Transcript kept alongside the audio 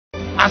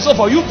And so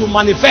for you to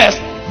manifest,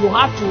 you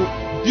have to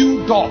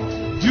build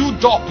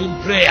up in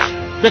prayer.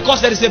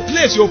 Because there is a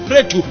place you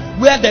pray to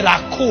where there are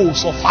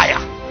coals of fire.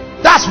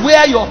 That's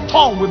where your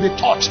tongue will be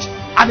touched.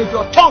 And if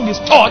your tongue is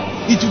touched,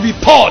 it will be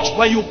purged.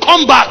 When you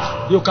come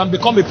back, you can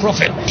become a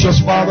prophet. Precious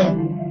Father,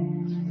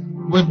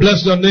 we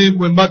bless your name,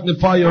 we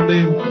magnify your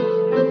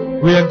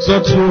name, we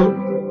exalt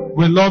you,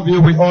 we love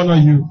you, we honor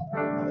you.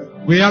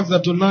 We ask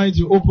that tonight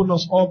you open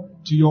us up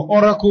to your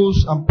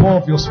oracles and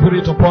pour of your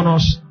spirit upon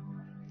us.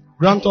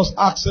 Grant us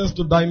access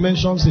to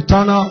dimensions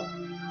eternal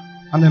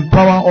and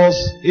empower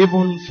us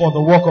even for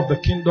the work of the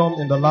kingdom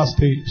in the last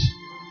days.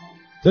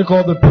 Take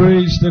all the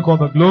praise, take all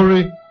the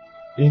glory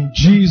in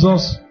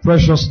Jesus'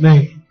 precious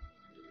name.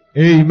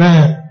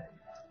 Amen.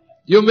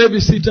 You may be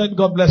seated.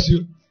 God bless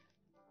you.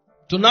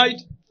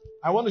 Tonight,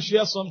 I want to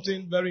share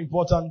something very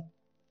important.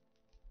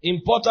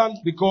 Important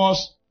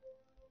because,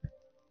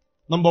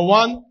 number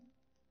one,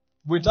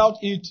 without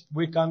it,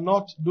 we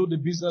cannot do the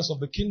business of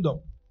the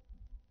kingdom.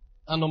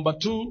 And number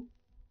two,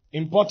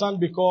 important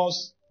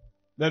because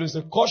there is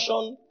a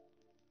caution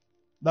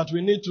that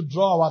we need to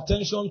draw our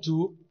attention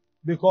to,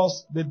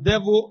 because the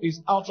devil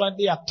is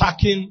outrightly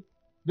attacking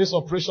this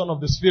operation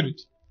of the Spirit.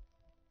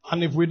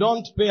 And if we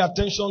don't pay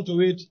attention to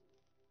it,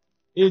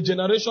 a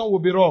generation will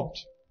be robbed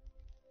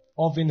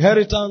of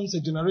inheritance,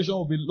 a generation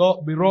will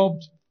be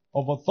robbed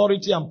of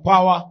authority and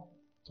power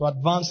to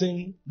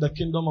advancing the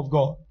kingdom of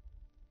God.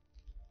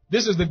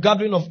 This is the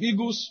gathering of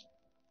eagles,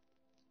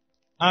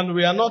 and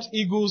we are not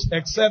eagles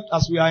except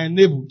as we are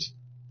enabled.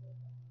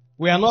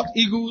 We are not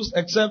eagles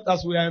except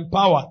as we are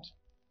empowered.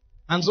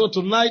 And so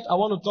tonight I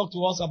want to talk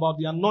to us about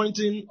the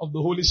anointing of the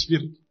Holy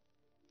Spirit.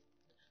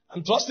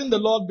 I'm trusting the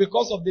Lord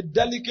because of the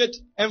delicate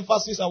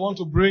emphasis I want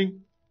to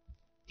bring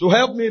to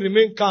help me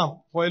remain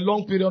calm for a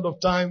long period of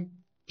time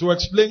to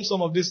explain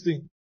some of these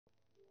things.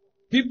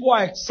 People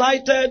are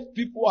excited,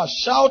 people are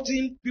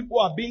shouting, people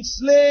are being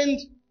slain,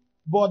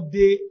 but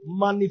the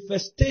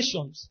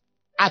manifestations,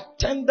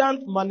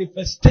 attendant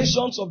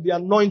manifestations of the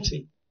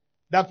anointing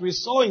that we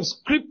saw in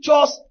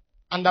scriptures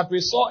and that we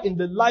saw in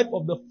the life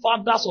of the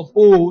fathers of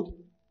old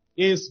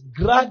is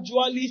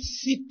gradually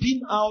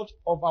seeping out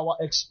of our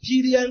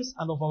experience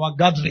and of our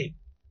gathering.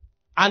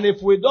 And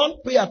if we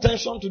don't pay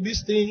attention to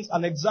these things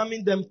and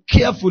examine them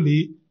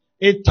carefully,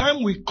 a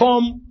time will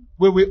come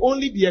where we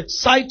only be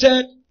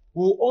excited,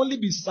 we will only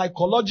be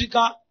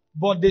psychological,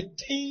 but the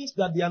things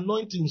that the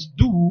anointings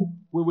do,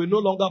 we will no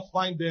longer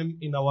find them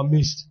in our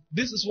midst.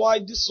 This is why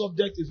this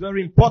subject is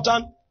very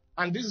important,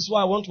 and this is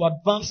why I want to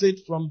advance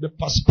it from the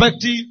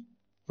perspective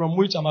from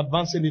which I'm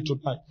advancing it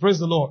tonight. Praise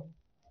the Lord.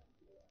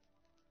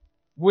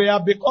 We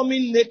are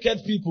becoming naked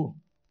people,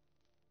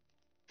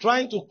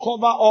 trying to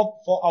cover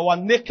up for our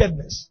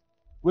nakedness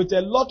with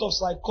a lot of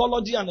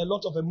psychology and a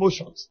lot of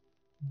emotions.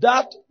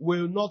 That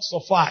will not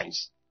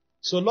suffice.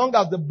 So long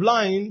as the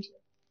blind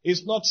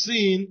is not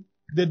seeing,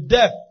 the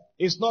deaf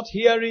is not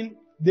hearing,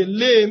 the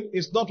lame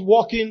is not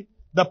walking,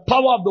 the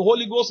power of the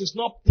Holy Ghost is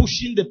not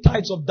pushing the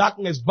tides of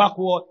darkness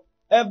backward,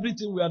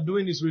 everything we are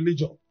doing is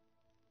religion.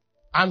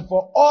 And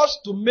for us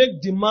to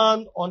make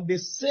demand on the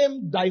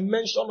same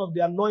dimension of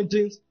the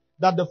anointings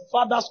that the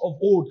fathers of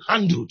old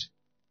handled,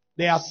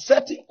 there are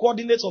certain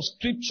coordinates of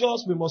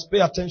scriptures we must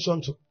pay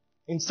attention to.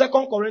 In 2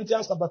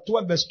 Corinthians chapter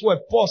 12 verse 12,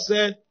 Paul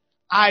said,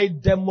 I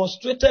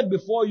demonstrated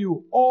before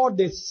you all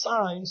the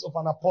signs of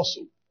an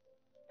apostle.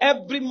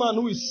 Every man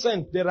who is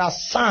sent, there are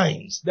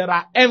signs, there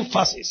are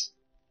emphasis.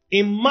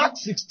 In Mark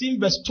 16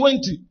 verse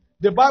 20,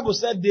 the Bible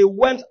said they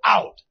went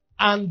out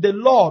and the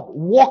Lord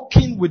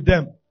walking with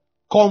them,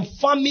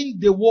 confirming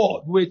the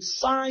word with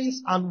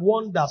signs and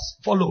wonders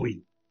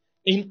following.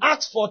 In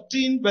Acts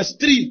 14 verse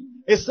 3,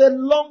 it said,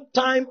 long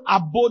time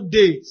abode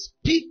they,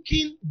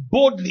 speaking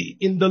boldly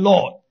in the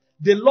Lord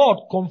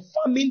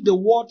confirming the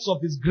words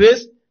of his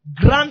grace,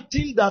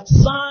 granting that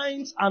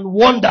signs and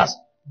wonders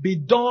be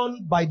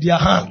done by their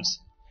hands.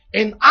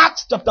 In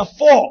Acts chapter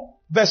 4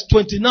 verse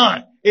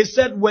 29, it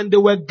said when they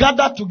were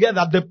gathered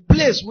together, the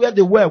place where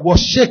they were was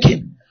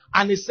shaking.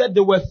 And it said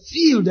they were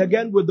filled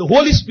again with the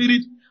Holy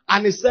Spirit.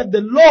 And it said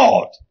the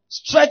Lord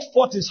stretched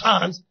forth his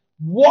hands,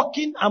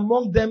 walking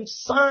among them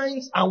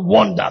signs and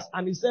wonders.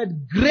 And he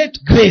said great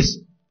grace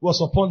was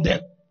upon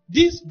them.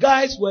 These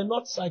guys were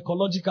not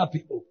psychological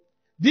people.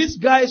 These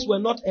guys were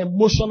not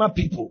emotional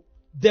people.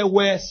 There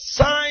were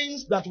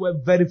signs that were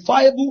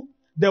verifiable.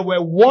 There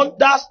were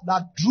wonders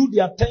that drew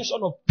the attention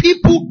of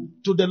people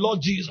to the Lord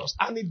Jesus.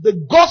 And if the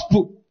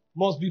gospel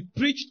must be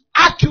preached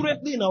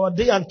accurately in our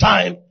day and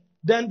time,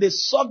 then the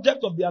subject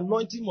of the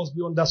anointing must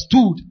be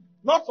understood,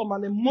 not from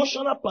an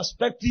emotional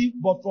perspective,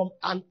 but from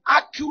an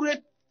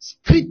accurate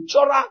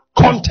scriptural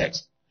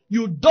context.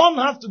 You don't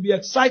have to be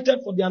excited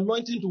for the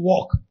anointing to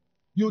work.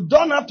 You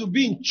don't have to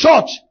be in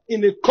church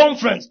in a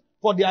conference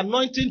for the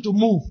anointing to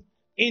move.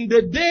 In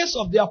the days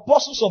of the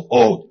apostles of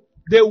old,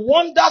 the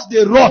wonders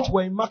they wrought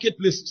were in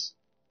marketplaces.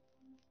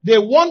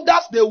 The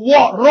wonders they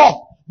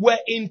wrought were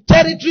in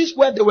territories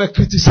where they were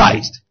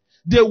criticized.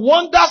 The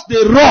wonders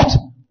they wrought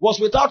was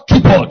without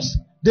keyboards.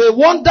 The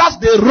wonders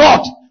they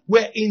wrought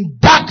were in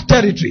dark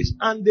territories.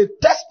 And the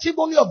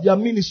testimony of their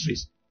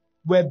ministries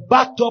were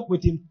backed up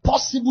with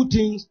impossible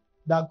things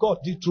that God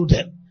did through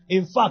them.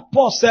 In fact,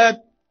 Paul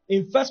said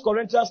in 1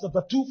 Corinthians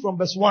chapter 2 from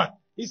verse 1,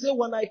 he said,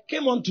 when I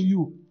came unto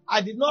you,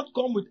 I did not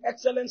come with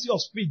excellency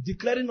of speech,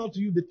 declaring unto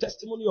you the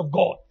testimony of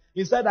God.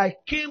 He said, I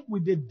came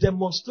with a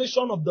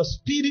demonstration of the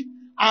Spirit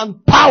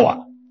and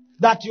power,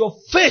 that your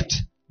faith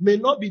may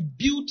not be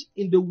built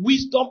in the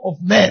wisdom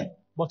of men,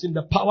 but in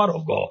the power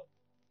of God.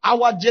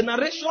 Our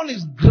generation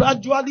is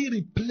gradually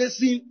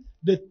replacing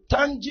the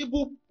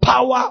tangible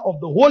power of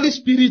the Holy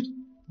Spirit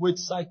with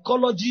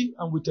psychology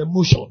and with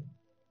emotion.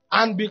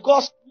 And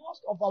because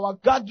most of our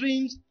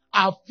gatherings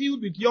are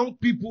filled with young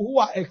people who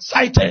are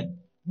excited,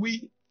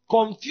 we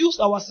confuse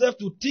ourselves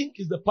to think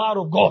it's the power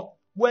of God.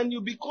 When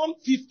you become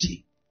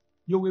 50,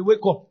 you will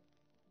wake up.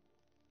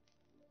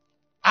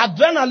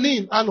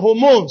 Adrenaline and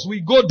hormones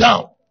will go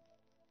down.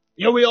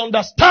 You will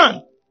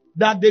understand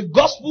that the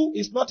gospel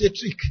is not a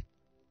trick.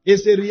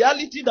 It's a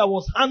reality that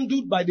was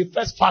handled by the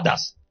first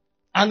fathers.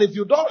 And if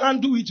you don't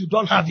handle it, you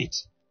don't have it.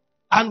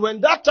 And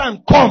when that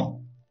time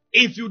comes,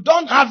 if you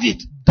don't have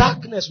it,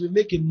 darkness will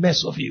make a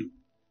mess of you.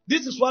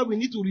 This is why we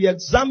need to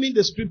re-examine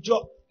the scripture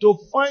to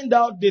find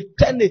out the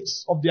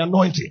tenets of the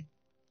anointing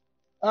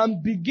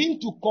and begin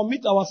to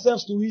commit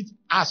ourselves to it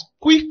as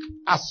quick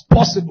as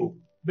possible.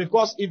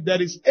 Because if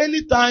there is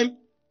any time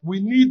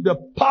we need the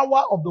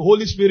power of the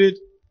Holy Spirit,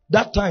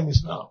 that time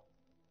is now.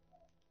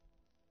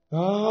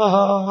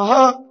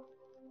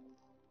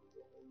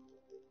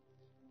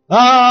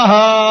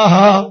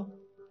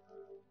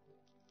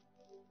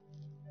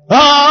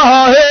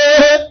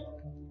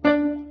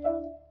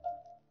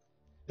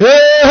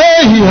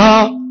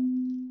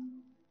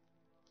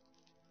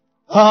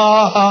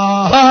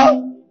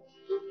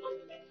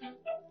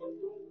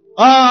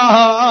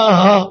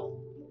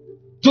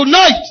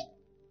 Tonight,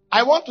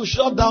 I want to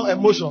shut down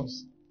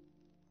emotions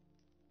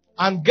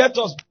and get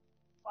us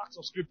facts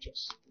of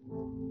scriptures.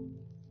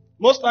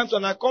 Most times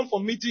when I come for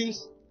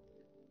meetings,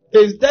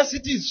 the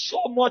intensity is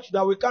so much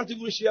that we can't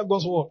even share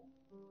God's word.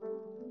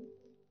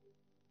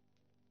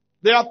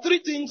 There are 3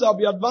 things I'll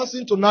be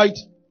advancing tonight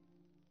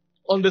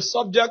on the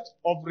subject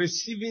of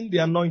receiving the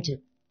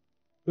anointing.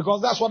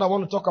 Because that's what I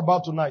want to talk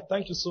about tonight.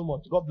 Thank you so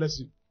much. God bless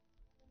you.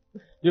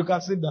 You can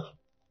sit down.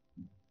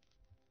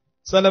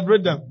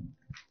 Celebrate them.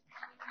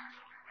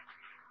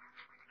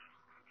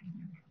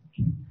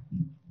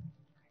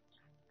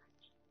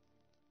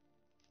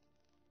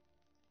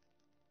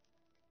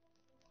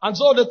 And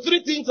so the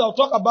 3 things I'll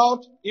talk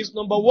about is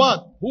number 1,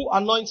 who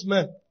anoints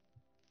men.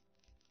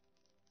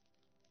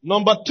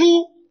 Number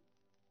 2,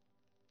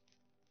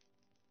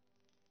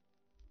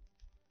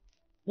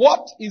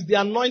 what is the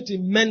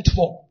anointing meant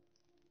for?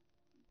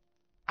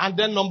 And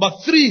then number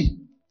 3,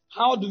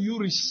 how do you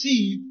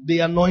receive the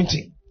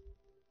anointing?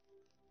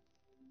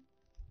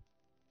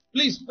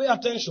 Please pay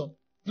attention.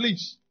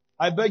 Please,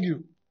 I beg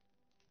you.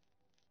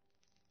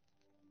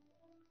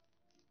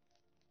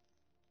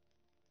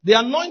 The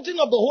anointing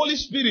of the Holy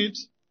Spirit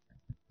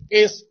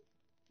is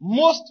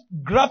most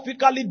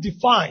graphically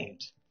defined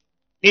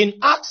in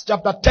Acts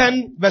chapter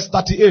 10 verse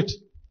 38.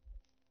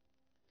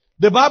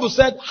 The Bible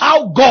said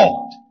how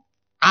God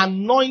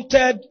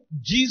anointed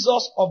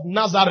Jesus of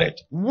Nazareth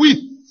with.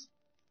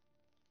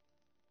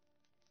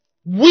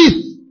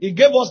 He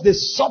gave us the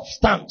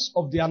substance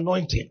of the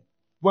anointing.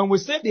 When we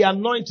say the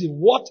anointing,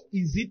 what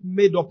is it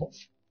made up of?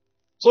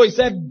 So he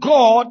said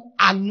God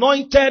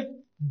anointed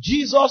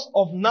Jesus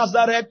of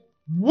Nazareth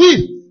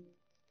with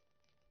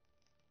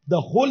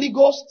the Holy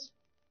Ghost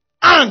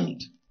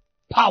and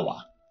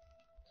power.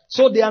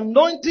 So the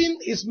anointing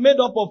is made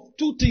up of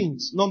 2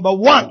 things. Number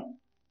 1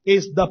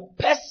 is the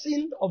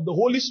person of the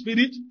Holy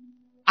Spirit.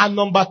 And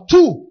number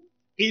 2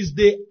 is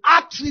the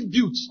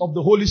attributes of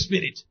the Holy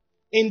Spirit.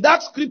 In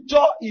that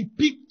scripture, he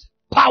picked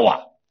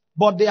power.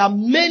 But there are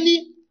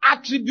many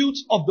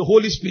attributes of the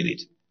Holy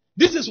Spirit.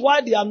 This is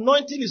why the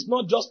anointing is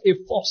not just a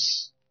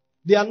force.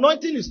 The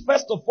anointing is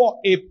first of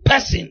all a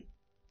person.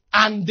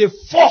 And the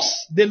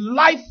force, the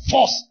life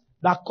force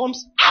that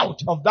comes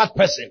out of that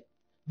person.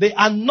 The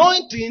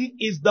anointing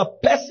is the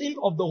person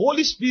of the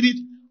Holy Spirit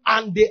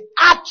and the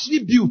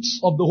attributes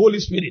of the Holy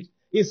Spirit.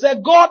 He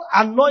said God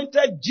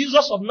anointed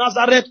Jesus of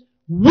Nazareth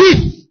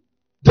with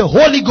the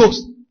Holy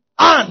Ghost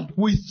and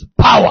with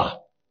power.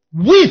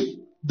 With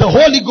the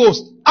Holy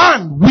Ghost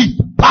and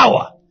with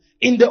power.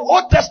 In the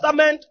Old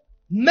Testament,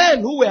 men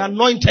who were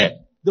anointed,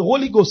 the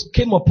Holy Ghost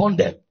came upon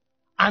them.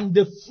 And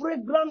the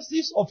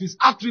fragrances of his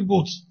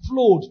attributes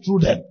flowed through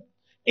them.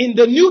 In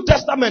the New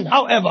Testament,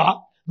 however,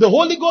 the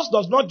Holy Ghost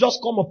does not just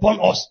come upon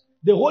us.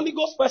 The Holy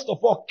Ghost, first of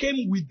all,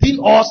 came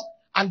within us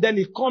and then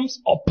it comes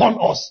upon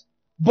us.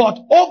 But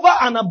over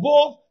and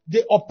above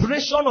the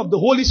operation of the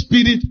Holy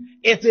Spirit,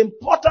 it's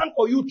important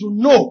for you to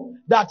know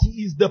that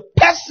he is the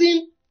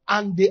person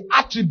and the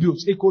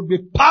attributes. It could be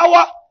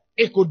power,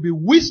 it could be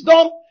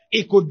wisdom,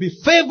 it could be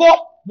favor,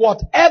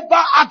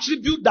 whatever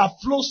attribute that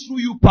flows through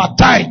you per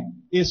time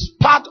is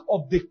part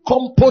of the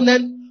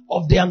component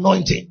of the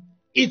anointing.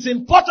 It's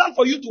important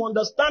for you to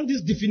understand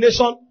this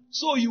definition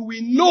so you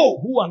will know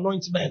who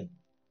anoints men.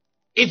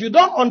 If you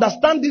don't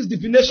understand this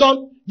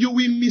definition, you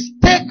will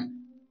mistake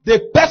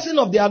the person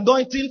of the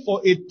anointing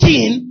for a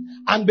thing,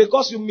 and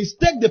because you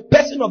mistake the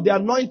person of the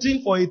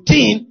anointing for a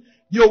thing,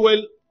 you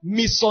will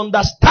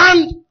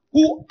misunderstand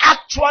who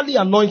actually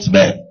anoints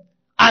men.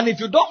 And if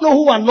you don't know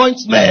who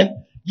anoints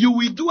men, you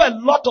will do a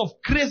lot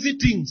of crazy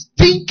things,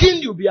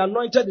 thinking you'll be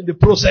anointed in the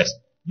process.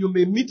 You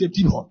may meet a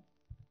demon.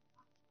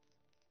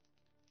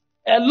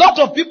 A lot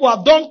of people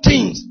have done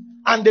things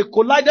and they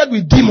collided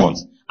with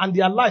demons and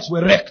their lives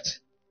were wrecked.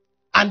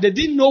 And they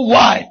didn't know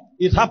why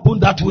it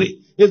happened that way.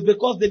 It's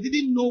because they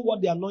didn't know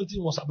what the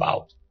anointing was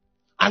about.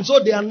 And so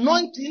the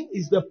anointing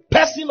is the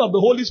person of the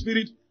Holy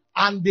Spirit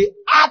and the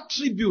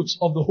attributes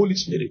of the Holy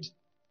Spirit.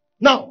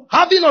 Now,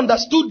 having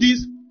understood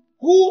this,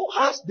 who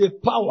has the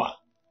power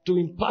to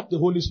impart the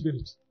Holy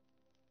Spirit?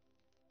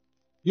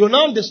 You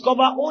now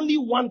discover only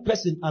one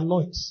person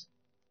anoints.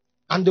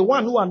 And the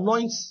one who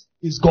anoints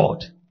is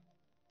God.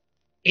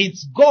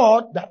 It's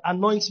God that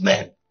anoints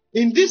men.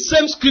 In this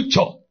same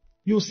scripture,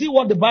 you see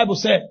what the Bible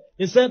said.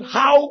 It said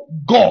how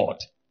God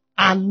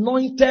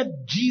anointed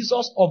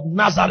Jesus of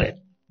Nazareth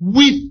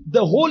with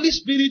the Holy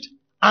Spirit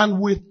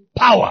and with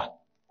power.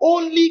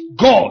 Only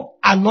God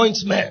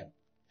anoints men.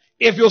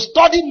 If you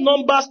study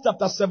Numbers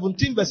chapter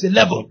 17 verse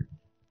 11,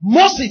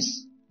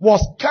 Moses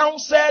was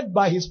counseled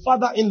by his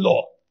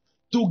father-in-law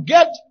to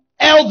get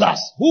elders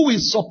who will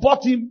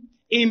support him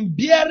in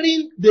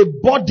bearing the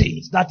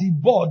burdens that he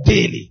bore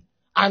daily.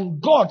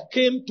 And God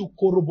came to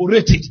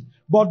corroborate it.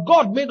 But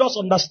God made us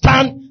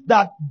understand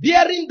that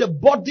bearing the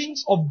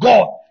burdens of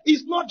God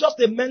is not just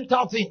a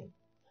mental thing.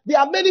 There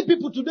are many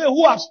people today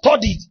who have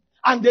studied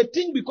and they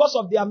think because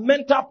of their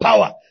mental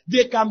power,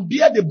 they can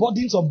bear the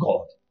burdens of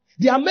God.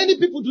 There are many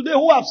people today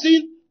who have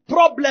seen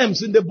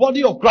problems in the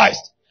body of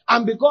Christ,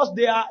 and because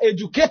they are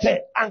educated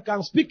and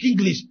can speak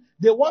English,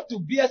 they want to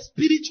bear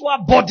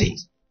spiritual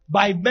burdens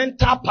by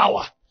mental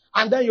power.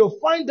 And then you'll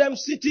find them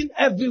sitting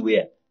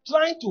everywhere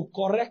trying to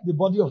correct the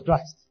body of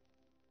Christ.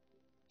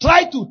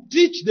 Try to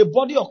teach the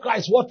body of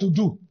Christ what to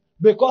do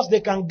because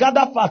they can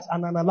gather facts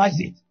and analyze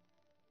it.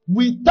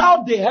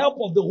 Without the help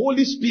of the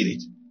Holy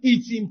Spirit,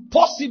 it's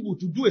impossible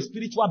to do a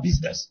spiritual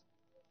business.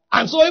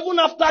 And so even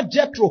after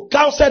Jethro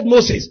counseled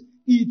Moses,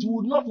 it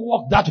would not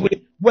work that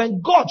way.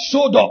 When God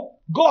showed up,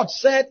 God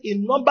said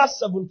in Numbers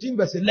 17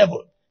 verse 11,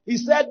 he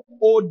said,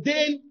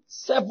 ordain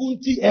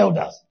 70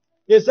 elders.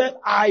 He said,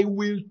 I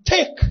will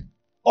take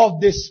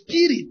of the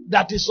spirit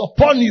that is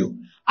upon you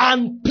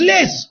and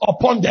place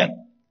upon them.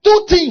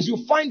 Two things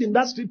you find in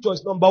that scripture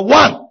is number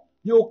one,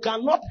 you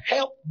cannot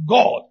help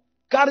God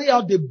carry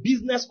out the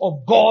business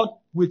of God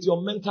with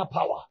your mental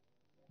power.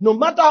 No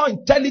matter how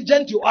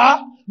intelligent you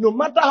are, no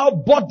matter how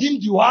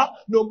burdened you are,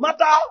 no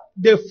matter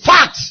the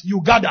facts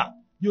you gather,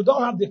 you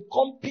don't have the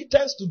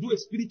competence to do a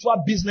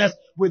spiritual business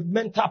with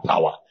mental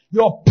power.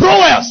 Your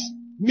prowess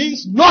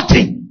means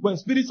nothing when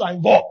spirits are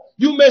involved.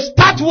 You may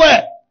start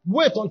well,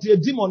 wait until a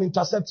demon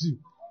intercepts you.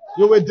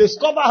 You will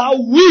discover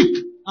how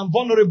weak and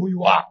vulnerable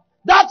you are.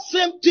 That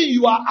same thing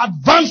you are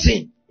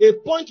advancing, a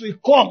point will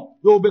come,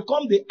 you will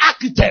become the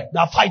architect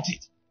that fight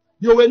it.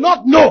 You will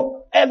not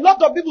know. A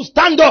lot of people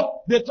stand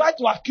up, they try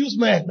to accuse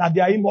men that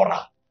they are immoral.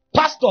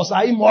 Pastors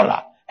are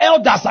immoral.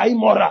 Elders are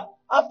immoral.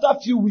 After a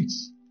few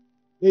weeks,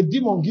 a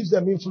demon gives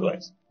them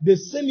influence. The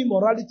same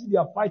immorality they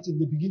are fighting,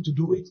 they begin to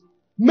do it.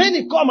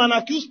 Many come and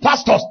accuse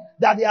pastors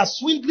that they are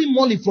swindling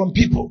money from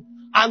people.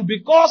 And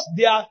because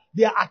they are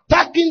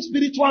attacking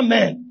spiritual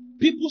men,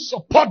 people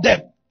support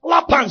them,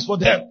 clap hands for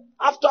them.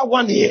 After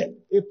 1 year,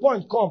 a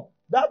point comes,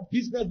 that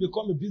business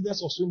becomes a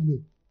business of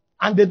swindling.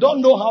 And they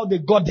don't know how they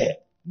got there.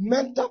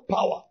 Mental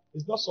power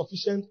is not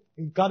sufficient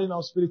in carrying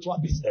out spiritual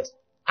business.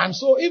 And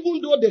so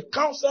even though the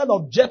counsel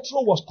of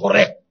Jethro was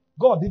correct,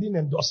 God didn't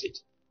endorse it.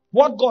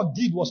 What God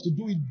did was to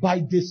do it by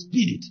the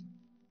Spirit.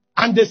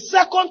 And the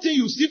second thing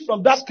you see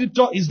from that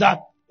scripture is that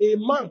a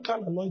man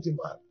can't anoint a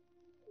man.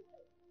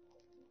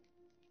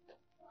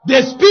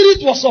 The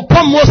Spirit was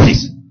upon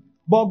Moses,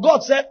 but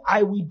God said,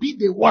 I will be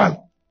the one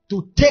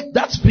to take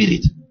that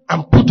Spirit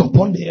and put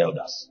upon the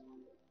elders.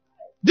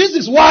 This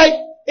is why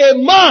a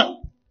man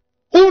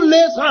who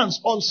lays hands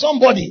on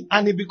somebody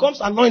and he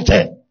becomes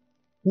anointed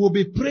will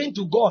be praying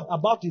to God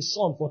about his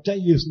son for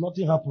 10 years.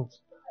 Nothing happens.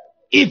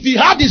 If he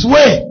had his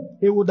way,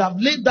 he would have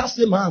laid that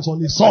same hands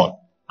on his son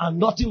and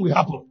nothing will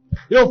happen.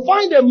 You'll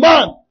find a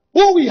man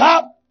who will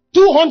have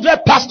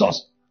 200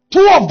 pastors.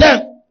 2 of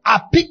them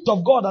are picked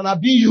of God and are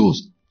being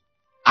used.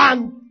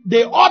 And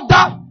the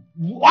other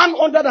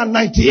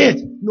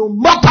 198, no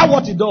matter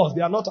what he does,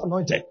 they are not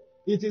anointed.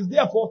 It is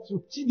therefore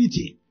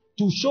futility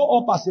to show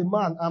up as a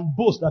man and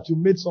boast that you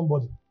made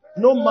somebody.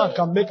 No man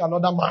can make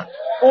another man.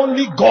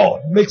 Only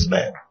God makes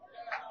men.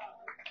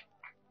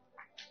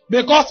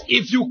 Because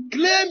if you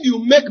claim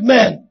you make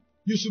men,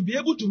 you should be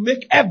able to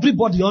make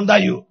everybody under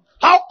you.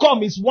 How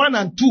come it's 1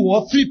 and 2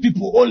 or 3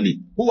 people only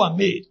who are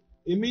made?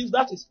 It means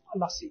that is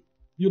fallacy.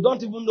 You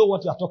don't even know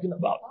what you are talking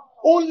about.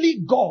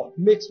 Only God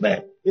makes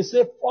men. He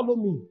said, follow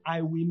me.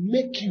 I will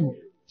make you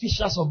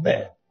fishers of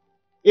men.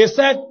 He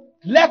said,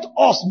 let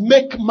us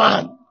make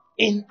man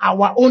in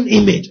our own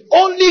image.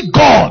 Only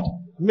God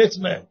makes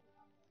men.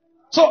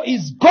 So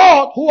it's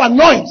God who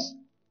anoints.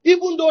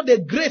 Even though the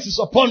grace is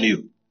upon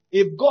you,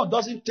 if God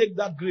doesn't take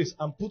that grace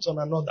and put on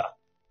another,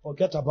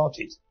 forget about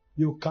it.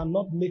 You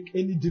cannot make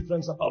any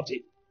difference about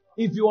it.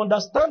 If you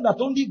understand that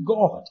only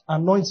God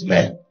anoints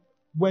men,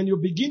 when you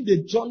begin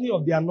the journey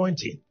of the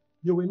anointing,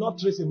 you will not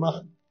trace a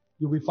man.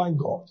 You will find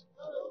God.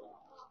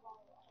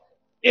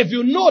 If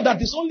you know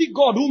that it's only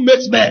God who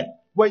makes men,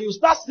 when you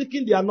start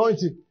seeking the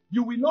anointing,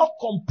 you will not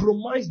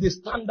compromise the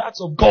standards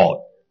of God.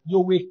 You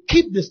will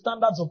keep the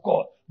standards of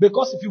God.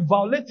 Because if you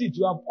violate it,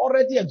 you have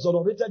already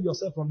exonerated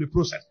yourself from the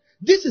process.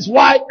 This is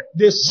why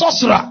the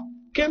sorcerer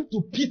came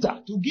to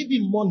Peter to give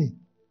him money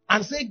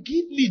and say,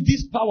 give me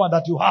this power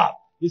that you have.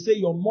 He said,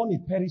 your money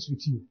perish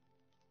with you.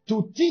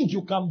 To think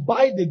you can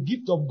buy the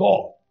gift of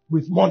God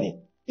with money.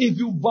 If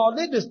you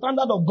violate the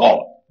standard of God,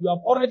 you have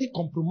already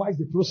compromised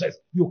the process.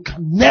 You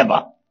can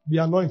never be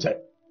anointed.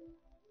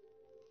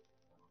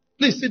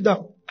 Please sit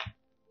down.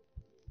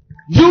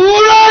 You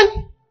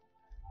run!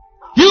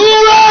 You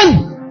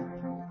run!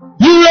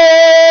 You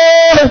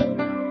run!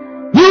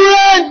 You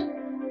run!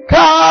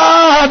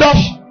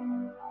 Kadosh!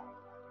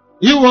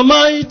 You are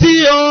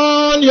mighty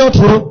on your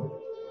throne.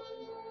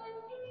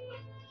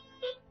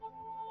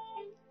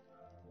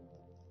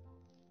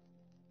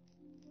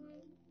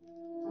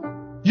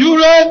 You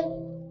run!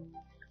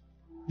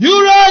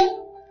 You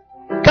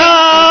run!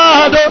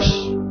 Kadosh!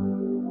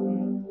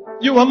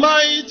 You are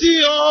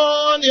mighty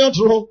on your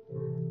throne.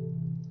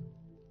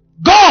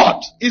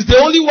 God is the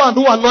only one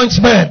who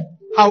anoints men.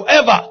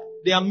 However,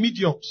 they are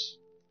mediums.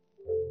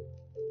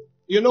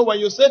 You know, when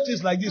you say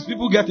things like this,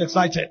 people get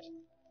excited.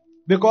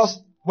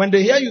 Because when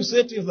they hear you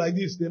say things like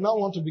this, they now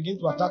want to begin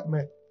to attack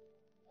men.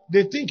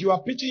 They think you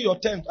are pitching your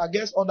tent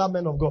against other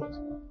men of God.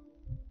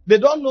 They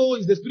don't know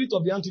it's the spirit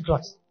of the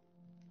Antichrist.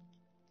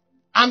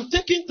 I'm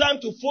taking time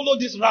to follow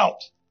this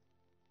route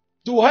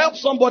to help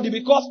somebody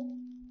because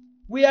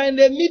we are in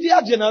the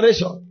media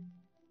generation.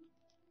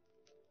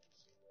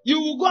 You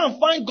will go and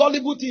find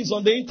gullible things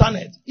on the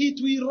internet. It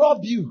will rob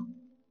you.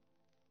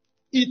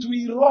 It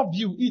will rob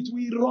you. It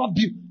will rob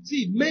you.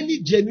 See,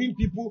 many genuine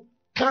people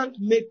can't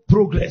make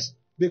progress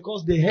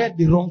because they heard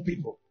the wrong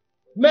people.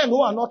 Men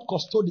who are not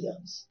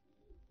custodians.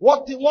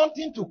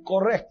 Wanting to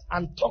correct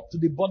and talk to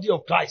the body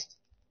of Christ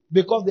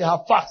because they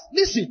have facts.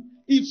 Listen,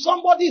 if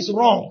somebody is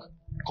wrong,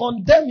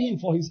 condemn him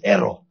for his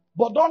error.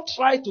 But don't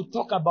try to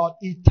talk about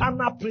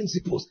eternal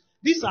principles.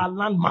 These are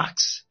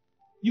landmarks.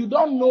 You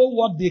don't know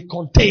what they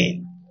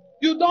contain.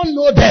 You don't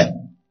know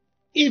them.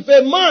 If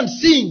a man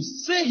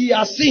sins, say he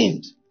has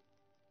sinned.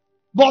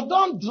 But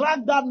don't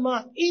drag that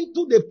man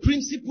into the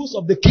principles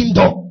of the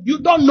kingdom. You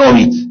don't know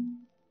it.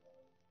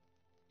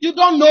 You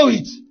don't know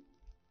it.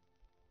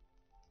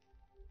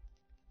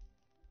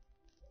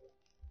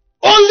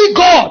 Only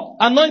God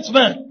anoints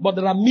men, but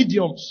there are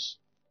mediums.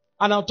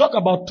 And I'll talk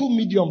about two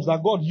mediums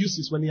that God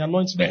uses when he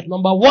anoints men.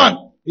 Number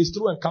one is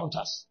through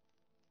encounters.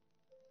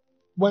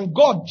 When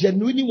God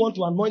genuinely wants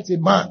to anoint a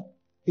man,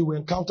 he will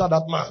encounter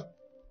that man.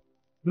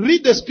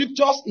 Read the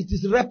scriptures, it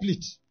is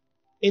replete.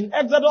 In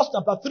Exodus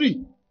chapter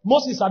 3,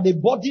 Moses had a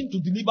burden to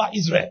deliver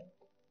Israel.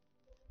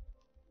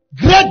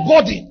 Great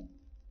burden.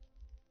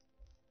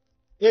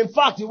 In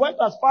fact, he went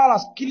as far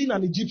as killing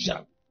an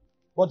Egyptian.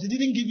 But he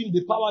didn't give him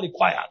the power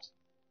required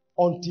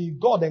until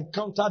God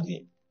encountered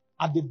him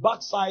at the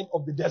backside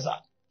of the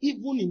desert,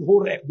 even in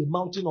Horeb, the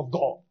mountain of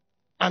God.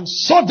 And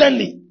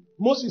suddenly,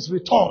 Moses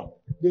returned.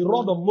 The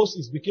rod of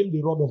Moses became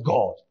the rod of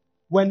God.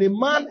 When a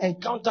man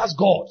encounters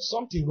God,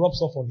 something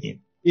rubs off on him.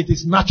 It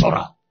is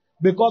natural.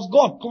 Because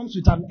God comes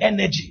with an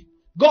energy.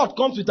 God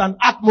comes with an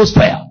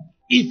atmosphere.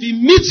 If he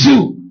meets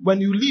you,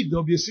 when you leave, there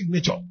will be a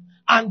signature.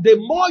 And the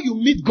more you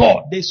meet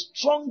God, the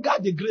stronger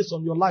the grace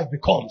on your life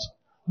becomes.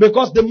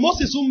 Because the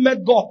Moses who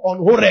met God on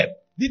Horeb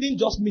didn't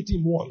just meet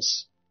him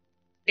once.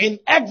 In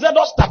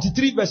Exodus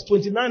 33 verse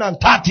 29 and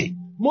 30,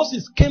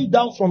 Moses came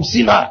down from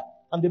Sinai.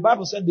 And the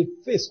Bible said the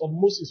face of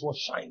Moses was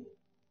shining.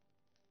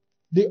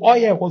 The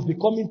oil was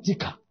becoming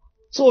thicker.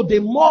 So the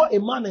more a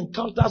man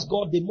encounters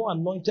God, the more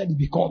anointed he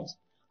becomes.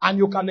 And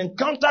you can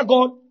encounter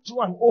God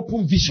through an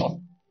open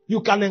vision.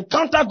 You can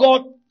encounter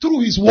God through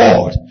his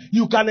word.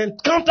 You can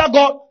encounter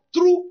God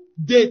through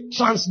the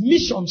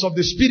transmissions of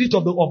the Spirit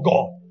of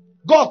God.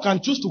 God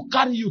can choose to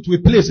carry you to a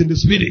place in the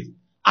Spirit.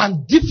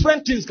 And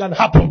different things can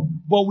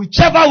happen. But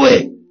whichever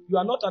way, you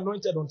are not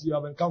anointed until you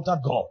have encountered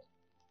God.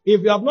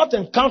 If you have not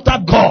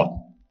encountered God,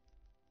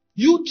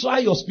 you try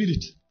your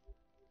spirit.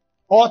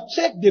 Or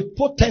check the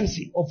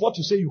potency of what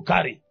you say you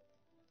carry.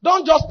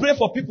 Don't just pray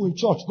for people in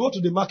church. Go to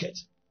the market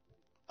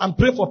and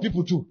pray for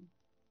people too.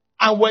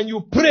 And when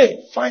you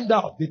pray, find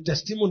out the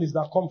testimonies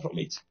that come from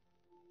it.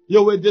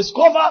 You will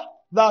discover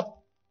that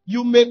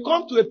you may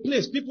come to a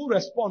place, people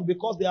respond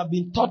because they have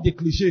been taught the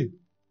cliche.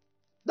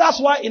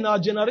 That's why in our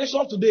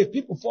generation today,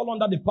 people fall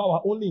under the power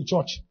only in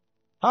church.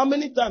 How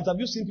many times have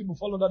you seen people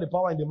fall under the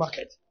power in the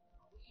market?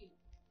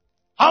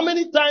 How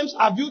many times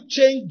have you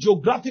changed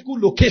geographical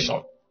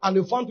location and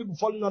you found people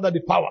falling under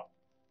the power?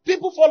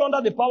 People fall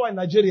under the power in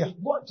Nigeria.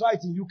 Go and try it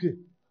in UK.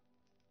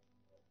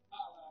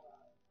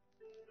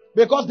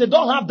 Because they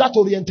don't have that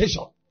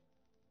orientation.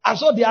 And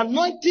so the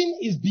anointing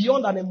is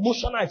beyond an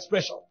emotional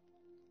expression.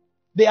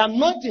 The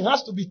anointing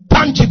has to be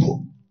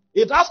tangible.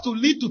 It has to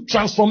lead to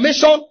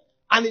transformation,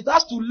 and it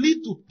has to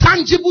lead to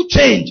tangible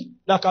change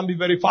that can be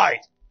verified.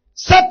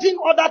 Certain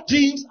other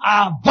things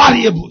are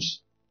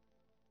variables.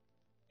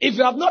 If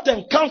you have not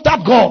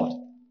encountered God,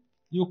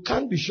 you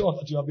can't be sure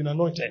that you have been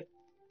anointed.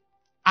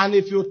 And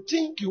if you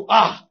think you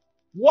are,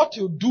 what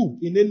you do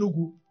in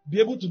Enugu, be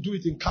able to do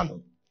it in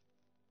Kano.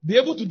 Be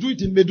able to do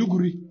it in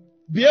Meduguri.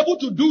 Be able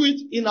to do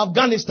it in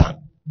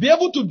Afghanistan. Be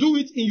able to do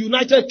it in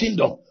United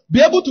Kingdom.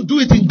 Be able to do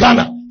it in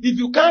Ghana. If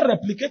you can't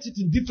replicate it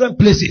in different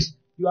places,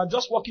 you are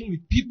just working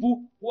with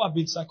people who have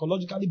been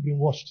psychologically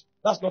brainwashed.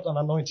 That's not an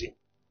anointing.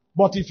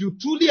 But if you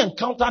truly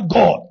encounter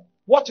God,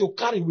 what you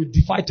carry will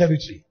defy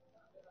territory.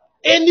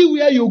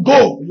 Anywhere you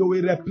go, you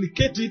will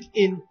replicate it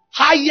in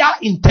higher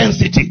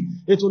intensity.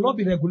 It will not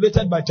be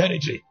regulated by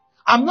territory.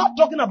 I'm not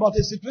talking about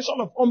a situation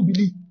of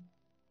unbelief.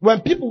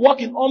 When people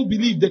walk in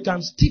unbelief, they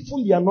can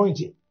stiffen the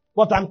anointing.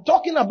 But I'm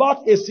talking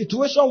about a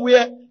situation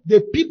where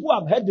the people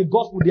have heard the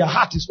gospel, their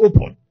heart is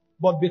open.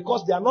 But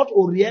because they are not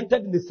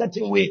oriented in a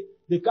certain way,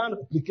 they can't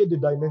replicate the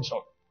dimension.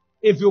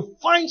 If you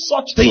find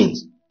such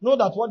things, know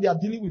that what they are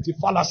dealing with is a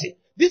fallacy.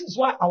 This is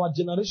why our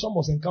generation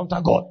must encounter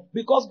God.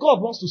 Because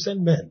God wants to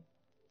send men.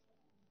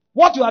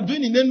 What you are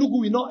doing in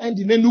Enugu will not end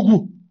in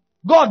Enugu.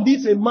 God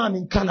needs a man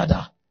in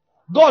Canada.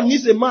 God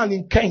needs a man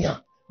in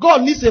Kenya.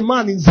 God needs a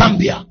man in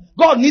Zambia.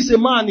 God needs a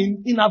man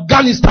in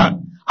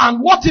Afghanistan.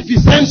 And what if he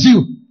sends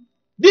you?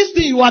 This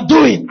thing you are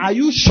doing, are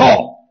you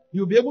sure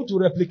you'll be able to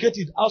replicate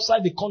it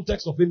outside the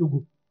context of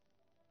Enugu?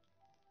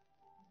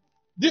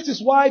 This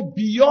is why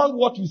beyond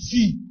what we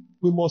see,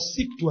 we must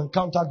seek to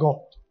encounter God.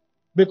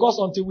 Because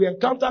until we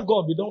encounter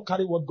God, we don't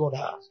carry what God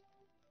has.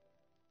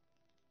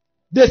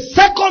 The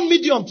second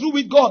medium through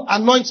which God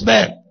anoints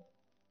men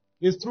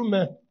is through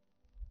men.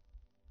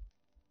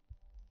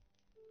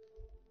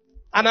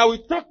 And I will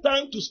take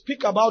time to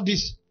speak about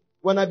this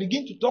when I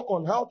begin to talk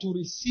on how to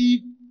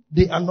receive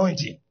the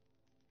anointing.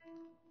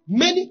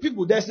 Many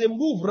people, there's a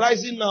move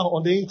rising now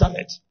on the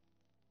internet.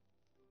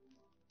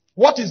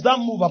 What is that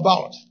move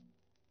about?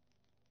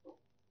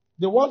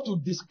 They want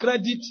to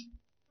discredit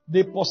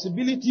the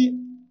possibility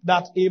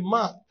that a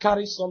man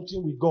carries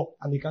something with God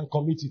and he can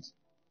commit it.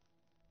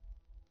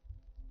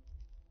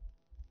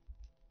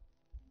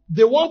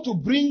 They want to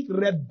bring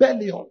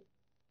rebellion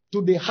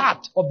to the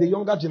heart of the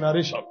younger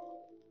generation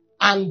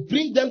and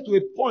bring them to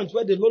a point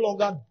where they no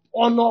longer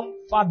honor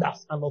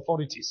fathers and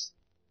authorities.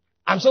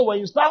 And so when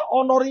you start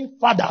honoring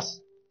fathers,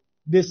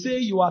 they say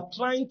you are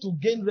trying to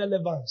gain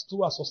relevance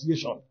through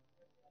association.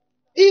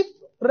 If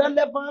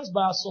relevance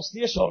by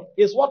association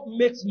is what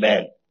makes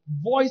men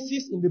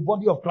voices in the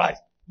body of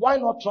Christ, why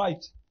not try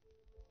it?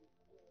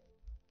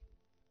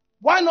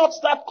 Why not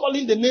start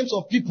calling the names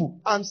of people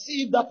and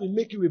see if that will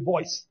make you a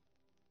voice?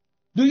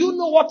 Do you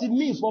know what it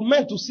means for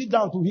men to sit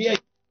down to hear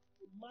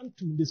a man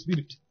in the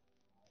spirit?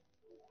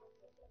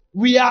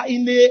 We are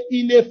in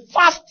a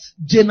fast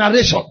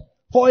generation.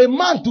 For a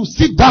man to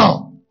sit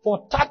down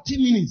for 30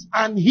 minutes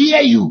and hear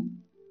you,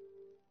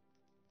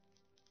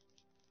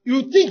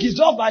 you think it's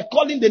just by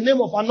calling the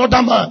name of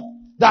another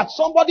man that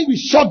somebody will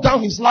shut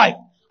down his life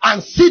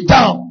and sit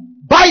down,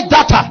 buy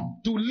data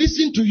to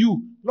listen to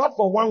you, not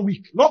for 1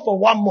 week, not for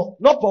 1 month,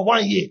 not for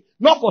 1 year,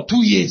 not for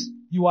 2 years.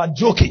 You are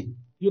joking.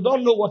 You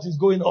don't know what is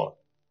going on.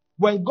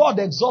 When God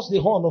exhausts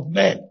the horn of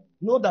men,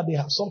 know that they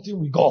have something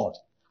with God.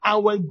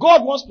 And when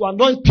God wants to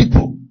anoint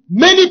people,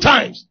 many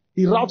times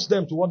he routes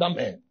them to other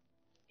men.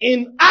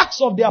 In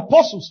Acts of the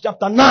Apostles,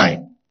 chapter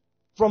 9,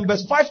 from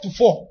verse 5 to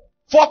 4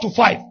 to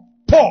 5,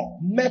 Paul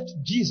met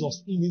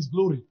Jesus in his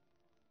glory.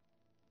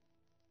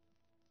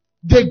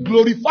 The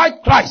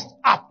glorified Christ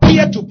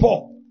appeared to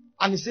Paul.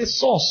 And he said,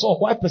 Saul, Saul,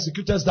 why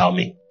persecutest thou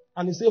me?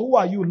 And he said, who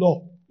are you,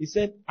 Lord? He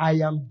said, I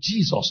am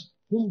Jesus,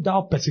 whom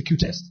thou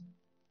persecutest.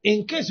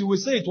 In case you will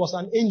say it was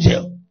an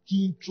angel,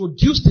 he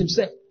introduced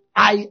himself.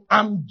 I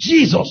am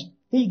Jesus,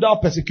 whom thou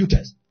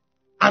persecutest.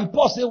 And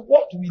Paul said,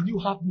 what will you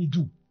have me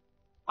do?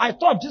 I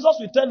thought Jesus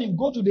would tell him,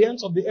 go to the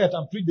ends of the earth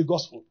and preach the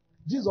gospel.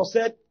 Jesus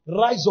said,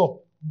 rise up,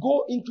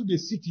 go into the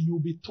city, you'll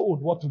be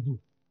told what to do.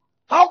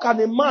 How can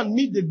a man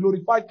meet the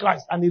glorified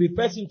Christ and he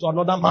refers him to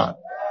another man?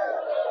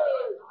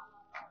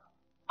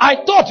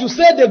 I thought you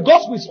said the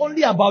gospel is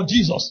only about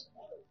Jesus.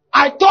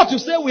 I thought you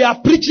said we are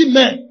preaching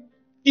men.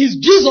 Is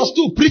Jesus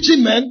too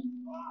preaching men?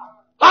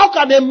 How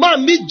can a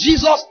man meet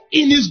Jesus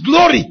in his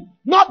glory?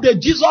 Not the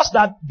Jesus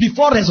that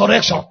before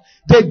resurrection.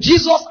 The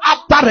Jesus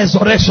after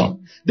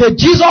resurrection. The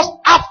Jesus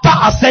after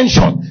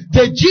ascension.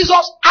 The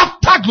Jesus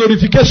after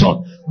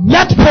glorification.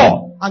 Met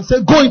Paul and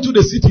said, go into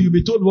the city, you'll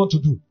be told what to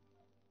do.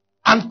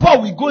 And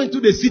Paul will go into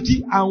the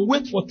city and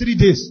wait for 3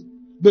 days.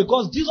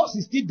 Because Jesus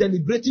is still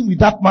deliberating with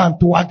that man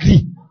to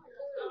agree.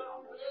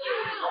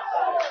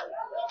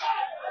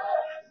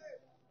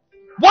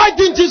 Why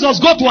didn't Jesus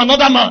go to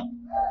another man?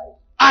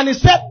 And he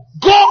said,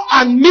 go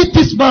and meet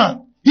this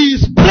man. He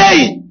is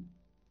praying.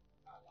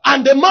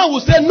 And the man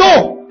will say,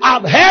 no,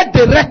 I've heard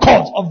the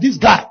record of this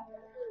guy.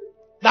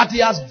 That he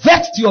has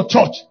vexed your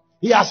church.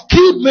 He has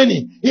killed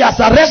many. He has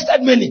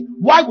arrested many.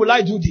 Why will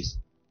I do this?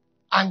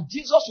 And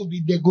Jesus will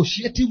be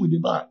negotiating with the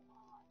man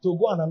to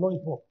go and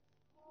anoint Paul.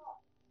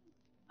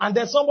 And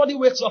then somebody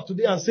wakes up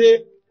today and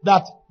say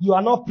that you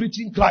are not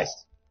preaching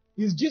Christ.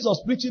 Is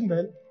Jesus preaching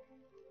men?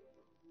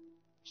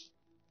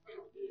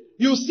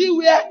 You see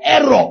where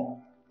error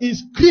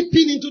is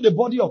creeping into the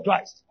body of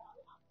Christ.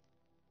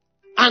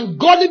 And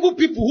gullible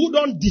people who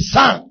don't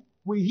discern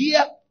will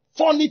hear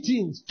funny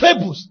things,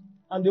 fables,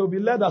 and they will be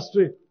led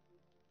astray.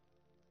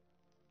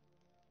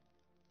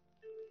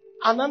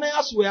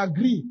 Ananias will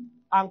agree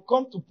and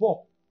come to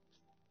Paul.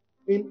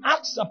 In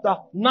Acts chapter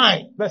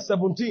 9, verse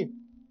 17,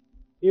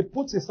 he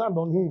puts his hand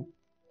on him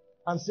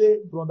and say,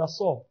 Brother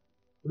Saul,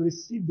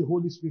 receive the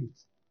Holy Spirit.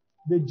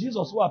 The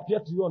Jesus who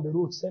appeared to you on the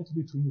road sent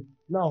me to you.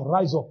 Now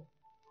rise up.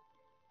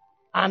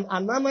 And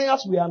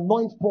Ananias will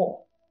anoint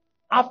Paul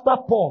after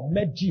Paul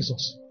met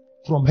Jesus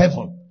from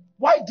heaven.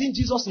 Why didn't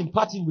Jesus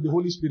impart him with the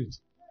Holy Spirit?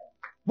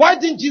 Why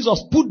didn't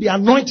Jesus put the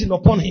anointing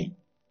upon him?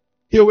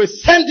 He will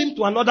send him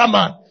to another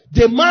man.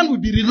 The man will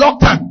be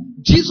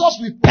reluctant. Jesus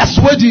will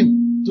persuade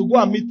him to go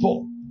and meet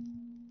Paul.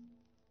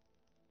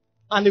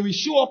 And he will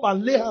show up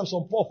and lay hands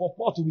on Paul for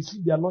Paul to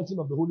receive the anointing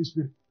of the Holy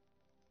Spirit.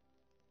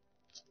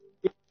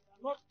 If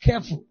we are not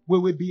careful, we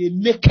will be a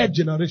naked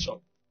generation.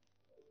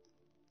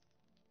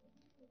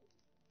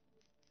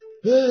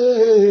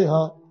 In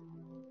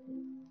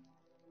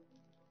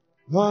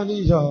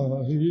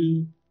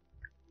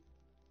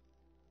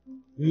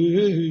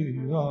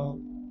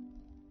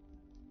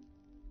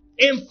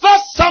 1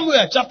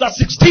 Samuel chapter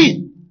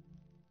 16,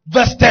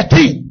 verse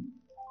 13,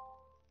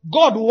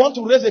 God will want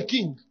to raise a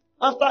king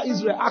after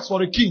Israel asked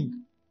for a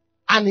king.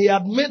 And he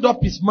had made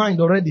up his mind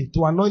already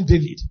to anoint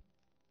David.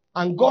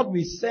 And God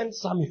will send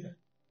Samuel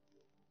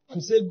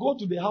and say, go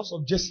to the house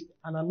of Jesse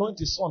and anoint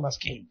his son as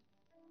king.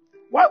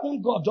 Why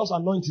won't God just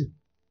anoint him?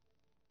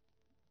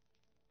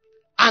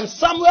 And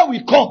Samuel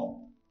will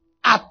come,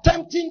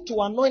 attempting to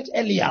anoint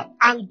Eliab.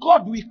 And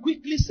God will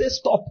quickly say,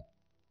 stop.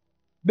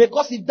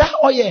 Because if that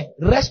oil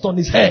rests on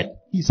his head,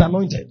 he's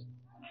anointed.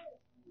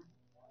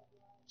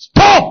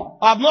 Stop!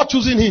 I have not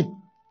chosen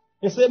him.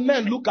 He said,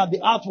 men, look at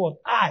the outward.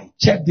 I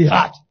check the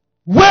heart.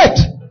 Wait!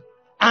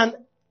 And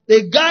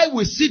the guy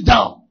will sit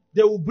down.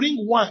 They will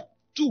bring 1,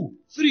 2,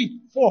 3,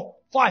 4,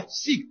 5,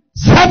 6,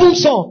 7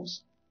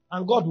 sons.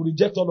 And God will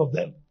reject all of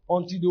them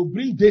until they will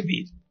bring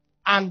David.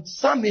 And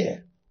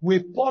Samuel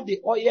will pour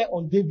the oil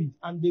on David.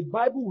 And the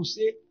Bible will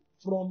say,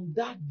 from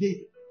that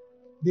day,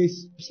 the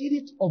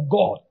Spirit of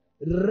God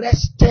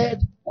rested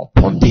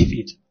upon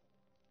David.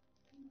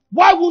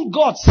 Why won't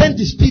God send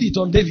the Spirit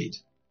on David?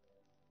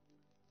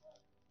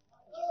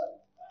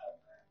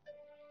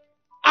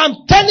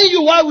 I'm telling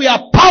you why we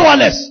are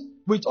powerless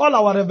with all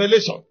our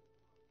revelation.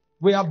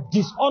 We have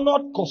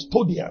dishonored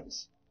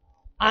custodians.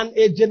 And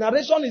a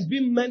generation is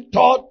being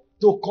mentored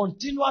to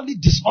continually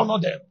dishonor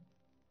them.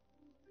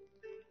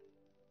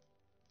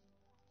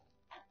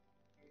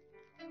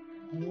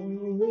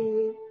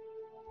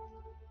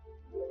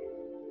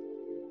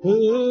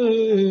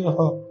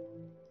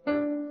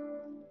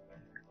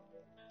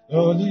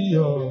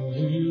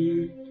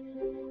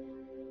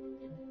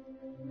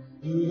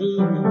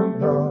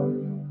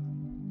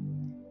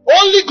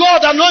 Only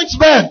God anoints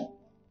men.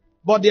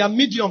 But there are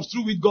mediums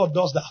through which God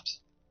does that.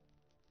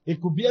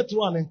 It could be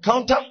through an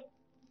encounter.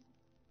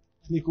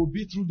 And it could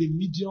be through the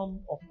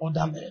medium of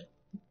other men.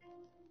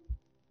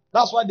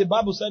 That's why the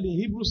Bible said in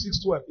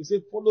Hebrews 6:12, it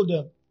said, follow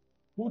them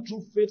who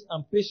through faith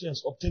and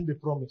patience obtain the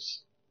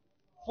promise.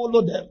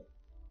 Follow them.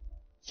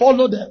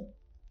 Follow them.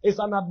 It's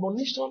an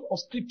admonition of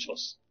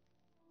scriptures.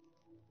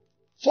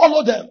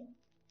 Follow them.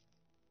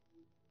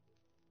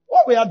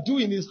 What we are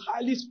doing is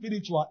highly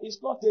spiritual.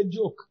 It's not a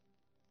joke.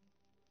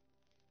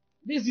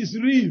 This is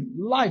real.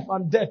 Life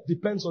and death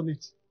depends on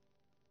it.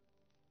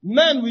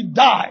 Men will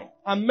die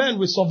and men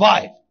will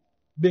survive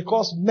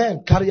because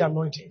men carry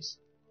anointings.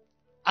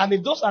 And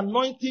if those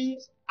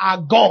anointings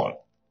are gone,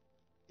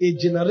 a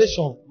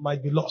generation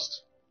might be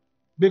lost.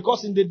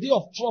 Because in the day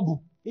of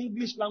trouble,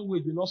 English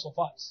language will not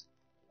suffice.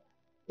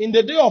 In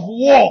the day of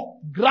war,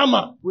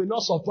 grammar will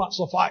not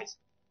suffice.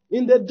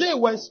 In the day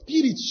when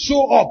spirits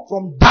show up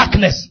from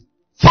darkness,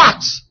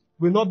 facts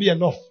will not be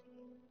enough.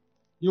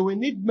 You will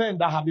need men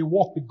that have a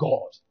walk with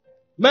God.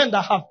 Men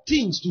that have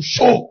things to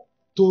show,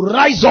 to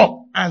rise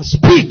up and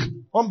speak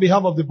on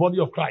behalf of the body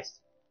of Christ.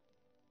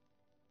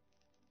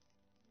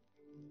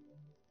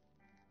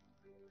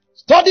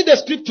 Study the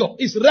scripture.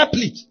 It's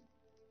replete.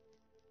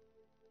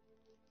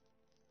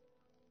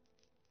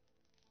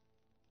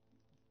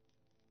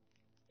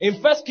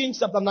 In 1 Kings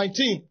chapter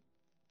 19,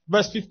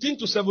 verse 15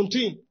 to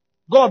 17,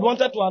 God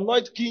wanted to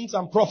anoint kings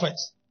and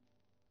prophets.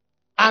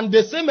 And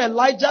the same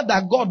Elijah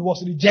that God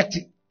was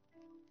rejecting.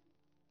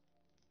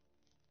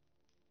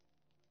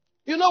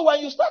 You know, when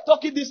you start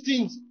talking these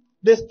things,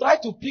 they try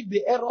to pick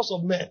the errors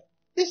of men.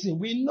 Listen,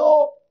 we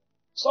know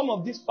some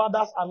of these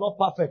fathers are not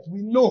perfect.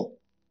 We know.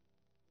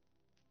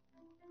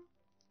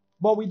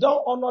 But we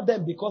don't honor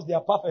them because they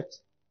are perfect.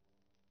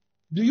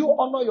 Do you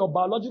honor your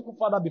biological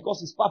father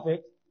because he's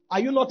perfect? Are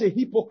you not a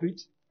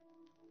hypocrite?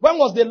 When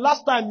was the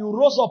last time you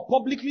rose up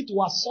publicly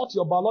to assault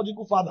your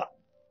biological father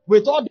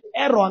with all the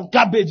error and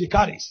garbage he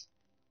carries?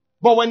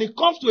 But when it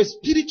comes to a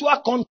spiritual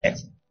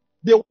context,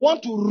 they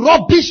want to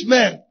rubbish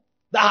men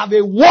that have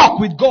a walk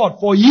with God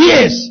for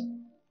years.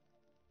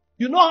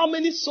 You know how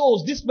many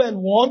souls these men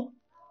won?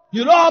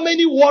 You know how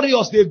many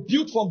warriors they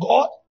built for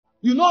God?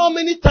 You know how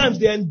many times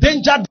they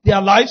endangered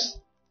their lives?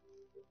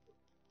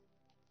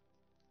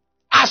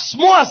 As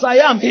small as I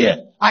am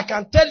here, I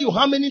can tell you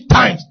how many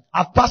times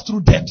I've passed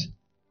through death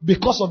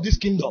because of this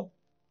kingdom.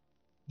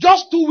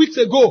 Just 2 weeks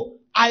ago,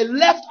 I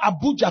left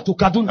Abuja to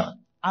Kaduna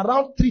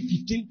around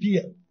 3:15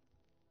 p.m.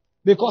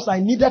 because I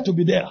needed to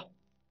be there.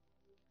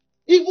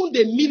 Even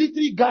the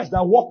military guys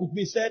that work with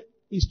me said,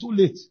 it's too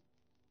late.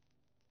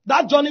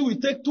 That journey will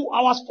take 2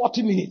 hours,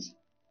 40 minutes.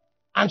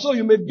 And so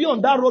you may be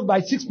on that road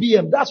by 6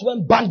 p.m. That's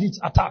when bandits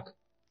attack.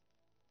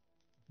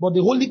 But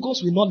the Holy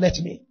Ghost will not let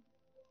me.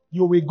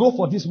 You will go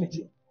for this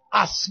meeting,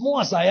 as small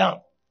as I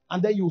am.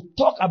 And then you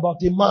talk about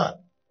a man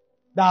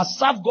that has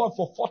served God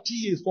for 40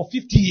 years, for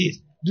 50 years.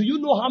 Do you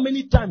know how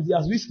many times he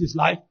has risked his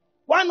life?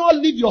 Why not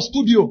leave your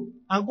studio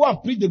and go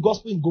and preach the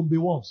gospel in Gombe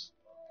once?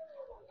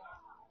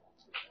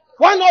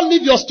 Why not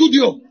leave your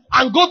studio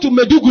and go to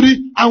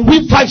Meduguri and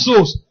win 5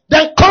 souls?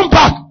 Then come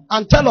back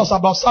and tell us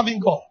about serving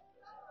God.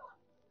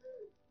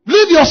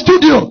 Leave your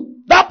studio,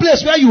 that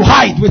place where you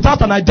hide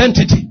without an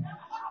identity.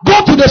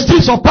 Go to the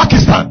streets of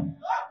Pakistan.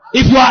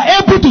 If you are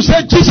able to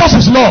say Jesus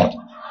is Lord.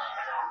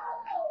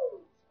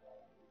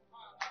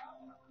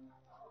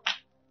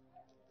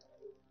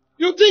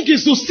 You think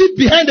it's to sit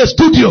behind a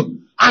studio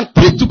and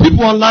preach to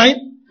people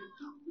online?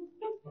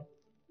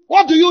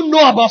 What do you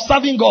know about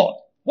serving God?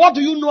 What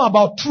do you know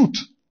about truth?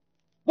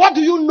 What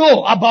do you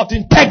know about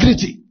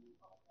integrity?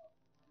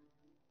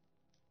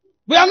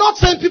 We are not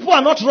saying people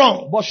are not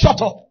wrong, but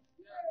shut up.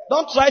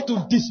 Don't try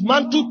to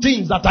dismantle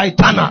things that are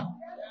eternal.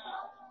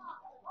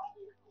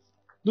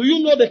 Do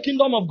you know the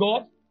kingdom of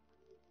God?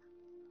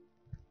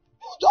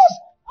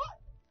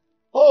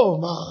 Oh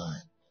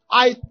my.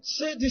 I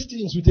say these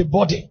things with a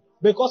body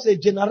because a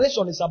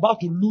generation is about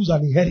to lose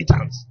an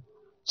inheritance.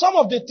 Some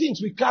of the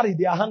things we carry,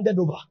 they are handed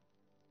over.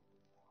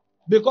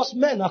 Because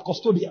men are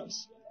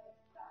custodians.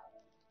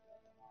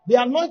 The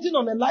anointing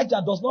on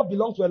Elijah does not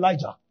belong to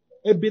Elijah.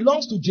 It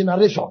belongs to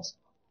generations.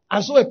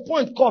 And so a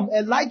point comes,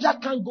 Elijah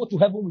can't go to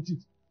heaven with it.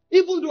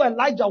 Even though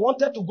Elijah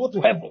wanted to go to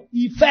heaven,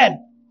 he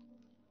fell.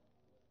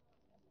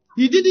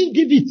 He didn't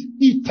give it.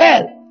 He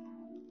fell.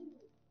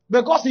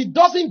 Because it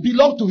doesn't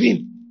belong to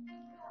him.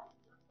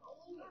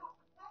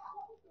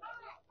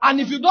 And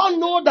if you don't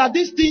know that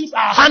these things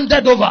are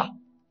handed over,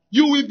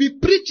 you will be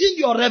preaching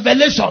your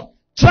revelation,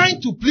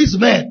 trying to please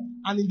men.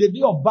 And in the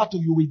day of battle,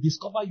 you will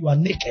discover you are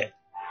naked.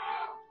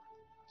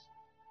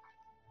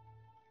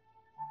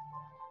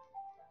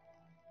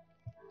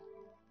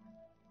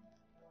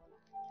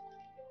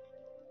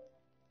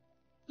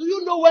 Do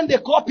you know when they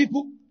call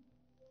people?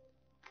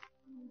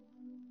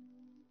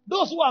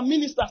 Those who are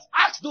ministers,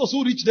 ask those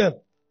who reach them.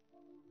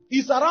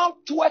 It's around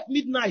 12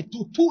 midnight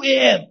to 2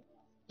 a.m.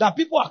 that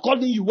people are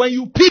calling you. When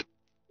you pick,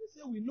 they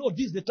say, we know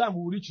this is the time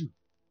we will reach you.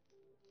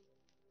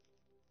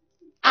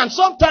 And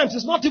sometimes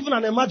it's not even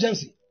an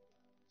emergency.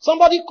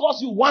 Somebody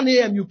calls you 1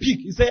 a.m., you pick.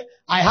 You say,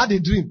 I had a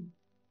dream.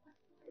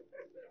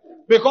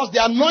 Because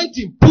the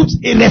anointing puts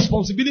a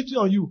responsibility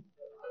on you.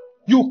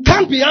 You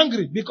can't be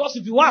angry because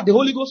if you are, the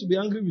Holy Ghost will be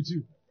angry with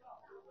you.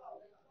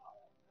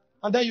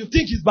 And then you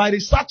think it's by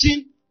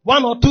researching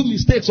 1 or 2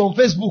 mistakes on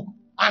Facebook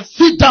and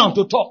sit down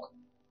to talk.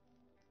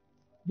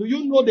 Do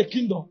you know the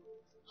kingdom?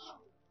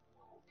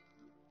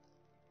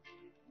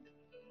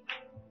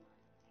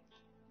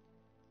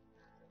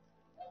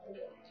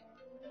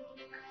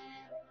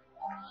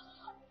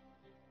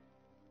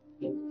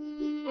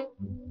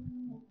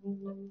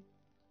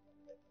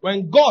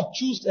 When God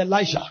chose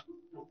Elisha,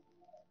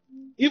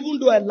 even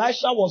though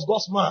Elisha was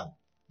God's man,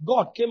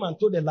 God came and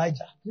told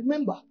Elijah.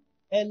 Remember,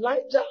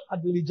 Elijah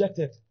had been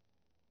rejected.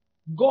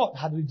 God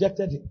had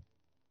rejected him.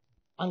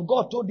 And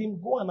God told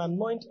him, go and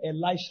anoint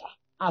Elisha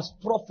as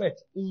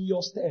prophet in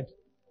your stead.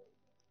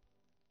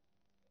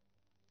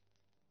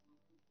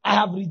 I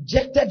have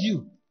rejected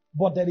you,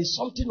 but there is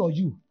something on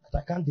you that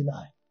I can't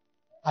deny.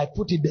 I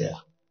put it there.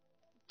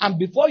 And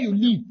before you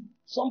leave,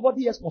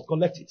 somebody else must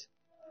collect it.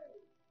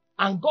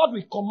 And God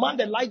will command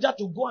Elijah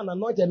to go and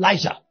anoint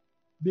Elisha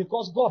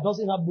because God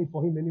doesn't have need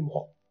for him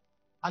anymore.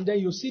 And then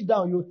you sit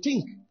down, you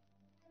think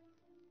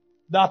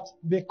that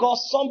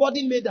because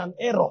somebody made an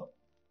error,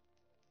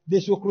 they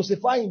should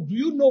crucify him. Do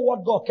you know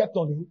what God kept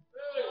on him?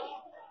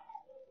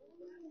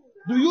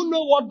 Do you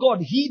know what God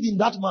hid in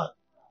that man?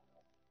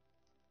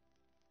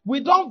 We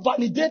don't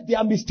validate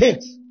their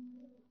mistakes.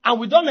 And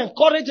we don't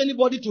encourage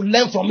anybody to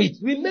learn from it.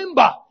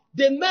 Remember,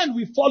 the men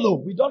we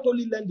follow, we don't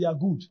only learn their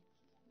good.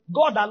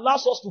 God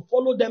allows us to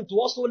follow them to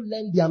also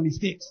learn their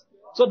mistakes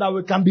so that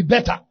we can be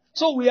better.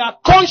 So we are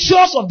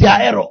conscious of their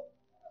error.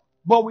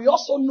 But we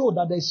also know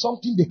that there is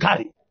something they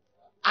carry.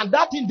 And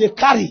that thing they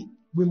carry,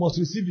 we must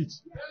receive it.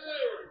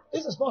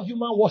 This is not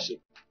human worship.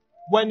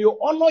 When you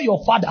honor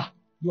your father,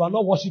 you are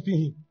not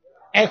worshiping him.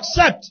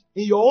 Except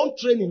in your own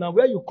training and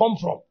where you come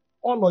from,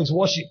 honor is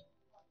worship.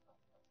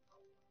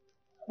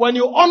 When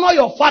you honor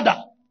your father,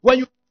 when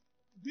you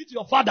greet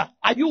your father,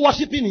 are you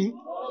worshiping him?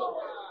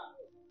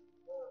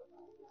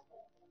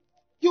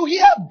 You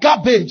hear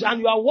garbage and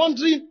you are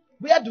wondering,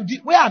 where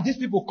are these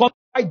people come?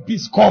 Why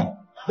beasts come?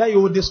 Then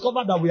you will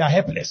discover that we are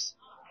helpless.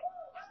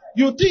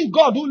 You think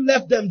God who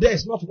left them there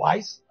is not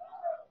wise?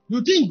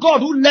 You think God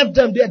who left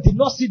them there did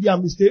not see their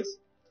mistakes?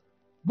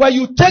 When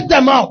you take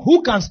them out,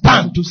 who can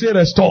stand to say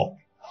restore?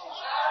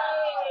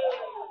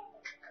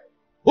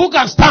 Who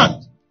can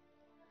stand?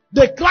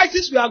 The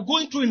crisis we are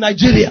going through in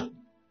Nigeria.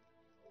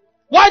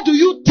 Why do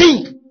you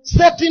think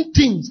certain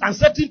things and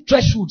certain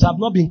thresholds have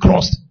not been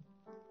crossed?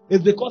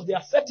 It's because there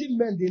are certain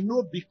men they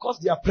know because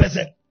they are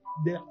present.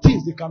 There are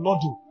things they cannot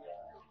do.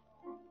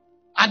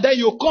 And then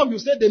you come, you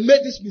say they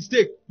made this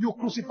mistake. You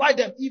crucify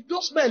them. If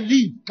those men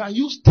leave, can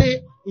you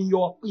stay in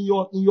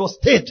your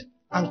state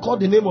and call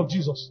the name of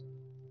Jesus?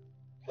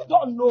 You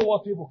don't know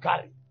what people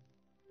carry.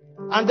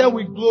 And then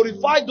we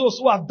glorify those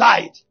who have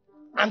died.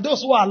 And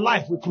those who are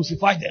alive, we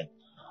crucify them.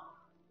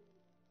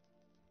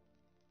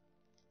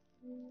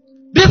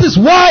 This is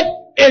why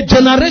a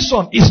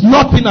generation is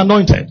not being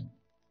anointed.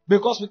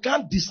 Because we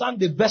can't discern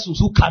the vessels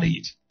who carry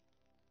it.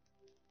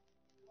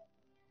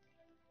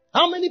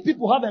 How many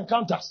people have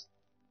encounters?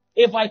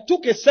 If I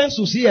took a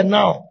census here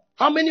now,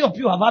 how many of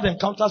you have had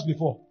encounters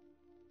before?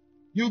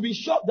 You'll be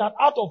shocked that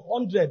out of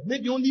 100,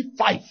 maybe only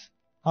 5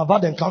 have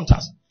had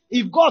encounters.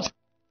 If God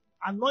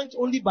anoints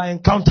only by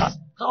encounters,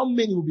 how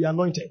many will be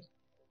anointed?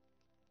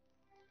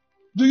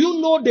 Do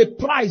you know the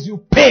price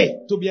you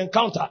pay to be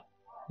encountered?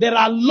 There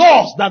are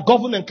laws that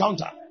govern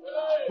encounter.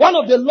 One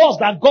of the laws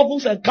that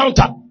governs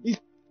encounter is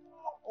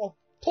of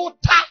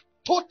total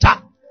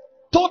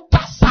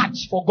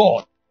search for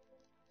God.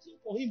 Seek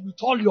for him with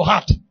all your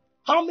heart.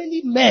 How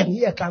many men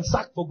here can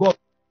search for God?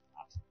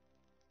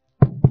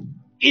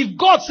 If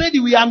God said he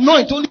will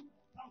anoint only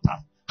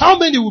encounters, how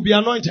many will be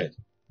anointed?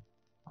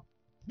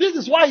 This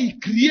is why he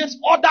creates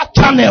other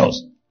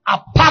channels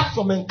apart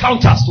from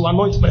encounters to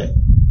anoint men.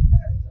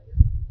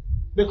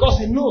 Because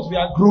he knows we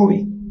are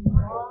growing.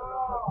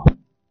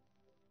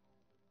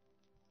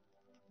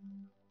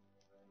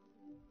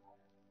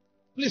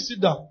 Please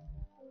sit down.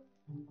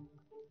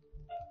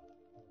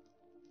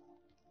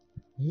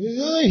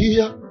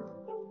 Yeah.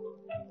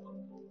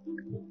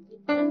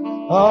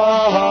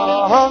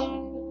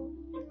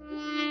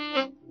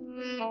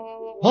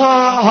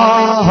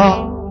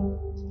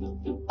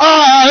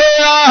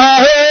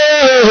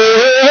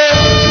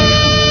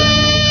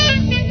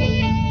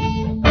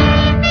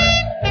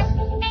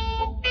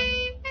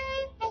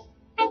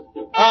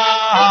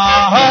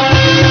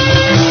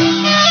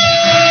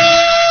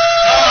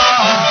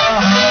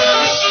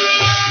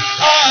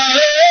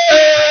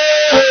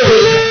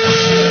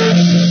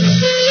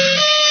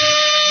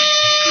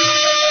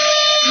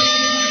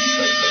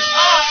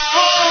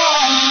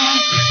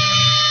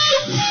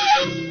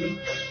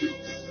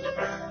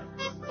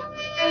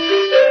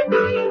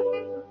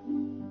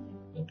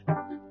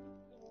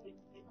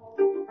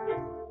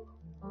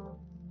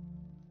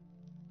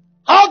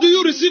 How do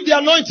you receive the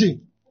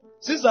anointing?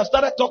 Since I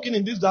started talking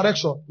in this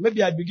direction,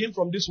 maybe I begin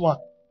from this one.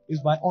 Is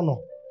by honor.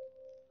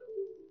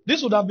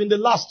 This would have been the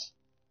last,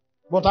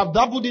 but I've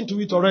dabbled into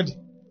it already.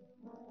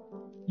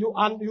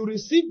 You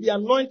receive the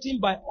anointing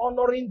by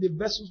honoring the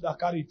vessels that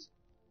carry it.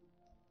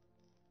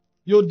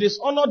 You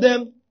dishonor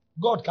them,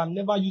 God can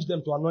never use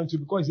them to anoint you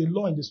because it's a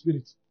law in the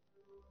spirit.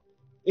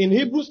 In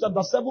Hebrews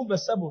chapter 7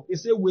 verse 7, it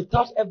says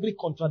without every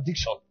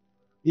contradiction,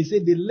 it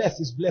says the less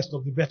is blessed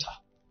of the better.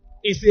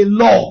 It's a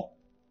law.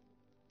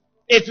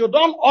 If you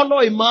don't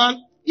honor a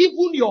man,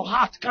 even your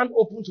heart can't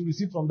open to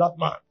receive from that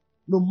man,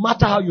 no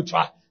matter how you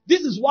try.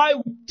 This is why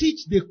we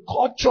teach the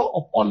culture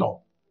of honor.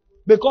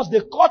 Because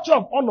the culture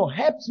of honor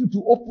helps you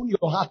to open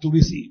your heart to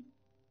receive.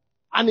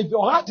 And if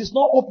your heart is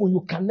not open,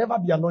 you can never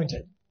be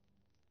anointed.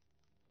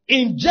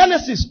 In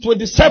Genesis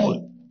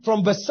 27,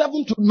 from verse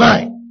 7 to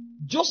 9,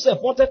 Joseph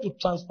wanted to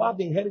transfer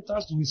the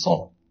inheritance to his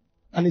son.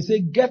 And he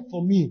said, get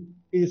for me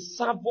a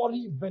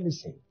savory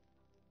venison.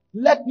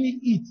 Let me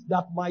eat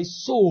that my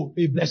soul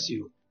may bless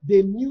you.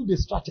 They knew the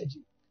strategy.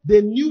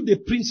 They knew the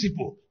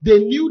principle. They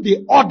knew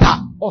the order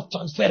of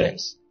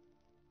transference.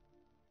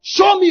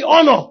 Show me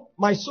honor.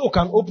 My soul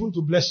can open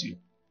to bless you.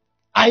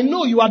 I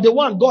know you are the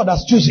one God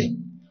has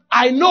chosen.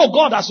 I know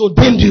God has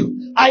ordained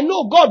you. I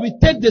know God will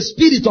take the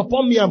spirit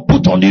upon me and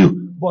put on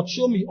you. But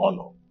show me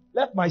honor.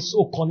 Let my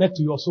soul connect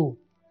to your soul.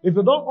 If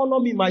you don't honor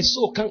me, my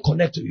soul can't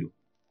connect to you.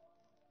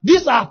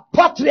 These are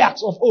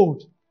patriarchs of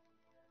old.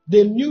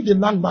 They knew the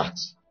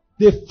landmarks.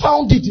 They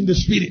found it in the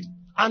spirit.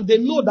 And they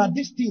know that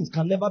these things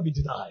can never be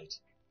denied.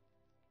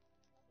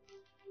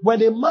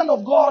 When a man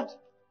of God,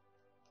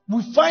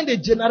 we find a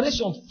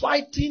generation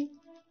fighting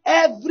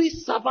every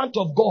servant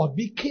of God.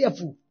 Be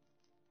careful.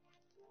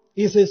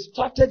 It's a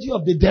strategy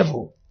of the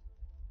devil.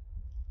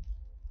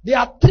 There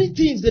are 3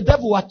 things the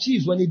devil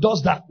achieves when he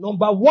does that.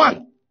 Number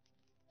 1,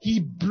 he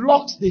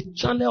blocks the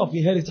channel of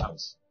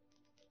inheritance.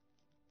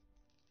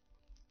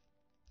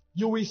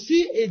 You will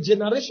see a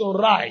generation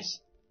rise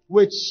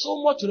with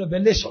so much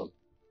revelation,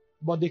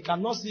 but they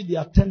cannot see the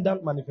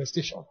attendant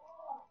manifestation.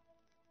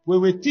 We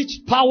will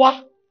teach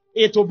power.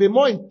 It will be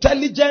more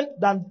intelligent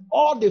than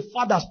all the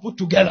fathers put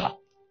together.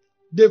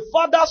 The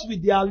fathers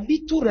with their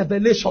little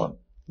revelation,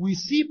 we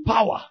see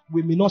power,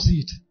 we may not see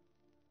it.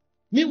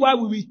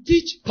 Meanwhile, we will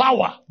teach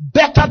power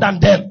better than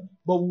them,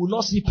 but we will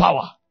not see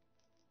power.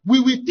 We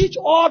will teach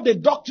all the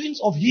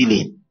doctrines of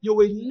healing. You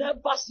will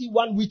never see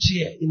one witch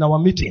here in our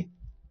meeting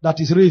that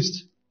is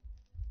raised.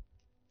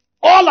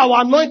 All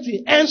our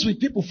anointing ends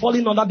with people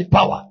falling under the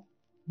power.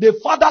 The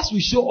fathers will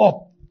show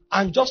up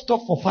and just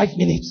talk for 5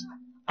 minutes,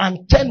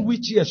 and 10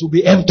 witch ears will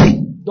be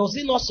empty. Does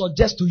it not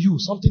suggest to you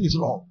something is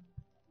wrong?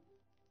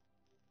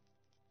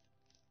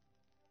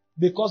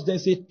 Because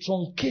there's a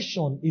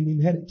truncation in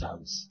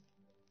inheritance.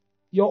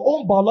 Your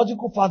own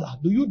biological father,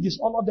 do you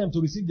dishonor them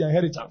to receive their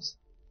inheritance?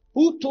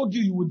 Who told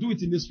you you will do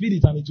it in the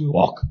spirit and it will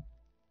work?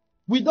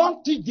 We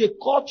don't teach the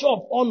culture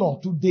of honor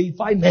to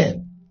deify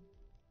men.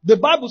 The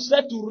Bible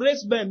said to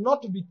raise men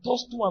not to be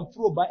tossed to and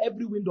fro by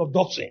every wind of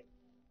doctrine.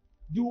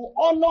 You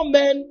honor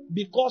men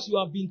because you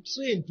have been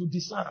trained to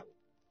discern.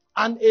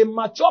 And a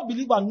mature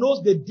believer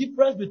knows the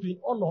difference between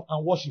honor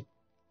and worship.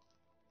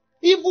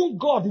 Even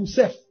God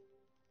himself,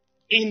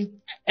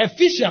 in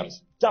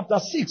Ephesians chapter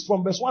 6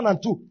 from verse 1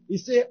 and 2, he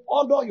said,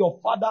 honor your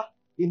father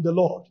in the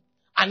Lord.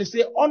 And he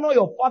said, honor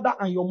your father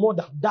and your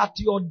mother, that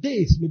your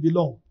days may be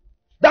long.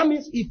 That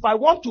means if I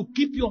want to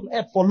keep you on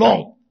earth for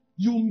long,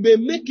 you may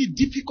make it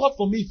difficult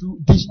for me if you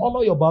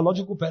dishonor your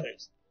biological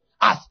parents.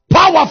 As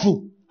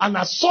powerful and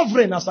as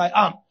sovereign as I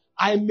am,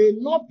 I may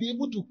not be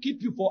able to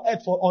keep you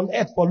on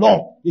earth for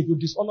long if you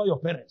dishonor your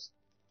parents.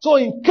 So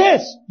in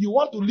case you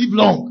want to live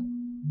long,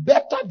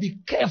 better be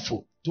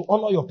careful to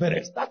honor your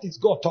parents. That is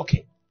God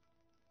talking.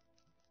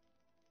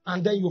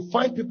 And then you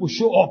find people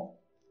show up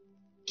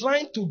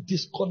trying to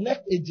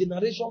disconnect a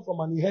generation from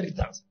an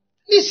inheritance.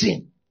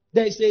 Listen,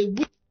 there is a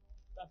wisdom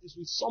that is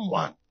with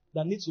someone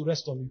that needs to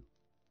rest on you.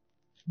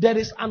 There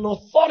is an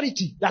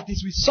authority that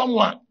is with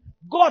someone.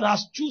 God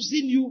has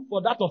chosen you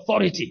for that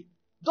authority.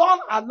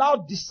 Don't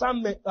allow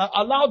dishonor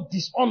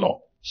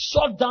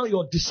shut down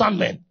your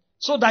discernment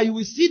so that you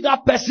will see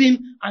that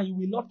person and you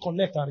will not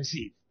connect and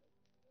receive.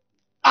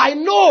 I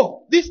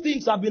know these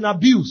things have been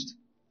abused.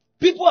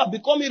 People have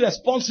become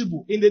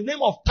irresponsible in the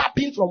name of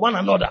tapping from one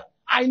another.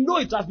 I know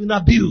it has been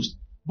abused.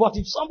 But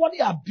if somebody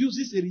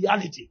abuses a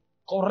reality,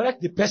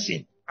 correct the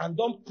person and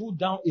don't put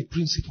down a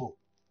principle.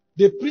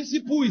 The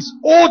principle is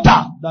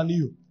older than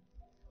you.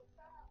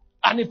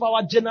 And if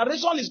our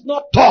generation is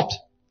not taught,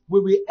 we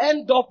will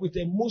end up with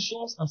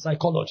emotions and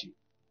psychology.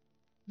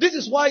 This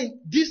is why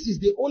this is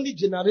the only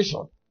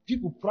generation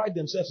people pride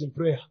themselves in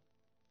prayer.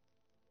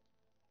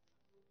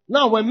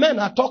 Now when men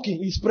are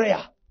talking, it's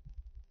prayer.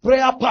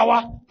 Prayer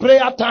power,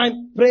 prayer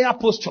time, prayer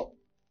posture.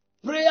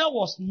 Prayer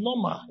was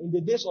normal in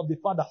the days of the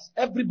fathers.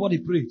 Everybody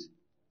prayed.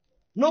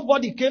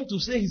 Nobody came to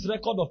say his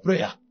record of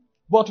prayer.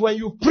 But when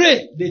you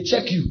pray, they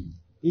check you.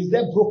 Is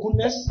there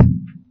brokenness?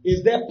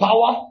 Is there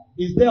power?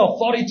 Is there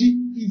authority?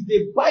 Is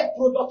the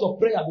byproduct of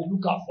prayer they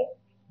look out for.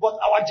 But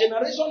our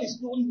generation is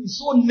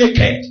so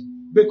naked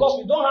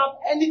because we don't have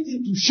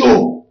anything to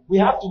show. We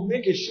have to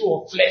make a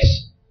show of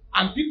flesh.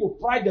 And people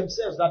pride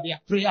themselves that they are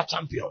prayer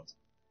champions.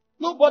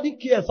 Nobody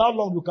cares how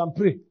long you can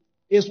pray.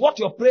 It's what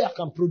your prayer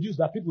can produce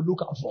that people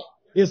look out for.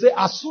 They say,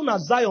 as soon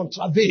as Zion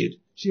travailed,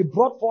 she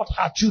brought forth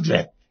her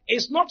children.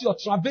 It's not your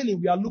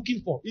travailing we are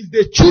looking for. It's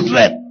the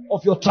children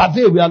of your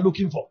travail we are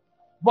looking for.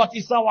 But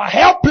it's our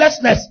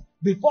helplessness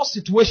before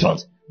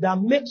situations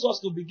that makes us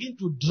to begin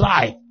to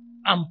drive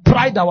and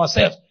pride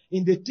ourselves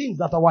in the things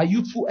that our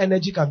youthful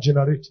energy can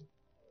generate.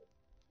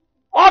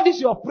 All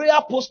this your prayer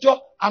posture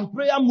and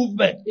prayer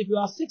movement, if you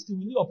are 60,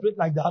 will you operate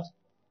like that?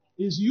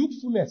 Is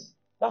youthfulness.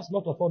 That's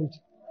not authority.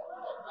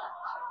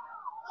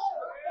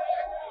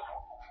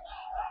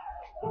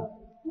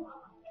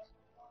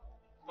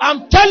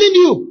 I'm telling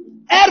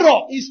you,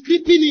 error is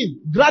creeping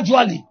in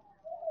gradually.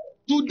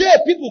 Today,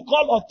 people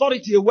call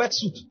authority a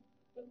wetsuit.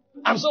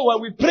 And so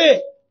when we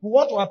pray, we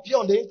want to appear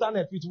on the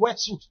internet with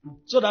wetsuit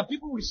so that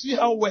people will see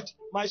how wet.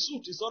 My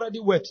suit is already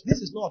wet.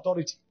 This is not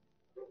authority.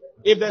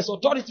 If there's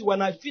authority,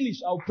 when I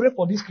finish, I'll pray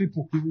for these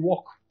people. He will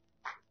walk.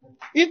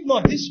 If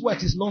not, this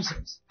sweat is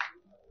nonsense.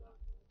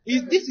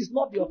 This is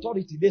not the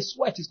authority. The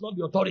sweat is not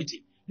the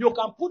authority. You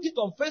can put it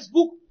on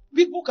Facebook.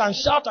 People can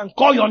shout and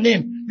call your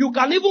name. You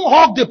can even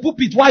hug the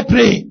pulpit while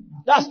praying.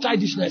 That's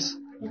childishness.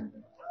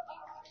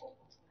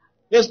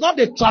 It's not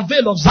the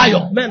travail of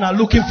Zion men are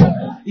looking for.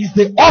 It's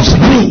the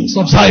offsprings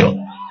of Zion.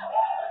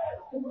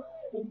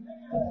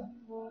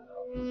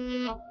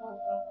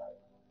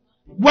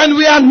 When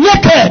we are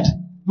naked,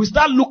 we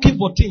start looking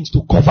for things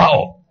to cover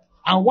up.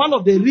 And one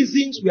of the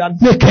reasons we are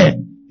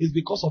naked is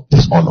because of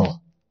dishonor.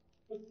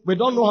 We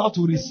don't know how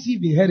to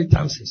receive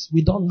inheritances.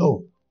 We don't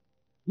know.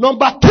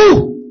 Number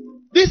two,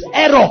 this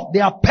error they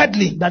are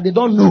peddling that they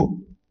don't know.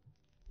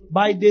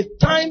 By the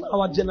time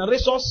our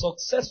generation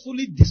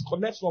successfully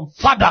disconnects from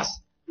fathers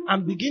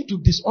and begin to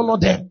dishonor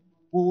them,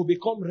 we will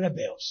become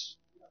rebels.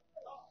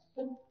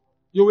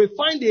 You will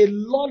find a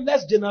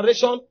lawless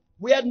generation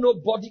where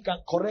nobody can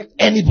correct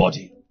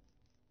anybody.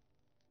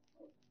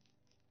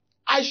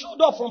 I showed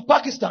up from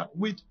Pakistan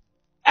with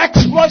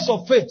exploits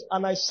of faith,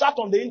 and I sat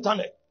on the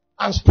internet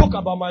and spoke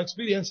about my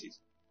experiences.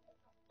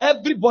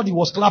 Everybody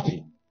was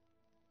clapping.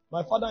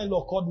 My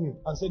father-in-law called me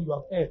and said, "You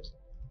have heard."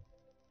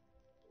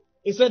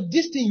 He said,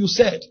 this thing you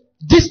said,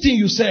 this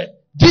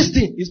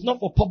thing is not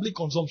for public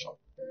consumption.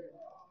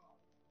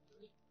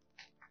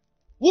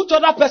 Which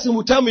other person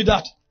would tell me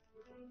that?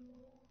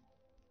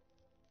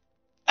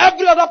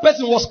 Every other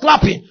person was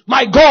clapping.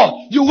 My God,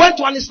 you went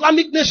to an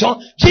Islamic nation.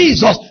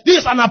 Jesus, this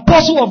is an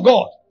apostle of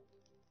God.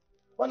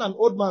 When an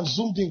old man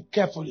zoomed in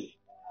carefully,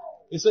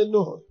 he said,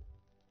 "No,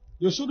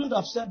 you shouldn't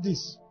have said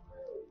this.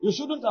 You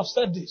shouldn't have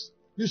said this.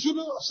 You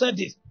shouldn't have said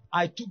this."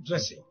 I took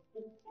dressing.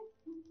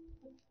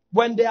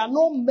 When there are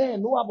no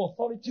men who have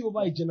authority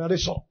over a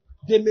generation,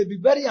 they may be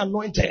very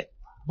anointed,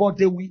 but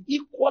they will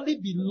equally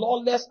be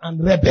lawless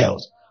and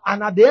rebels.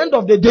 And at the end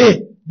of the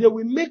day, they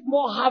will make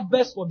more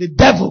harvest for the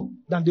devil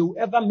than they will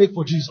ever make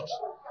for Jesus.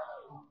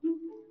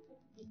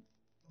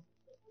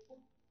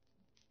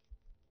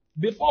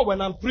 Before,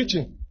 when I'm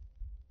preaching,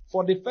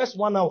 for the first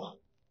 1 hour,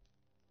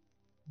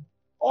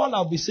 all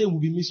I'll be saying will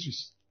be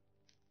mysteries.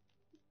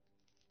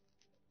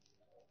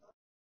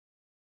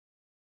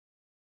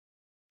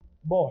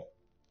 Boy,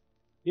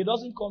 he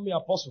doesn't call me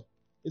apostle.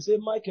 He said,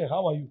 "Michael,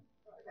 how are you?"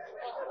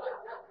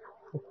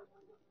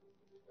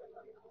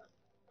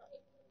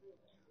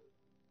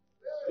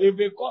 If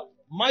they call,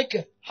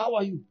 "Michael, how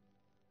are you?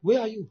 Where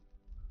are you?"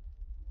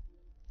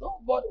 No,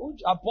 but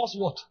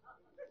apostle what?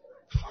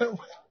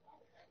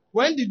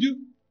 When did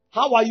you?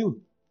 How are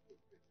you?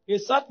 He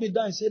sat me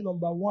down and said,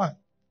 "Number one,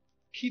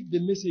 keep the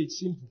message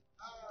simple.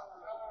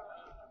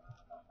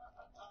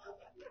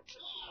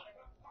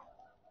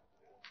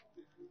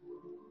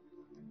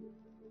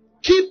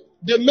 Keep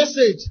the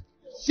message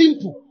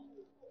simple."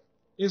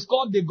 It's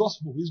called the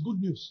gospel. It's good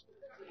news.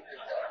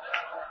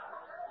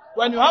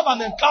 When you have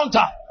an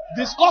encounter,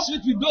 discuss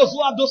it with those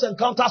who have those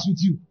encounters with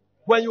you.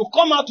 When you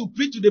come out to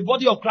preach to the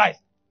body of Christ,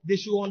 they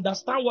should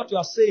understand what you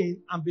are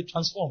saying and be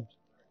transformed.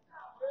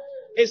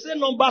 He said,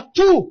 number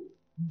two,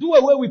 do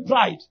away with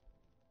pride.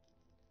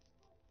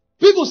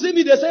 People see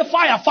me, they say,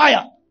 "Fire,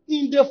 fire."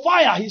 In the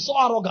fire, he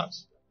saw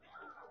arrogance.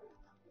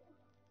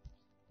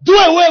 Do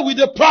away with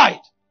the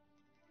pride.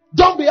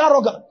 Don't be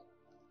arrogant.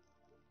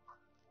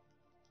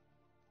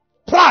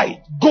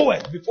 Pride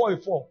goeth before a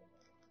fall.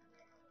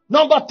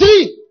 Number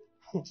three,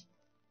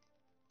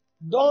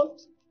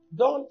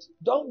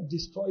 don't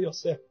destroy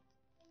yourself.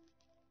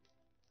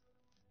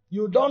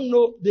 You don't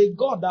know the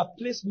God that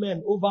placed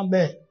men over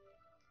men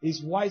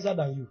is wiser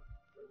than you.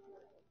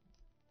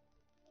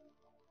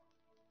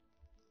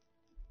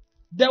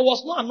 There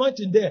was no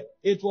anointing there.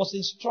 It was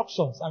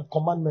instructions and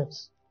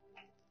commandments.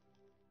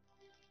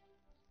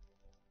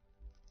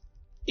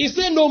 He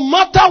said, no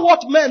matter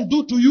what men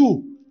do to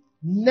you,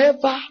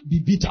 never be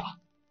bitter.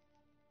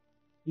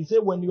 He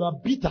said, when you are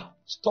bitter,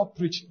 stop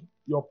preaching.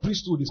 Your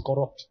priesthood is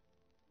corrupt.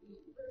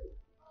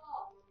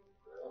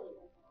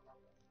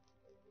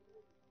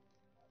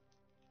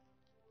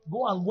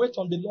 Go and wait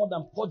on the Lord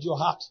and purge your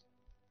heart.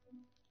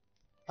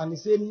 And he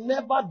said,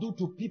 never do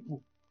to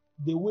people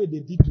the way they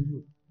did to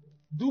you.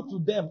 Do to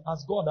them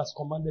as God has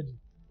commanded you.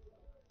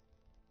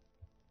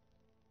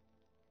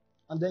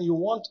 And then you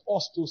want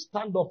us to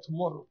stand up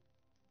tomorrow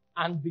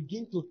and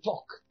begin to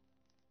talk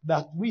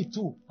that we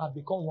too have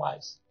become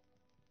wise.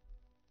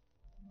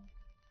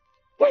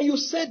 When you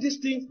say these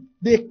things,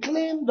 they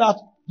claim that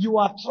you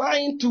are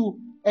trying to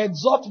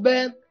exhort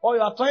men or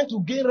you are trying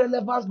to gain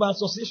relevance by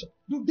association.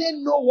 Do they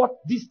know what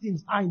these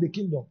things are in the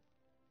kingdom?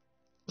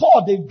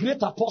 Paul, the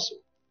great apostle,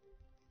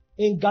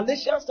 in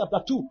Galatians chapter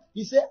 2,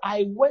 he said,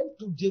 I went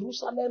to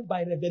Jerusalem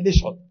by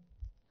revelation.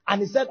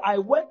 And he said, I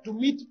went to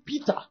meet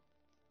Peter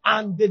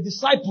and the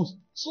disciples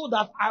so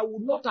that I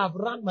would not have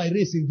run my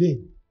race in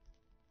vain.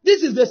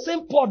 This is the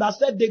same Paul that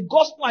said, the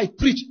gospel I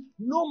preach,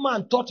 no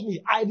man taught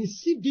me. I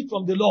received it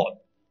from the Lord.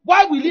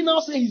 Why will he now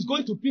say he's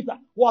going to Peter?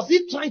 Was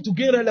he trying to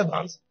gain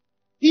relevance?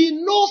 He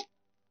knows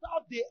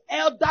that the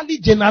elderly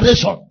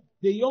generation,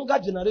 the younger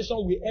generation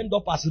will end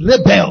up as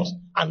rebels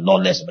and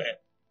lawless men.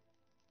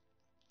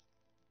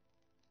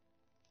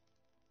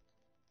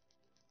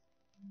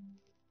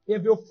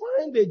 If you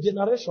find a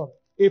generation,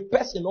 a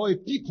person or a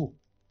people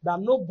that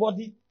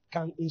nobody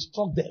can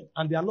instruct them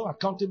and they are not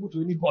accountable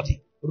to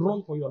anybody,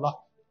 run for your life.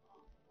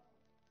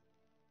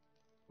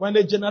 When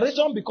a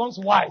generation becomes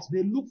wise,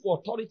 they look for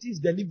authorities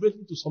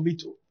deliberately to submit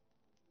to.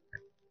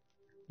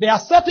 There are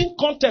certain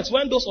contexts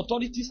when those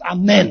authorities are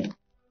men.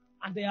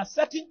 And there are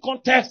certain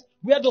contexts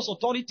where those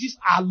authorities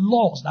are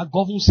laws that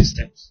govern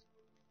systems.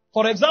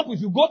 For example,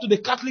 if you go to the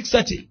Catholic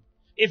setting,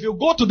 if you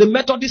go to the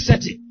Methodist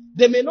setting,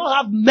 they may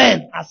not have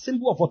men as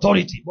symbol of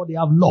authority, but they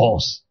have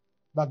laws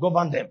that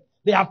govern them.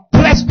 They have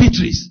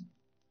presbyteries.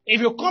 If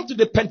you come to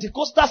the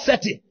Pentecostal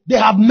setting, they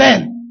have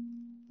men.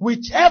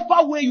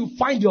 Whichever way you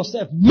find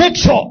yourself, make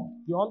sure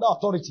you're under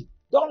authority.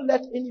 Don't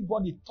let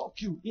anybody talk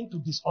you into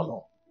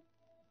dishonor.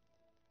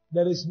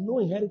 There is no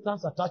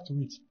inheritance attached to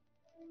it.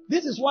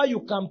 This is why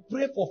you can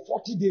pray for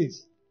 40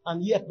 days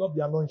and yet not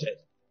be anointed.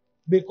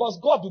 Because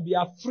God will be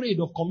afraid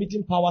of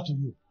committing power to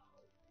you.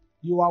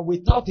 You are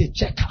without a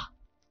checker.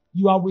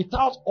 You are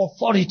without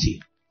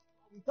authority.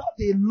 Without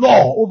a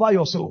law over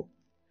your soul.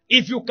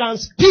 If you can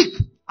speak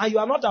and you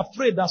are not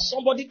afraid that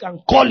somebody can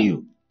call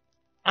you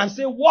and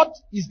say, what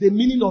is the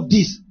meaning of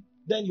this?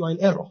 Then you are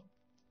in error.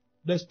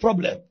 There's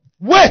problem.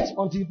 Wait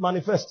until it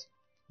manifests.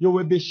 You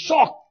will be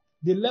shocked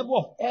the level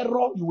of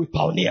error you will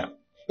pioneer.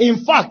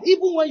 In fact,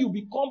 even when you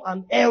become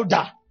an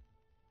elder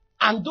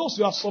and those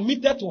you have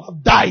submitted to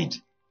have died,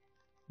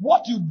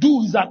 what you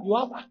do is that you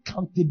have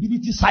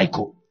accountability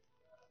cycle.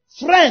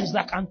 Friends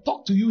that can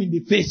talk to you in the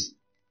face.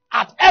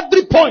 At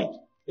every point,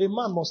 a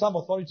man must have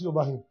authority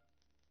over him.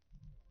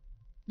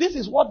 This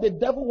is what the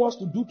devil wants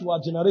to do to our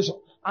generation.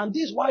 And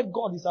this is why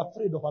God is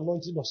afraid of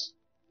anointing us.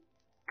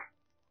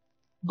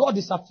 God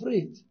is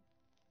afraid.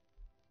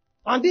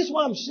 And this is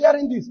why I'm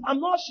sharing this.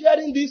 I'm not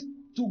sharing this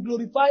to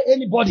glorify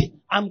anybody.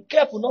 I'm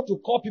careful not to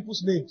call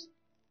people's names.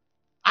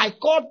 I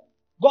called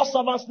God's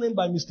servant's name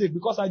by mistake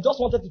because I just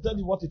wanted to tell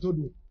you what he told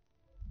me.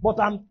 But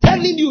I'm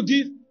telling you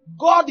this.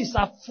 God is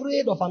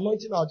afraid of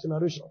anointing our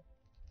generation.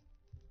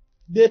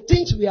 The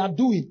things we are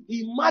doing,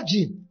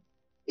 imagine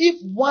if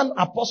one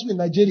apostle in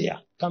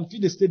Nigeria can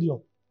fill a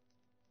stadium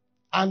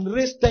and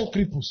raise 10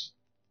 cripples.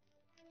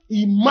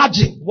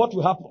 Imagine what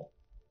will happen.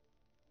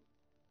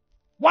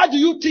 Why do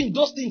you think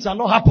those things are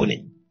not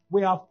happening?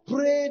 We have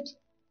prayed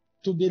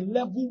to the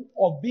level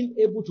of being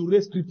able to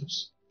raise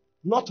cripples.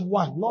 Not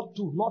 1, not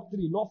 2, not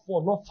 3, not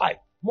 4, not 5.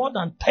 More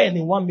than 10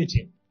 in one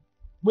meeting.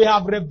 We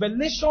have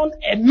revelation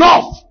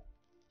enough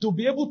to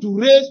be able to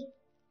raise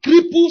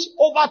cripples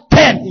over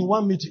 10 in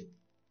one meeting.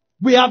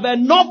 We have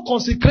enough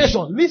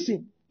consecration.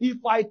 Listen, if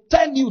I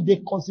tell you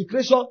the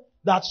consecration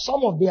that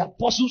some of the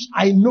apostles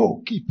I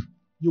know keep,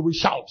 you will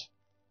shout.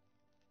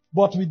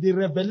 But with the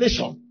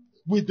revelation,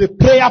 with the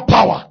prayer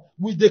power,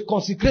 with the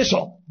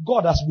consecration,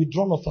 God has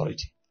withdrawn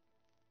authority.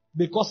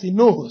 Because he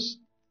knows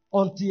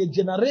until a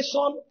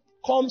generation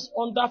comes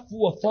under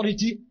full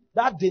authority,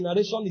 that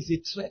generation is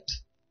a threat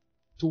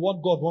to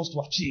what God wants to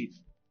achieve.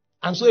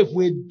 And so if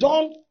we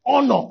don't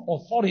honor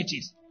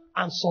authorities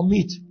and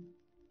submit,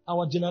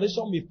 our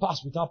generation may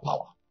pass without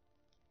power.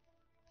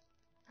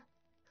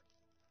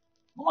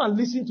 Go and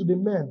listen to the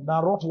men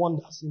that wrought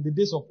wonders in the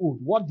days of old.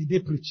 What did they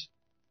preach?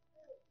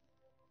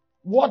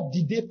 What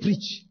did they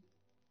preach?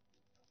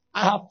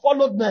 I have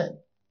followed men.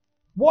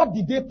 What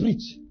did they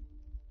preach?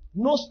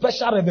 No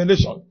special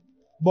revelation.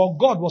 But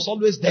God was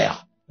always there.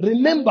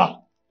 Remember,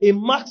 in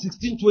Mark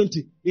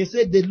 16:20, he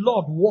said the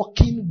Lord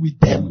walking with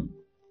them,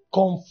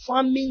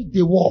 confirming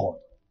the word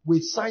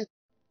with signs.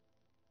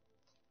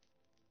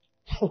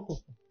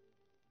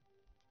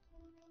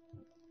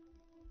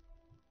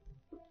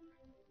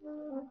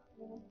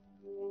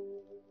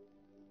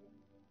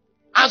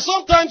 And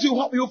sometimes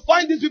you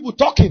find these people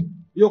talking.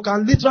 You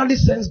can literally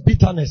sense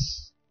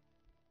bitterness.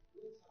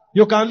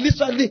 You can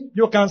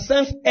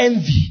sense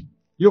envy.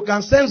 You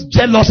can sense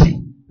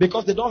jealousy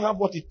because they don't have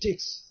what it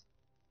takes.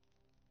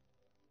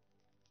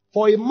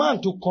 For a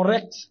man to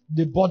correct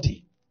the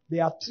body,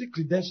 there are 3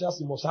 credentials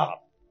he must have.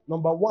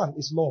 Number 1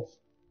 is love.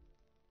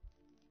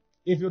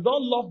 If you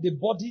don't love the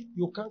body,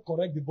 you can't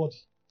correct the body.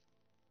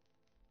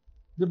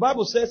 The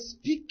Bible says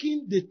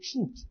speaking the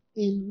truth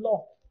in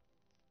love.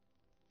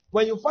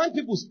 When you find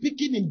people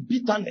speaking in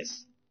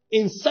bitterness,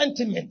 in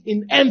sentiment,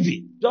 in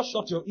envy, just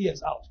shut your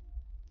ears out.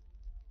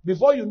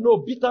 Before you know,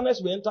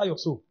 bitterness will enter your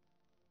soul.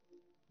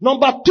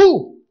 Number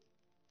 2,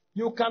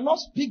 you cannot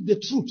speak the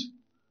truth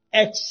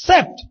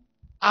except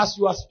as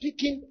you are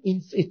speaking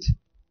in faith.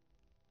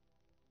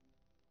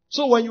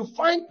 So when you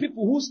find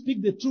people who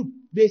speak the truth,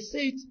 they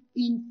say it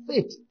in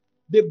faith.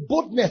 The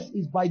boldness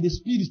is by the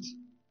Spirit.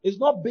 It's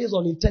not based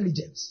on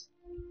intelligence.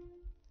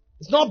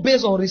 It's not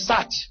based on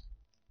research.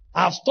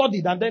 I have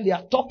studied and then they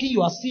are talking,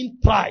 you are seeing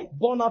pride,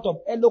 born out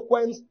of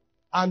eloquence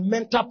and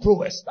mental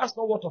prowess. That's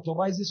not what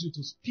authorizes you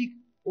to speak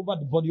over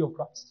the body of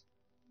Christ.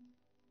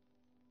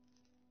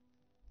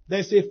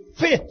 There's a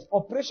faith,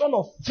 operation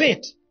of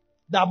faith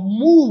that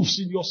moves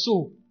in your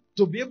soul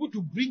to be able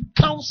to bring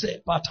counsel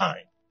per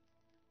time.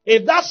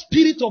 If that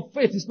spirit of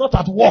faith is not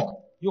at work,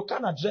 you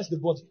can't address the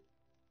body.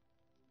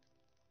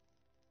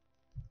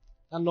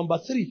 And number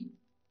 3,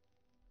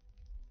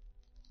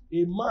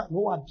 a man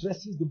who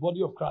addresses the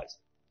body of Christ.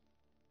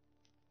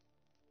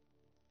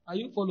 Are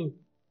you following?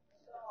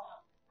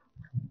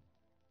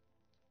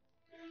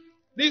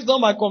 This is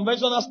not my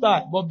conventional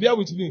style, but bear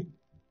with me.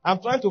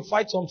 I'm trying to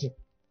fight something.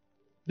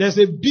 There's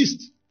a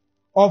beast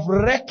of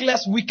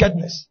reckless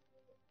wickedness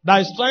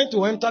that is trying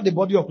to enter the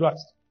body of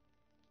Christ.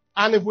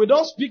 And if we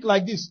don't speak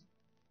like this,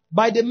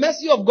 by the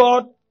mercy of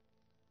God,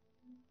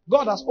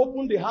 God has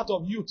opened the heart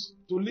of youth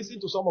to listen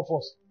to some of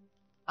us.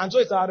 And so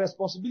it's our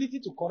responsibility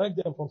to correct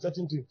them from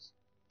certain things.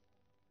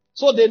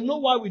 So they know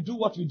why we do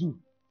what we do.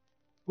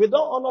 We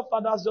don't honor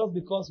fathers just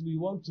because we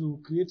want to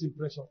create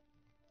impression.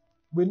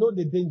 We know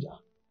the danger.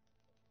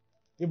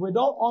 If we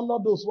don't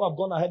honor those who have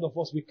gone ahead of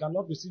us, we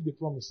cannot receive the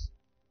promise.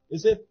 He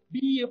said, be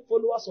ye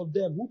followers of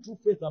them who through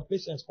faith and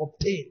patience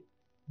obtain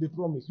the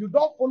promise. You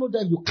don't follow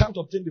them, you can't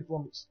obtain the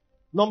promise.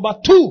 Number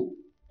two,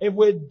 if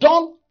we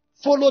don't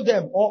follow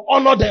them or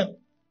honor them,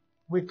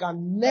 we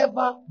can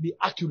never be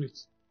accurate.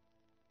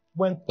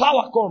 When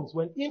power comes,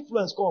 when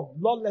influence comes,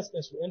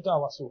 lawlessness will enter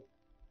our soul.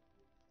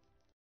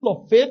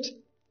 Full of faith,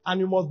 and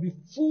you must be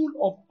full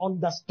of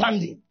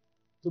understanding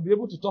to be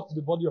able to talk to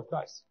the body of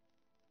Christ.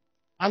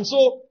 And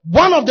so,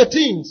 one of the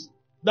things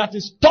that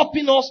is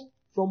stopping us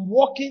from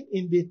walking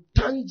in the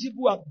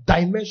tangible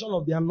dimension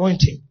of the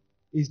anointing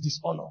is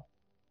dishonor.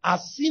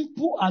 As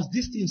simple as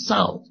this thing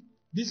sounds,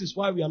 this is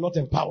why we are not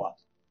empowered.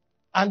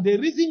 And the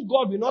reason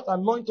God will not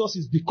anoint us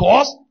is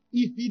because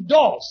if He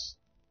does,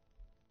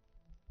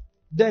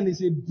 then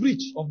it's a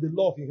breach of the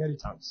law of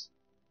inheritance.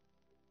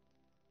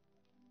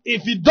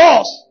 If He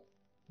does,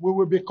 we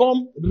will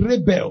become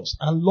rebels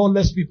and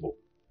lawless people.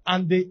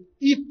 And the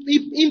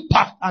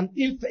impact and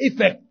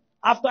effect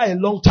after a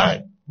long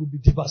time will be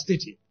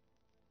devastating.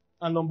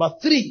 And number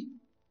three,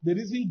 the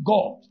reason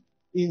God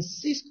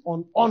insists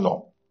on honor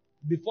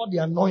before the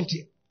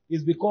anointing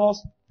is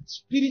because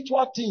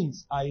spiritual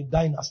things are a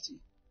dynasty.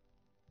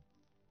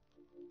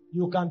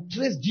 You can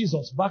trace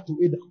Jesus back to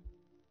Adam.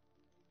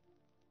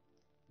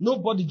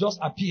 Nobody just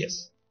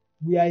appears.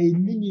 We are a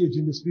lineage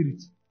in the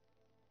spirit.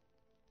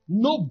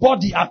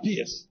 Nobody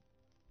appears.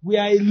 We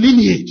are a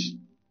lineage.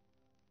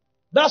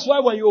 That's why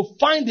when you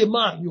find a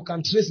man, you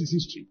can trace his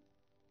history.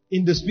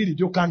 In the spirit,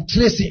 you can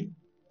trace him.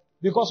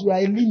 Because we are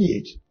a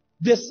lineage.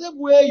 The same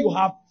way you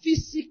have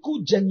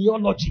physical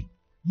genealogy,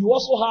 you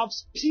also have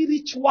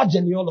spiritual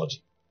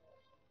genealogy.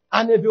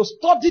 And if you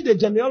study the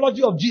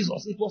genealogy of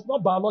Jesus, it was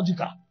not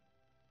biological.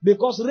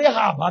 Because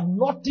Rahab had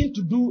nothing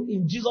to do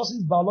in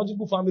Jesus'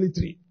 biological family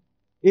tree.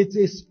 It's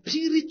a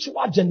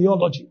spiritual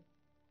genealogy.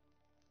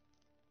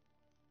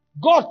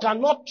 God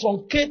cannot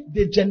truncate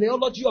the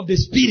genealogy of the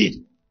spirit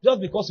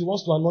just because He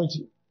wants to anoint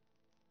you.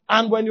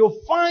 And when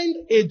you find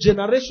a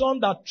generation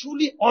that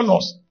truly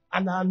honors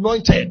and are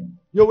anointed,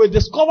 you will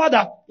discover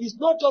that it's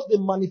not just the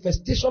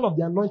manifestation of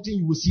the anointing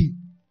you will see.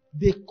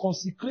 The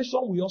consecration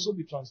will also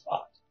be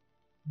transferred.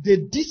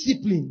 The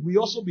discipline will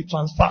also be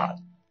transferred.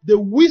 The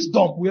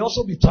wisdom will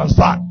also be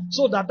transferred.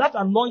 So that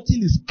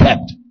anointing is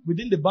kept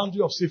within the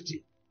boundary of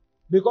safety.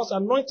 Because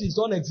anointings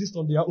don't exist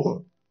on their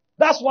own.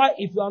 That's why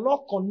if you are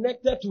not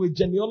connected to a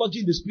genealogy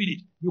in the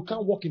spirit, you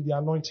can't walk in the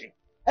anointing.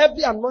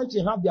 Every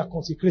anointing have their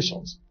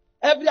consecrations.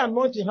 Every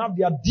anointing have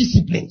their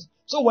disciplines.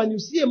 So when you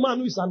see a man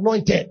who is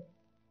anointed,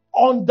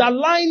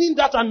 underlining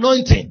that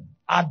anointing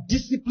are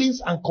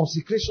disciplines and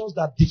consecrations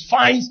that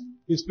defines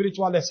his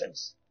spiritual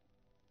essence.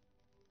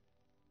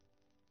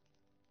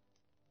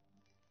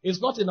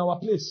 It's not in our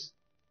place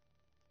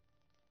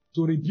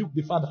to rebuke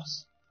the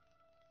fathers.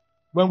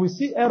 When we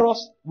see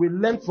errors, we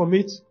learn from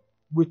it,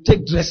 we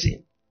take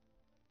dressing.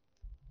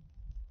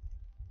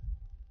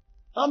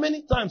 How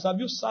many times have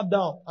you sat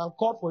down and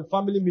called for a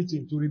family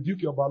meeting to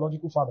rebuke your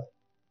biological father?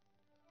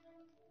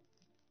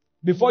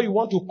 Before you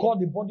want to call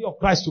the body of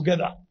Christ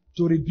together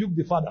to rebuke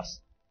the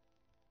fathers.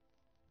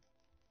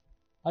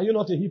 Are you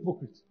not a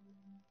hypocrite?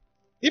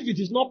 If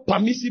it is not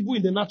permissible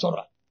in the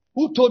natural,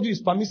 who told you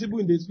it's permissible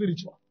in the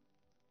spiritual?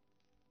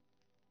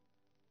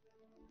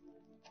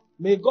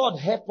 May God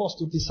help us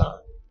to discern.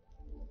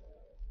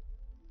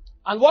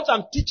 And what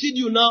I'm teaching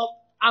you now,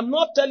 I'm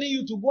not telling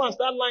you to go and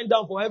start lying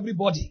down for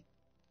everybody.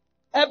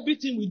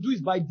 Everything we do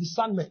is by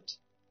discernment.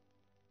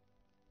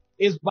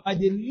 It's by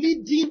the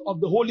leading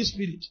of the Holy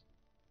Spirit.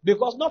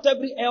 Because not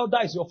every elder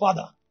is your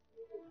father.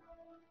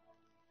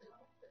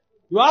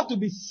 You have to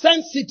be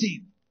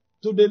sensitive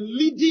to the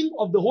leading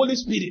of the Holy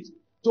Spirit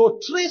to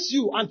trace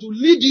you and to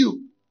lead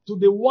you to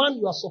the one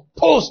you are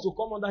supposed to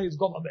come under His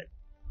government.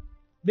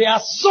 There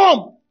are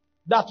some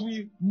that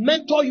will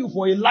mentor you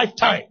for a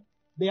lifetime.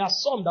 There are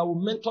some that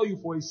will mentor you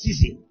for a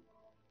season.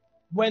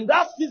 When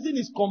that season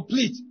is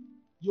complete,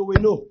 you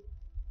will know.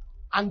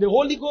 And the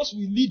Holy Ghost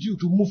will lead you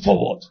to move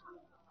forward.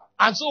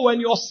 And so when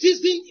your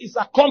season is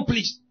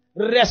accomplished,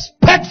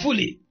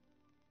 respectfully,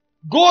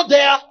 go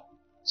there,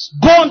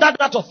 go under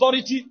that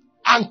authority,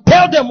 and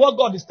tell them what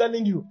God is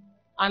telling you.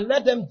 And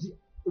let them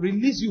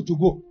release you to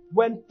go.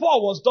 When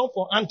Paul was done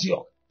for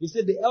Antioch, he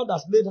said the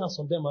elders laid hands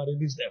on them and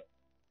released them.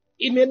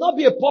 It may not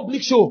be a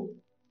public show,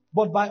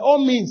 but by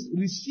all means,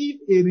 receive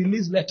a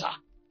release letter.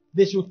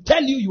 They should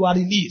tell you you are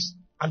released,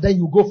 and then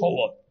you go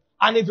forward.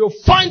 And if you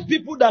find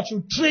people that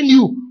should train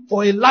you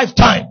for a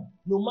lifetime,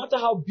 no matter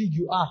how big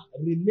you are,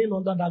 remain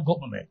under that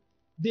government.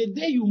 The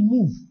day you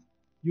move,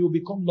 you will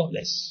become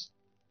lawless.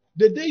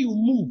 The day you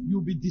move, you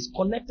will be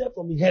disconnected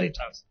from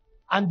inheritance.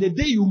 And the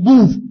day you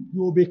move,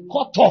 you will be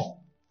cut off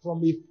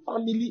from a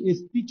family, a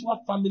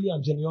spiritual family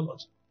and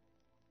genealogy.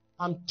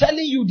 I'm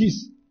telling you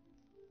this.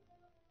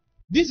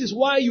 This is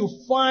why you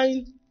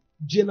find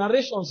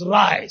generations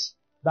rise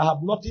that have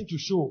nothing to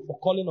show for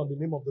calling on the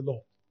name of the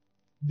Lord.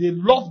 They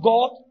love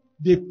God,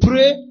 they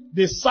pray,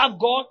 they serve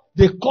God,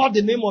 they call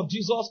the name of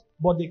Jesus,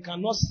 but they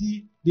cannot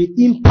see the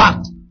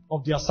impact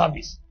of their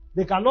service.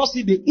 They cannot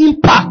see the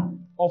impact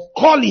of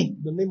calling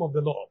the name of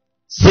the Lord.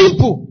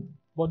 Simple,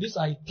 but these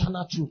are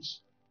eternal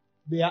truths.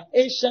 They are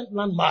ancient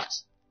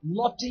landmarks.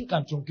 Nothing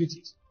can truncate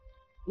it.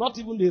 Not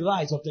even the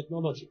rise of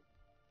technology.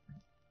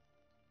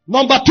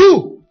 Number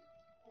 2,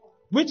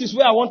 which is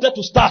where I wanted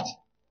to start.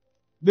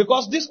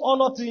 Because this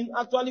honor thing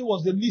actually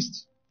was the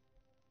least.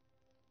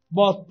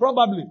 But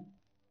probably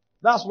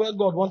that's where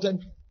God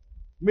wanted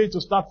me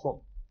to start from.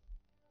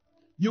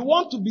 You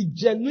want to be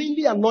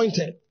genuinely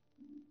anointed.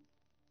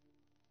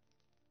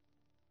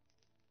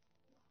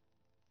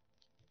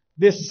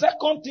 The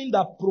second thing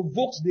that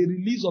provokes the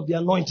release of the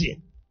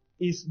anointing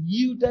is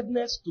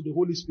yieldedness to the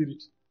Holy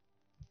Spirit.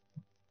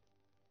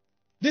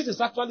 This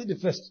is actually the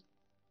first.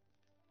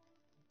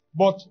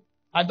 But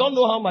I don't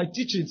know how my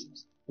teachings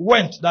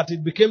went that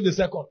it became the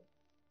second.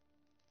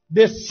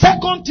 The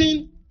second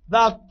thing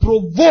that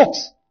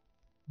provokes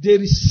the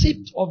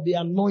receipt of the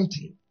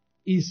anointing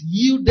is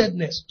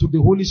yieldedness to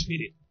the Holy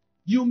Spirit.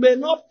 You may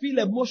not feel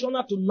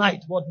emotional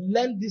tonight, but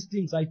learn these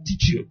things I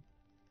teach you.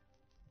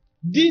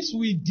 This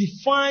will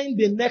define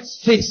the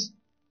next phase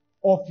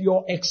of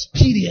your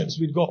experience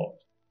with God.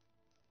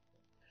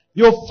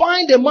 You'll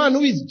find a man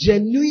who is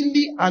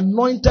genuinely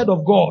anointed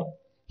of God.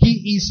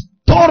 He is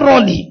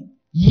thoroughly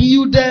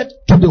yielded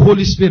to the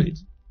Holy Spirit.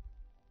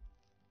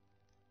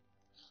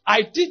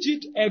 I teach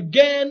it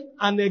again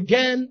and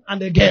again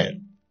and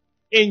again.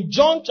 In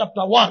John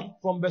chapter 1,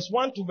 from verse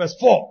 1 to verse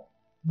 4,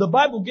 the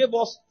Bible gave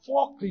us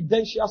 4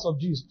 credentials of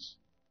Jesus.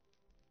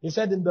 He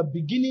said, in the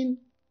beginning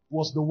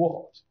was the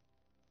Word.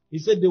 He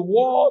said, the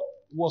Word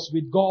was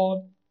with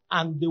God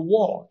and the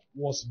Word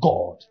was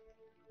God.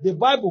 The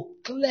Bible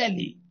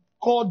clearly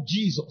called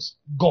Jesus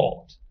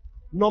God.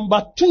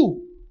 Number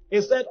 2,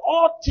 it said,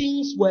 all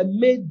things were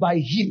made by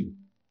Him.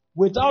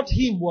 Without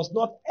Him was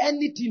not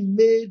anything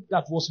made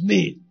that was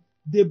made.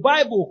 The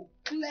Bible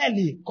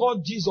clearly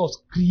called Jesus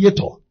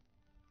Creator.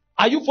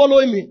 Are you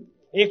following me?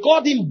 He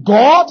called Him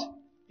God.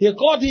 He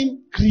called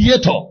Him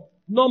Creator.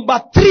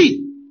 Number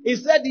 3, it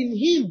said in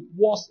Him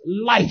was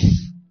life.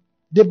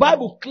 The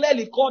Bible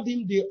clearly called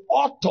Him the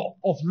author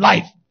of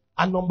life.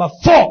 And number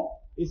 4,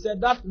 it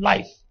said that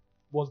life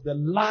was the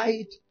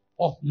light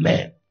of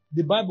men.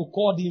 The Bible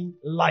called Him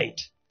light.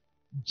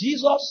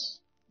 Jesus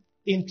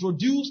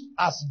introduced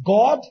as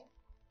God,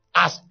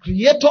 as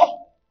Creator,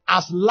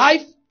 as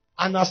life,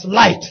 and as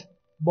light.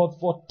 But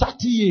for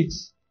 30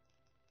 years,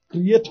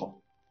 Creator,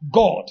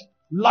 God,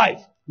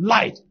 life,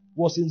 light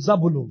was in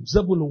Zebulun.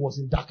 Zebulun was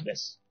in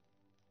darkness.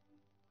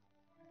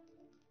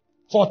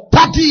 For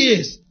 30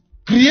 years,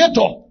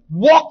 Creator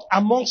walked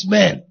amongst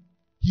men.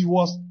 He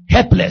was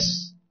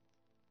helpless.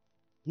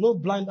 No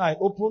blind eye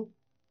open.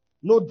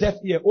 No deaf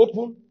ear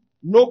open.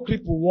 No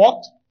cripple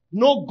walked.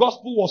 No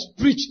gospel was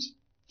preached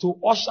to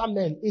usher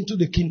men into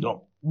the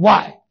kingdom.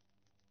 Why?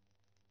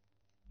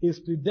 His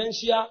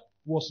credential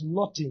was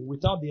nothing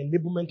without the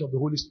enablement of the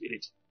Holy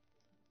Spirit.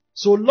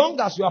 So long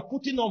as you are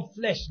putting on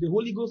flesh, the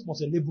Holy Ghost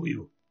must enable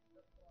you.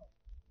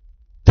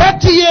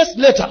 30 years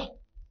later,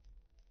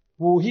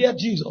 we will hear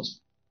Jesus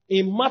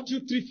in Matthew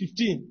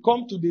 3:15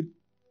 come to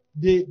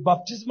the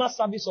baptismal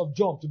service of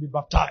John to be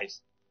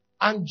baptized.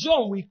 And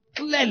John will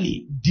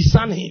clearly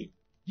discern him.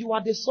 You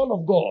are the Son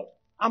of God.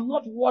 I'm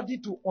not worthy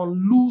to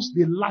unloose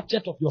the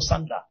latchet of your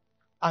sandal.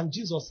 And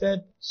Jesus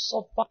said,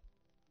 suffer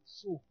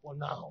so for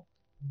now.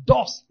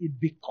 Thus it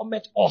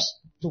becometh us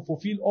to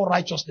fulfill all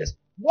righteousness.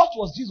 What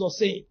was Jesus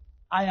saying?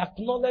 I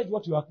acknowledge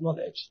what you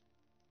acknowledge.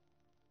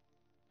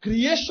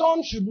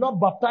 Creation should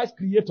not baptize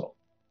Creator.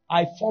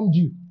 I formed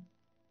you.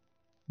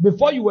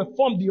 Before you were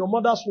formed in your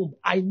mother's womb,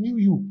 I knew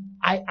you.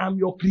 I am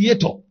your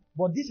Creator.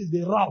 But this is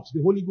the route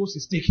the Holy Ghost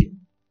is taking.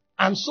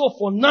 And so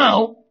for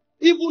now,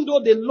 even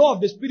though the law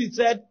of the Spirit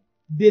said,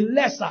 the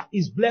lesser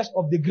is blessed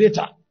of the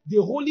greater,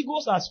 the Holy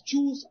Ghost has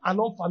chosen an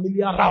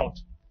unfamiliar route.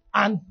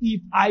 And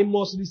if I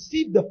must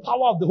receive the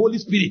power of the Holy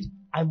Spirit,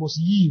 I must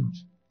yield.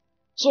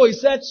 So he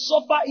said,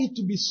 suffer it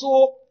to be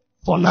so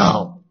for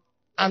now.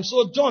 And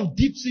so John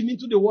dips him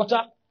into the water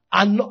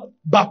and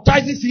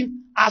baptizes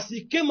him. As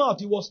he came out,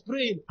 he was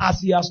praying as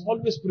he has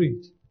always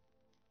prayed.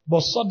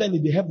 But suddenly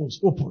the heavens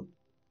opened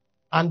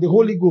and the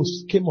Holy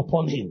Ghost came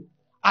upon him.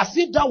 As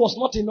if that was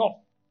not enough.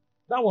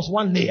 That was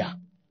one layer.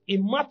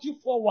 In Matthew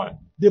 4:1,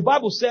 the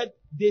Bible said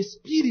the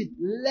Spirit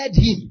led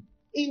him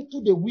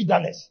into the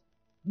wilderness,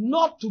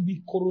 not to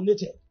be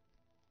coronated.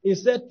 It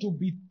said to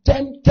be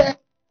tempted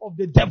of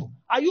the devil.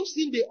 Are you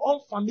seeing the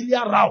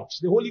unfamiliar route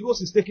the Holy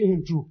Ghost is taking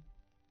him through?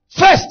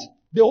 First,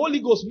 the Holy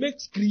Ghost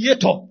makes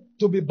Creator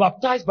to be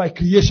baptized by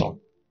creation.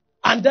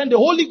 And then the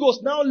Holy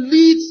Ghost now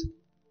leads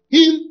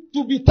him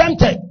to be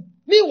tempted.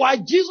 Meanwhile,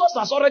 Jesus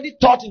has already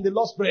taught in the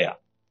Lord's Prayer,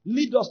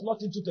 lead us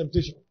not into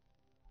temptation.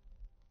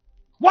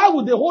 Why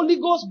would the Holy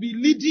Ghost be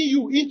leading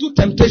you into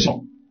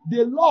temptation?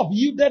 The law of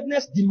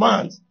yieldedness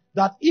demands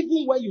that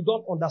even when you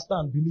don't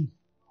understand, believe.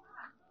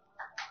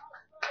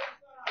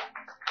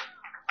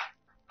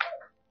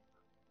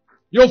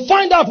 You'll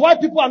find out why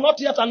people are not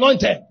yet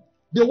anointed.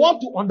 They want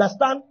to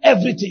understand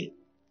everything.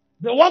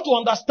 They want to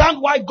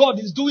understand why God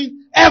is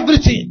doing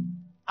everything.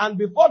 And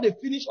before they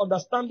finish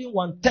understanding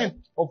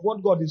 1/10 of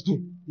what God is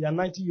doing, they are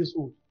 90 years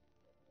old.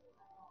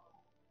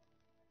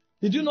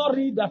 Did you not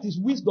read that His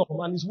wisdom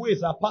and His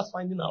ways are past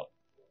finding out?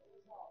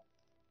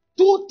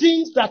 Two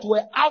things that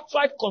were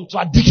outright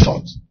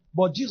contradictions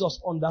But Jesus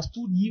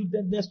understood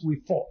yieldedness to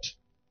a fault.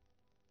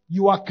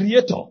 You are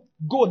creator.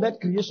 Go,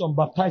 let creation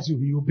baptize you.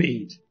 He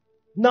obeyed.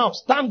 Now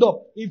stand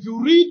up. If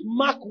you read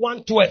Mark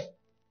 1:12,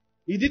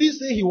 he didn't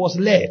say he was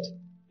led.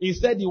 He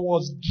said he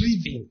was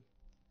driven.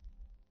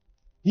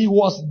 He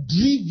was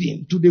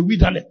driven to the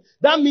wilderness.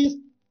 That means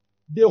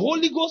the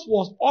Holy Ghost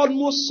was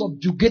almost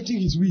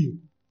subjugating his will.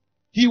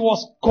 He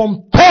was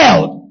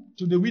compelled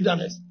to the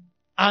wilderness.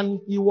 And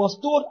he was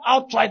told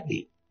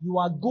outrightly, you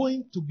are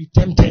going to be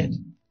tempted.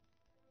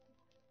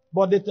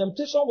 But the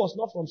temptation was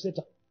not from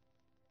Satan.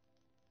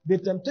 The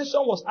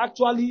temptation was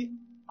actually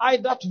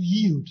either to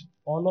yield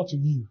or not to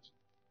yield.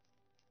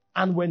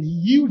 And when he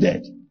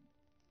yielded,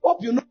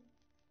 hope you know,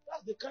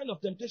 that's the kind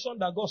of temptation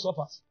that God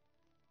suffers.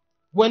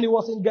 When he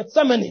was in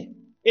Gethsemane,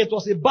 it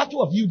was a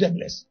battle of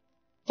yieldedness.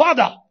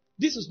 Father,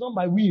 this is not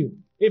my will.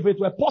 If it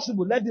were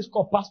possible, let this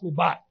cup pass me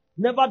by.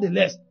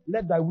 Nevertheless,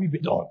 let thy will be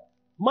done.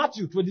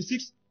 Matthew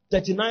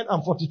 26:39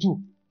 and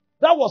 42.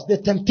 That was the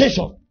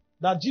temptation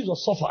that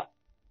Jesus suffered.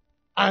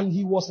 And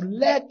he was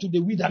led to the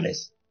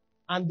wilderness.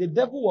 And the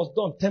devil was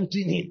done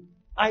tempting him.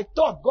 I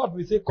thought God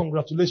would say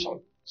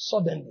congratulations.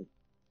 Suddenly,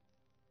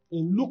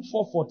 in Luke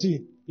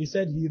 4:14, he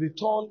said he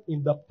returned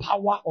in the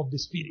power of the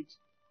Spirit.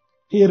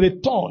 He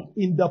returned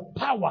in the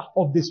power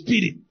of the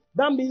Spirit.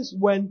 That means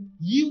when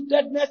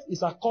yieldedness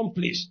is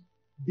accomplished,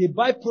 the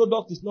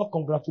byproduct is not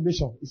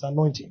congratulations, it's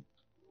anointing.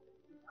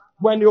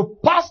 When you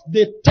pass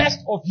the test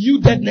of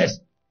yieldedness,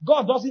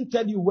 God doesn't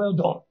tell you well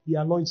done, he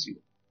anoints you.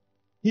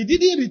 He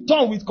didn't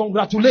return with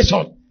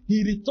congratulations.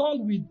 He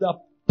returned with the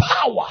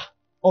power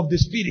of the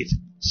Spirit.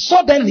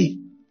 Suddenly,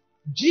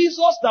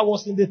 Jesus that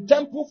was in the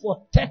temple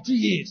for 30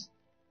 years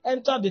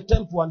entered the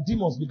temple and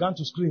demons began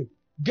to scream,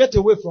 "Get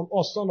away from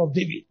us, son of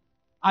David."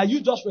 Are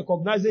you just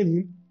recognizing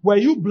him? Were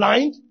you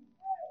blind?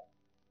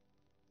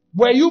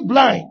 Were you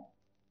blind?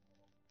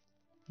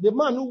 The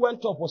man who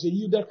went up was a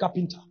yielded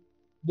carpenter.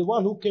 The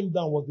one who came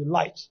down was the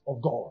light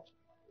of God.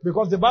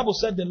 Because the Bible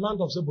said the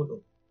land of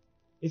Zebulun.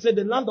 It said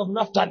the land of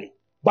Naphtali,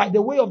 by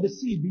the way of the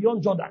sea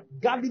beyond Jordan,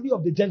 Galilee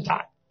of the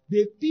Gentiles.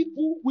 The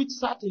people which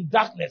sat in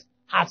darkness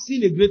had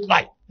seen a great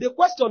light. The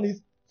question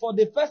is, for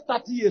the first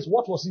 30 years,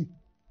 what was he?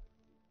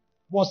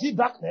 Was he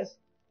darkness?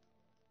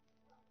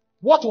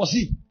 What was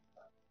he?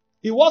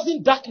 He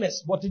wasn't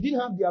darkness, but he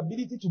didn't have the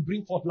ability to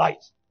bring forth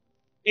light.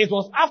 It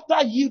was after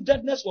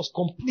yieldedness was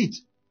complete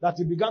that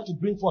he began to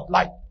bring forth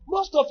light.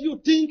 Most of you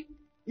think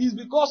it's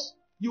because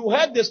you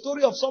heard the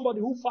story of somebody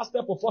who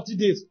fasted for 40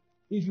 days.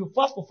 If you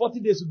fast for 40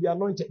 days to be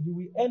anointed, you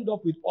will end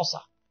up with ulcer.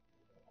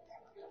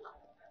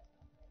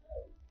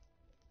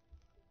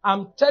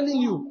 I'm telling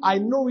you, I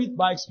know it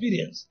by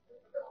experience.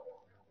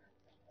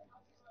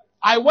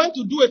 I went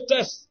to do a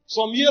test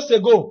some years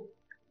ago.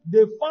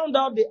 They found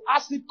out the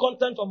acid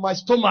content of my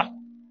stomach.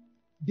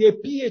 The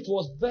pH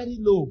was very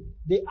low.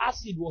 The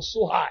acid was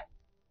so high.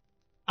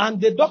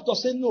 And the doctor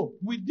said, no,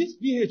 with this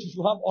pH you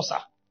should have ulcer.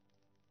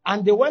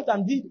 And they went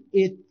and did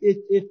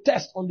a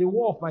test on the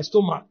wall of my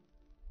stomach.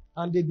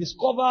 And they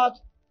discovered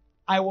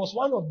I was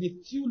one of the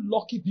few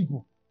lucky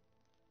people.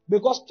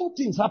 Because two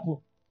things happen.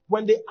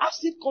 When the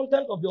acid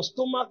content of your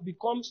stomach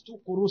becomes too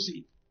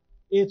corrosive,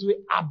 it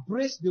will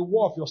abrade the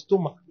wall of your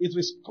stomach. It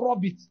will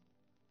scrub it.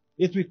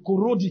 It will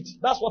corrode it.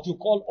 That's what you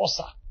call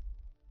ulcer.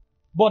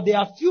 But there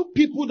are few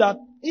people that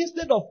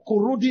instead of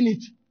corroding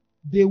it,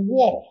 the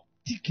wall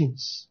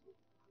thickens.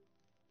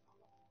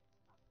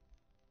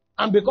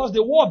 And because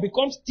the wall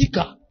becomes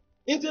thicker,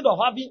 instead of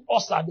having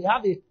ulcer, they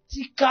have a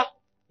thicker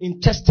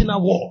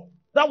intestinal wall.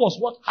 That was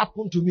what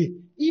happened to me.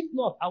 If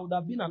not, I would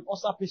have been an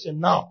ulcer patient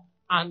now.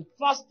 And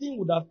fasting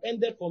would have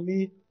ended for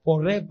me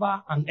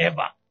forever and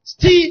ever.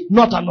 Still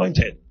not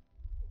anointed.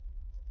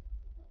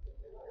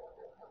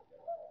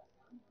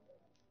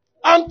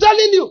 I'm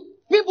telling you,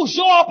 people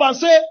show up and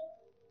say,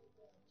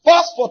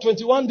 fast for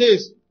 21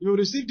 days, you will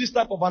receive this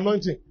type of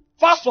anointing.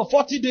 Fast for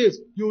 40 days,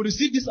 you will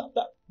receive this.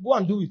 Go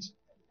and do it.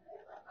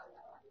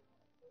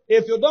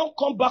 If you don't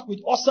come back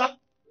with ulcer,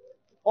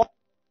 or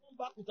come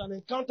back with an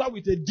encounter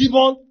with a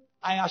demon,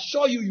 I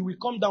assure you, you will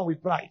come down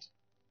with pride.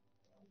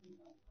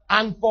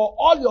 And for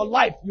all your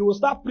life, you will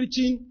start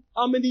preaching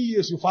how many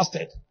years you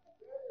fasted.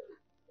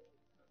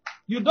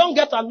 You don't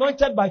get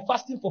anointed by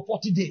fasting for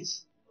 40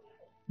 days.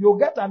 You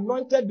get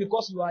anointed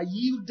because you are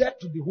yielded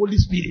to the Holy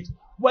Spirit.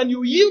 When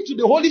you yield to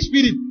the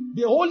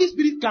Holy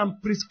Spirit can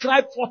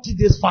prescribe 40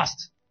 days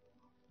fast.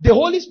 The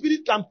Holy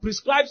Spirit can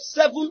prescribe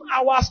 7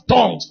 hours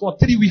tongues for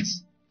 3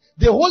 weeks.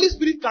 The Holy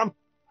Spirit can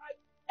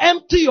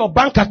empty your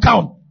bank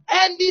account.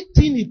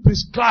 Anything He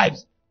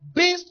prescribes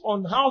based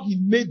on how He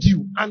made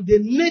you and the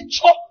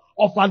nature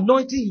of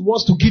anointing He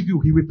wants to give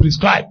you, He will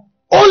prescribe.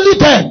 Only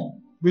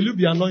then will you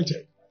be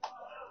anointed.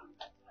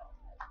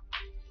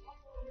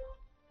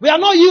 We are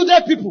not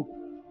yielded people.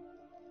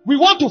 We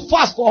want to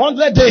fast for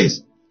 100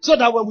 days so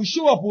that when we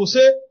show up, we'll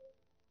say,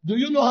 do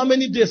you know how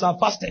many days I've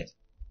fasted?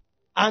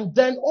 And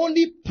then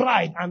only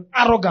pride and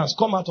arrogance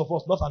come out of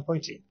us, not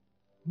anointing.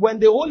 When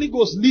the Holy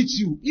Ghost leads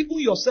you, even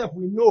yourself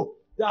will know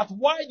that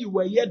while you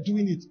were yet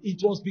doing it,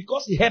 it was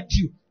because He helped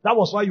you. That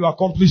was why you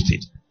accomplished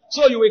it.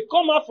 So you will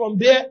come out from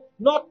there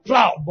Not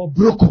proud, but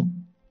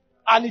broken.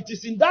 And it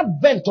is in that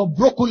vent of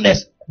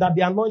brokenness that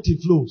the anointing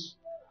flows.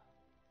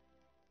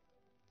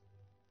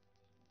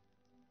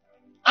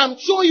 I'm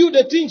showing you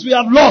the things we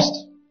have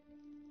lost.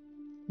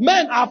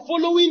 Men are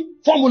following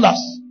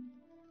formulas.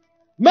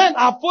 Men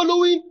are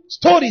following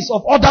stories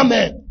of other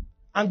men.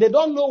 And they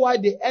don't know why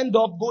they end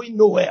up going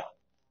nowhere.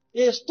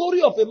 A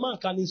story of a man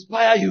can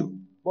inspire you,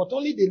 but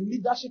only the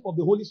leadership of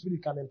the Holy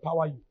Spirit can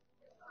empower you.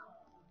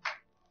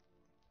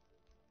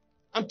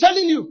 I'm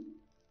telling you,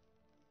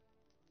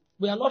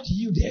 we are not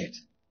yielded.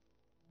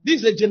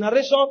 This is a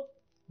generation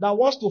that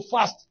wants to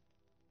fast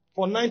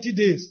for 90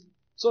 days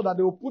so that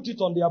they will put it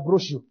on their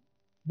brochure.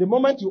 The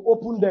moment you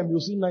open them,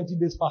 you'll see 90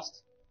 days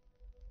fast.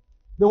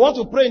 They want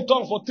to pray in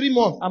tongues for 3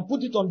 months and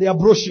put it on their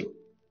brochure.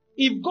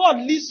 If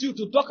God leads you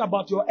to talk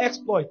about your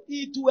exploit,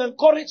 it will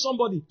encourage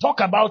somebody.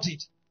 Talk about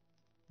it.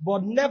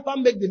 But never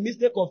make the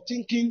mistake of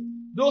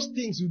thinking those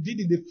things you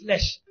did in the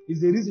flesh is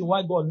the reason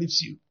why God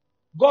lifts you.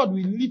 God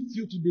will lift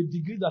you to the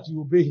degree that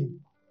you obey Him.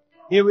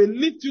 He will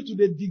lift you to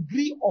the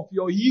degree of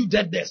your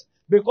yieldedness.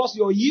 Because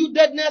your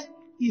yieldedness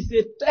is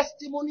a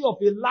testimony of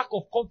a lack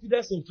of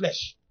confidence in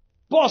flesh.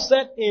 Paul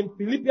said in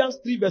Philippians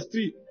 3 verse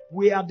 3,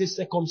 we are the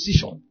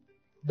circumcision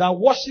that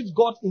worships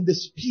God in the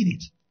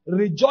spirit,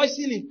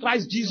 rejoicing in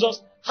Christ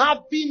Jesus,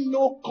 having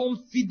no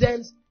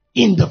confidence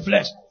in the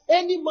flesh.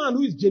 Any man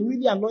who is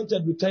genuinely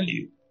anointed will tell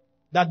you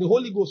that the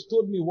Holy Ghost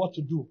told me what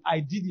to do.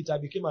 I did it. I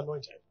became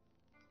anointed.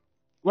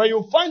 When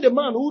you find a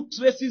man who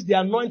traces the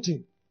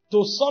anointing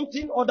to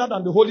something other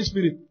than the Holy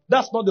Spirit,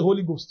 that's not the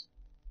Holy Ghost.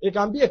 It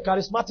can be a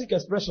charismatic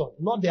expression,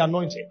 not the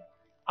anointing.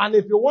 And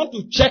if you want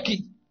to check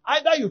it,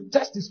 either you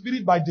test the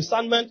spirit by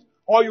discernment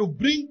or you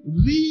bring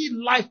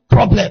real life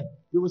problem.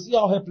 You will see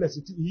how helpless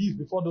he is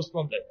before those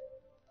problems.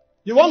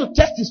 You want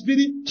to test the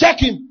spirit, check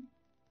him.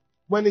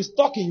 When he's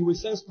talking, you will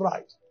sense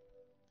pride.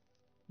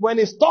 When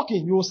he's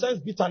talking, you will sense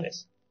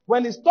bitterness.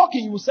 When he's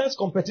talking, you will sense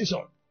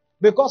competition.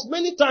 Because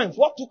many times,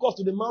 what took us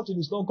to the mountain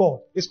is not God,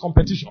 it's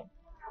competition.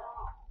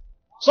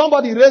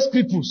 Somebody raised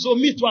cripple, so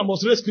me too, I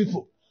must raise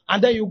cripple.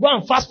 And then you go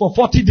and fast for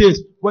 40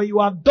 days. When you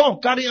are done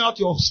carrying out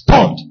your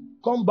stunt,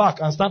 come back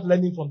and start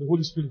learning from the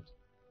Holy Spirit.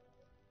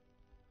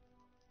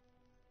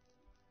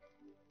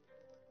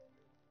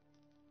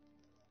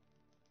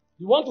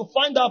 You want to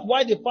find out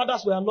why the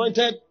fathers were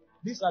anointed?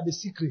 These are the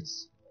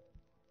secrets.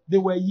 They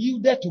were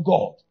yielded to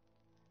God.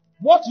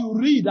 What you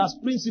read as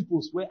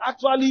principles were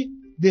actually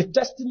the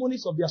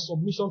testimonies of their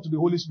submission to the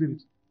Holy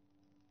Spirit.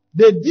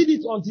 They did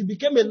it until it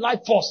became a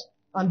life force,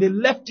 and they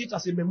left it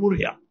as a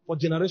memorial for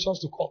generations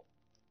to come.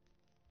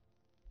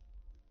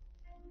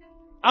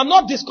 I'm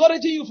not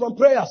discouraging you from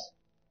prayers.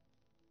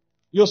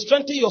 You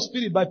strengthen your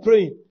spirit by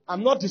praying.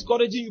 I'm not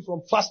discouraging you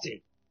from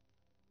fasting.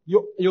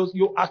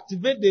 You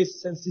activate the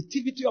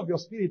sensitivity of your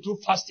spirit through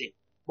fasting.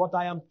 But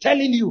I am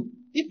telling you,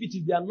 if it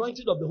is the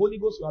anointing of the Holy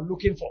Ghost you are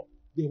looking for,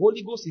 the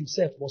Holy Ghost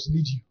Himself must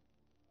lead you.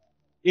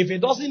 If it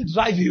doesn't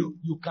drive you,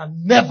 you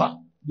can never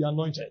be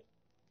anointed.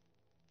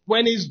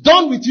 When He's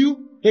done with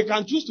you, He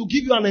can choose to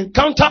give you an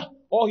encounter,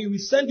 or He will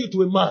send you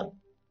to a man.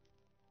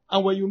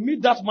 And when you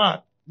meet that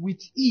man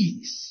with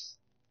ease,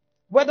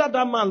 whether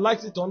that man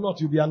likes it or not,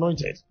 you'll be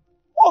anointed.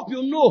 Hope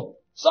you know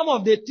some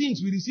of the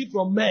things we receive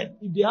from men,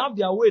 if they have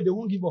their way, they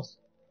won't give us.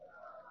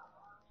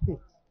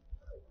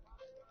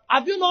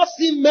 Have you not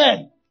seen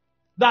men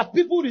that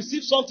people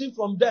receive something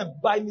from them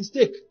by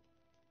mistake?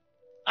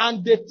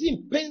 And the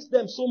thing pains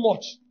them so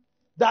much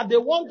that they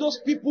want those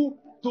people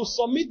to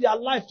submit their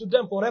life to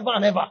them forever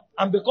and ever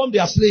and become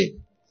their slave.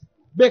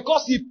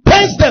 Because it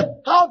pains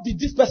them. How did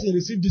this person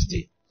receive this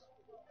thing?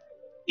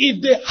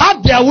 If they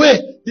had their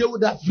way, they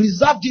would have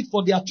reserved it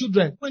for their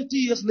children 20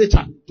 years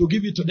later to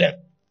give it to them.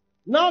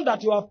 Now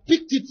that you have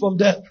picked it from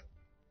them,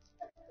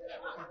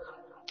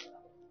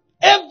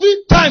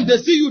 every time they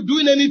see you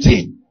doing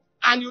anything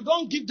and you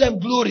don't give them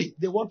glory,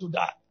 they want to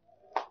die.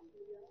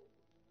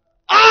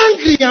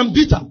 Angry and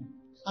bitter.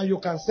 And you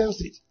can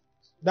sense it.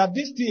 That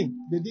this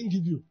thing they didn't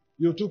give you,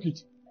 you took it.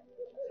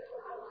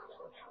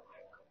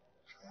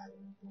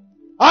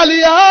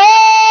 Aliyah!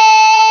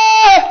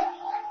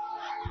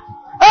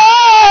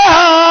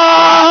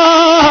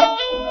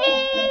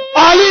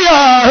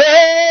 Aliyah!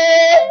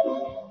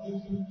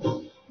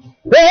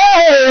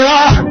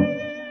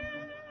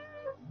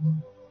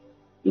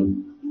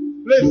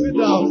 Please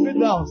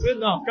sit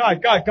down.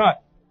 Kai.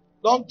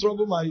 Don't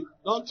trouble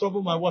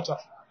my water.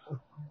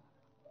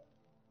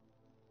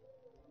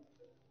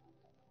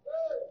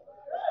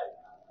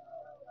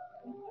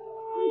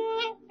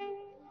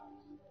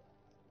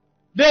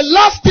 The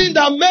last thing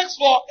that makes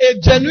for a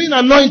genuine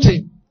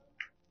anointing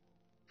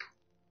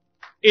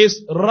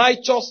is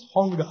righteous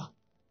hunger.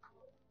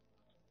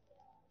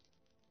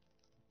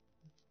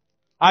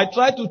 I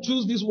try to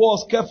choose these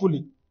words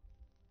carefully.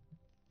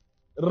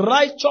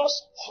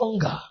 Righteous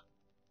hunger.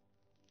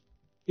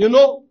 You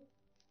know,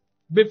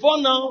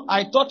 before now,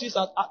 I taught it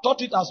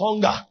as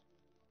hunger.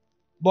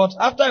 But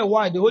after a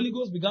while, the Holy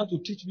Ghost began to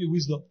teach me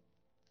wisdom.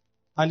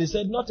 And He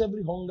said, not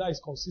every hunger is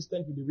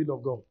consistent with the will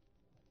of God.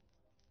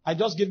 I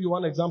just give you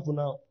one example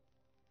now.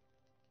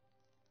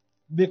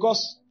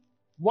 Because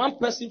One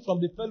person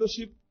from the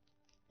fellowship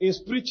is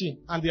preaching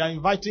and they are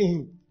inviting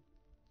him.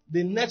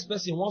 The next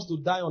person wants to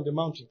die on the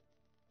mountain.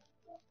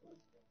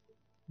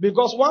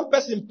 Because one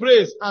person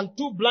prays and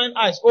two blind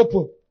eyes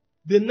open.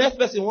 The next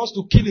person wants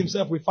to kill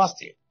himself with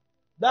fasting.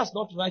 That's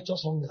not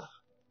righteous hunger.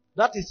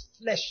 That is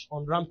flesh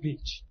on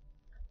rampage.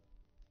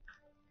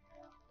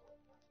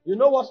 You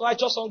know what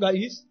righteous hunger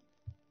is?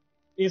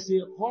 It's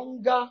a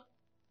hunger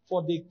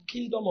for the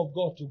kingdom of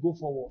God to go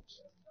forward.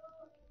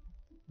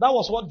 That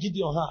was what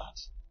Gideon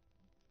had.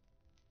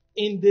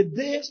 In the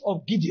days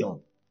of Gideon,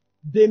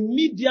 the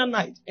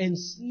Midianite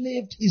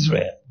enslaved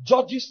Israel.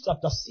 Judges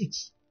chapter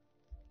 6.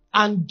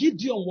 And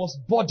Gideon was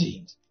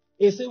burdened.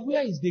 He said,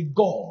 where is the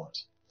God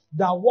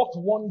that worked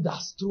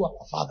wonders through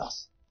our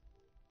fathers?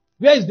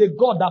 Where is the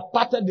God that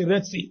parted the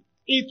Red Sea?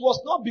 It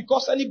was not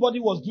because anybody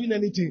was doing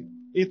anything.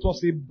 It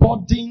was a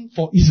burden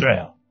for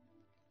Israel.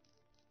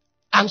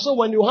 And so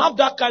when you have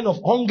that kind of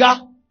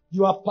hunger,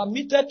 you are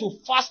permitted to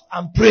fast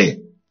and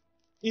pray.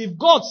 If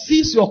God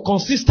sees your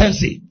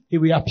consistency, He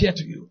will appear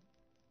to you.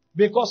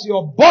 Because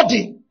your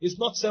body is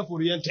not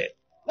self-oriented.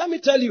 Let me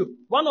tell you,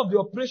 one of the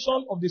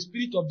operations of the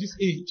spirit of this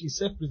age is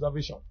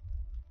self-preservation.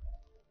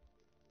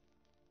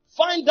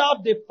 Find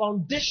out the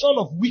foundation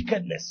of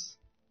wickedness,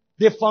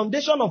 the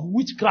foundation of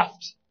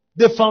witchcraft,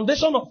 the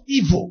foundation of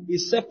evil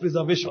is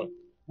self-preservation.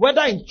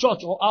 Whether in church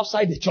or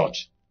outside the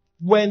church,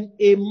 when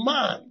a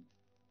man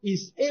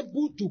is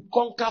able to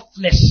conquer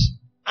flesh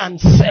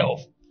and self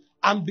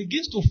and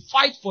begins to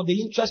fight for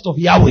the interest of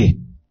Yahweh,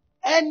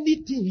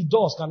 anything he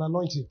does can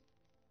anoint him.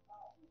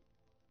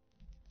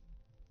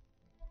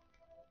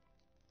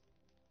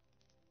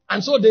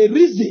 And so the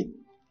reason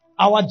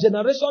our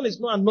generation is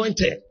not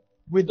anointed,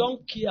 we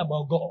don't care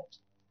about God.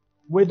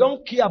 We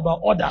don't care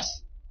about others.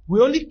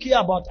 We only care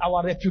about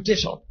our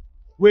reputation.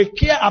 We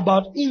care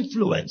about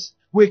influence.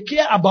 We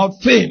care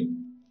about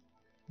fame.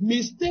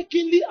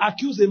 Mistakenly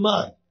accuse a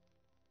man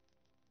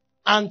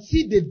and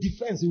see the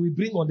defense he will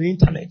bring on the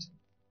internet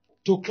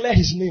to clear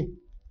his name.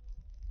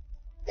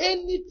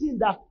 Anything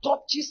that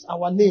touches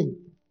our name,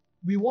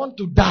 we want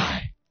to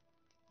die.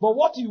 But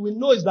what you will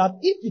know is that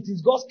if it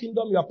is God's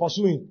kingdom you are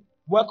pursuing,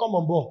 welcome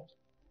on board.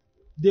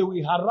 They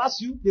will harass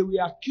you, they will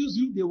accuse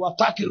you, they will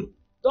attack you.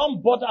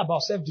 Don't bother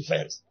about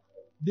self-defense.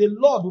 The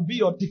Lord will be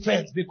your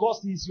defense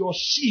because He is your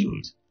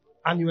shield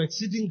and your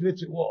exceeding great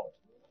reward.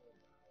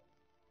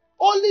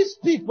 Only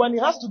speak when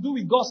it has to do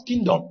with God's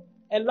kingdom.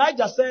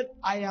 Elijah said,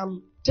 I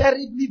am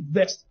terribly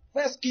vexed.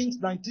 1 Kings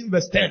 19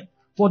 verse 10.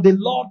 For the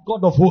Lord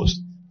God of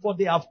hosts, for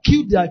they have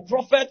killed their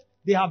prophet,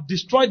 they have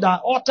destroyed their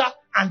altar,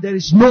 and there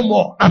is no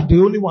more. I'm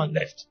the only one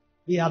left.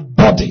 He had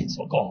burdens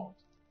for God.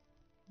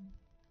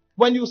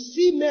 When you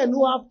see men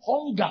who have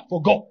hunger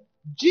for God,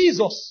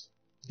 Jesus,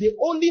 the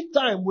only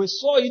time we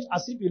saw it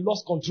as if he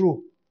lost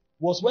control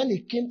was when he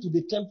came to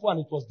the temple and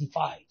it was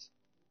defiled.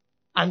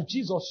 And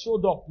Jesus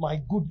showed up,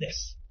 my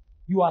goodness.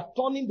 You are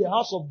turning the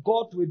house of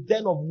God to a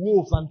den of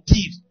wolves and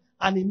thieves.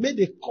 And he made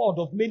a cord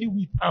of many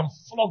whip and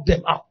flogged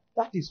them out.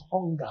 That is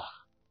hunger.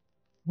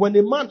 When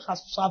a man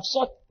has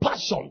such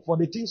passion for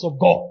the things of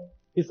God,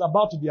 he's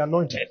about to be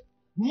anointed.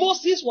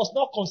 Moses was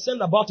not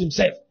concerned about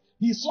himself.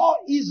 He saw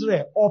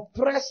Israel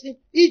oppressing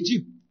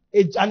Egypt,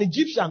 an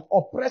Egyptian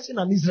oppressing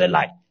an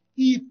Israelite.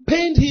 He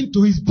pained him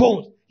to his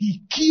bones.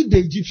 He killed the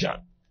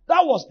Egyptian.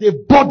 That was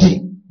the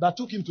body that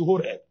took him to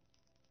Horeb.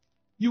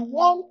 You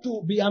want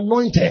to be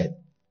anointed.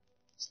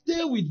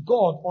 Stay with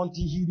God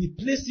until He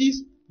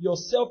replaces your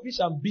selfish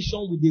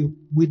ambition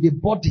with the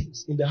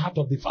burdens in the heart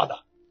of the Father.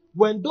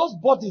 When those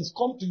burdens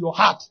come to your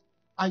heart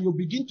and you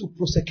begin to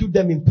prosecute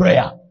them in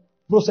prayer,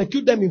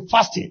 prosecute them in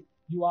fasting,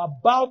 you are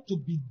about to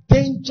be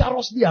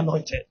dangerously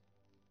anointed.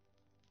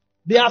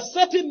 There are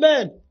certain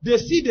men, they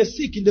see the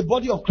sick in the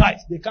body of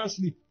Christ, they can't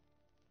sleep.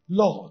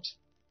 Lord,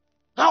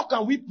 how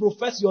can we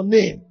profess your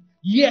name,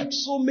 yet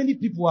so many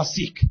people are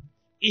sick?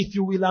 If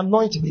you will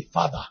anoint me,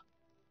 Father,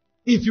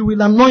 if you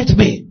will anoint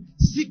me,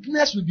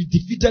 sickness will be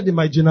defeated in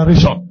my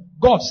generation.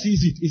 God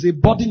sees it. It's a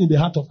burden in the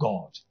heart of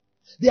God.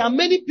 There are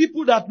many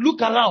people that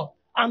look around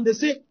and they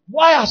say,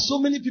 why are so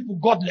many people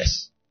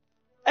godless?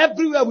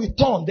 Everywhere we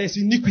turn, there's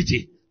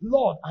iniquity.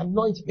 Lord,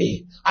 anoint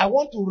me. I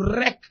want to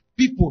wreck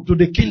people to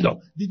the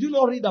kingdom. Did you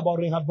not read about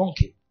Reinhard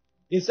Bonnke?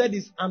 He said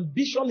his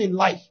ambition in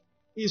life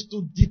is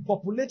to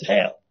depopulate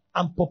hell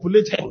and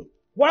populate heaven.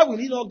 Why will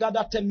he not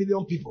gather 10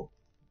 million people?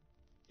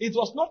 It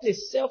was not a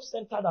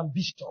self-centered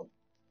ambition.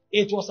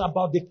 It was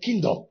about the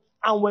kingdom.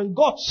 And when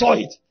God saw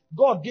it,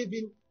 God gave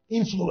him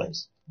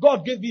influence.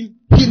 God gave him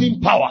healing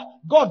power.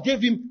 God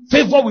gave him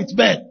favor with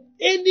men.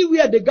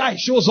 Anywhere the guy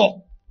shows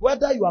up,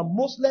 whether you are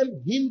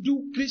Muslim,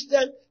 Hindu,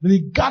 Christian,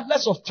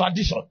 regardless of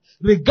tradition,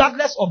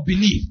 regardless of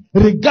belief,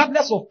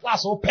 regardless of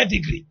class or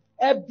pedigree,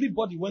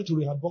 everybody went to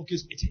Reinhard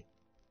Bonnke's meeting.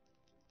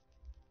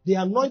 The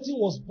anointing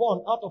was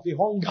born out of a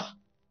hunger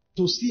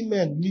to see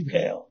men live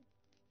hell.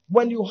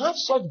 When you have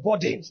such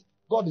burdens,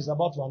 God is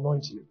about to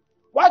anoint you.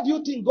 Why do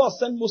you think God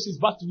sent Moses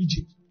back to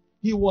Egypt?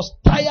 He was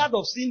tired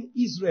of seeing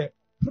Israel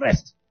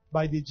pressed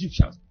by the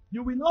Egyptians.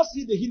 You will not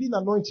see the healing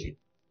anointing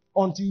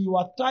until you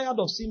are tired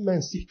of seeing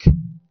men sick.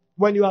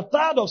 When you are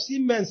tired of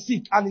seeing men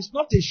sick and it's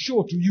not a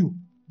show to you,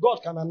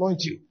 God can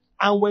anoint you.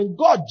 And when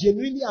God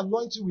genuinely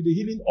anoints you with the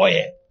healing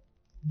oil,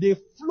 the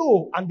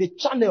flow and the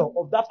channel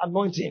of that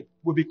anointing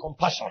will be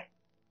compassion.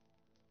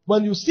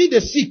 When you see the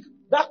sick,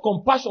 that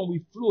compassion will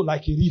flow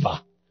like a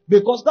river.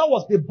 Because that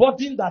was the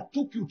burden that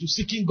took you to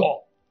seeking God.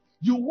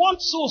 You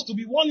want souls to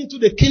be won into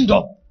the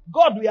kingdom.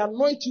 God will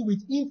anoint you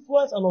with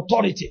influence and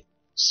authority.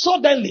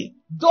 Suddenly,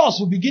 doors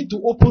will begin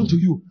to open to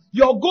you.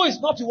 Your goal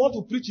is not you want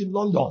to preach in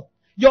London.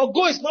 Your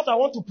goal is not I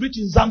want to preach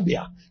in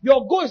Zambia.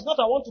 Your goal is not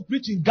I want to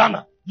preach in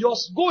Ghana. Your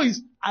goal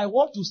is I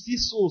want to see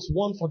souls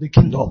won for the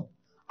kingdom.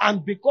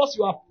 And because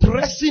you are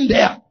pressing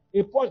there,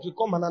 a point will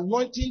come, an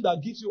anointing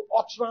that gives you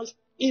utterance,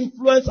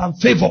 influence, and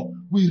favor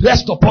will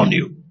rest upon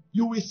you.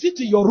 You will sit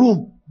in your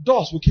room,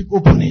 doors will keep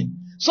opening.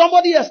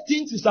 Somebody else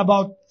thinks it's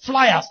about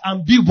flyers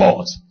and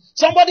billboards.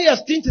 Somebody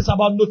else thinks it's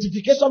about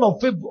notification on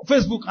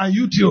Facebook and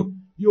YouTube.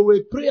 You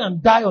will pray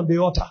and die on the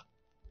altar.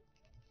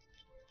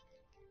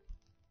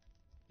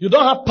 You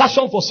don't have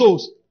passion for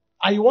souls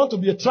and you want to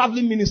be a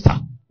traveling minister.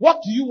 What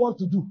do you want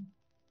to do?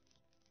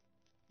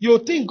 You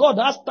think God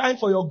has time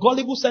for your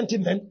gullible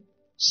sentiment?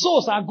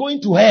 Souls are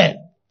going to hell.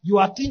 You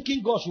are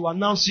thinking God should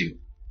announce you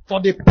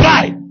for the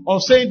pride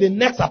of saying the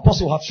next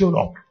apostle have shown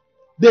up.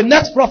 The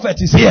next prophet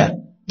is here.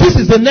 This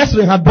is the next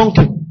Reinhard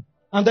Bonnke.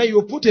 And then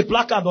you put a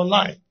placard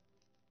online.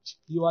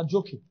 You are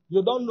joking.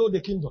 You don't know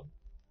the kingdom.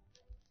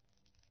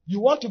 You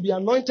want to be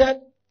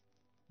anointed?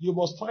 You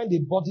must find a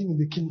body in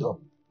the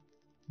kingdom.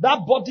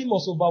 That body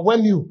must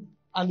overwhelm you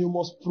and you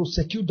must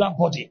prosecute that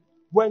body.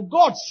 When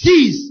God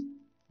sees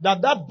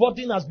that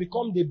body has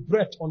become the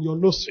breath on your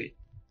nostril,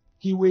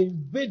 He will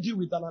invade you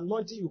with an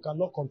anointing you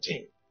cannot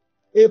contain.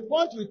 A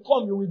point will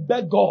come, you will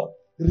beg God,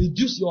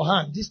 reduce your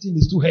hand. This thing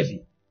is too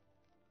heavy.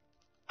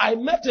 I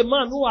met a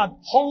man who had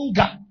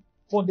hunger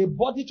for the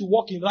body to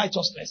walk in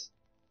righteousness.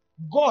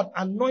 God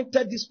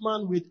anointed this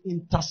man with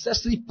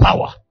intercessory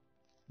power.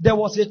 There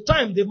was a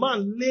time the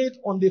man laid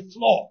on the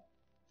floor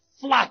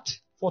flat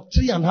for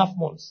 3.5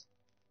 months.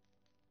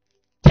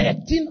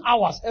 13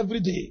 hours every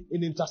day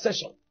in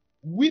intercession,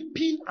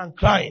 weeping and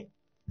crying.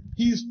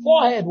 His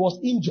forehead was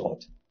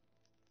injured.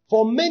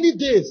 For many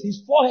days,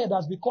 his forehead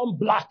has become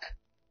black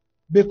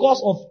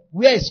because of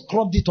where he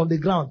scrubbed it on the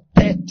ground.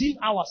 13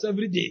 hours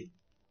every day.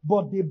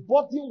 But the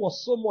burden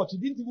was so much, he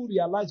didn't even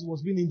realize he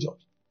was being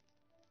injured.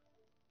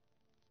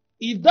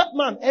 If that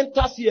man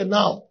enters here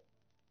now,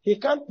 he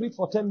can't preach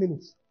for 10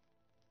 minutes.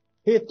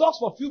 He talks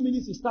for a few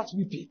minutes, he starts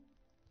weeping.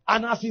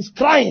 And as he's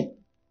crying,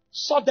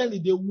 suddenly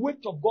the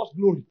weight of God's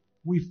glory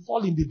will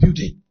fall in the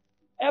building.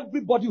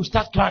 Everybody will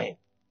start crying.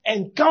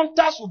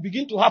 Encounters will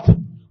begin to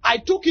happen. I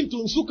took him to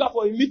Nsukka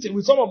for a meeting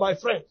with some of my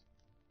friends.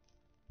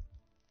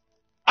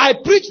 I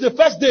preached the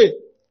first day.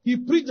 He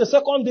preached the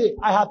second day.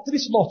 I had 3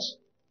 slots.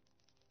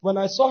 When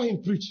I saw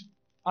him preach,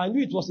 I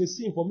knew it was a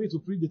sin for me to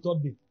preach the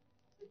third day.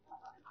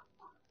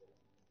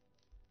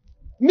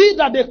 Me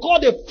that they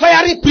called a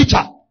fiery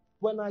preacher.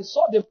 When I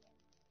saw them,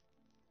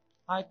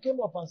 I came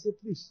up and said,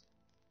 please,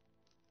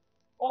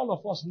 all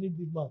of us need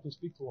this man to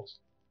speak to us.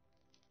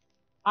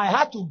 I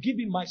had to give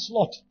him my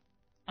slot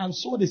and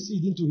sow the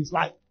seed into his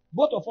life.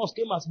 Both of us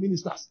came as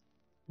ministers.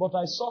 But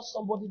I saw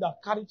somebody that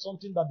carried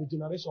something that the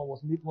generation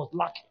was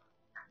lacking.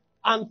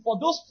 And for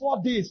those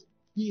 4 days,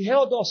 he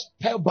held us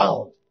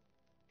spellbound.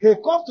 He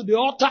comes to the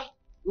altar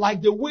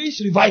like the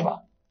wage reviver.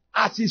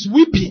 As he's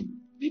weeping,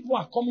 people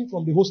are coming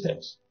from the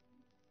hostels.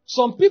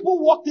 Some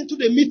people walked into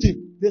the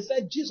meeting. They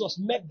said Jesus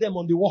met them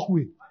on the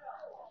walkway.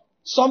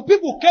 Some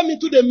people came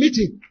into the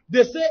meeting.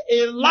 They say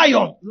a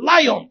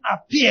lion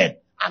appeared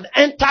and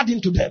entered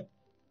into them.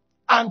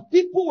 And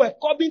people were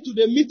coming to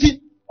the meeting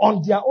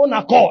on their own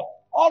accord.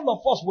 All of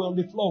us were on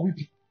the floor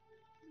weeping.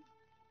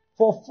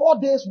 For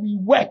 4 days we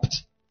wept.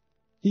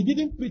 He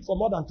didn't preach for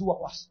more than 2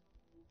 hours.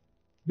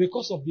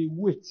 Because of the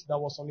weight that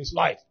was on his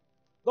life.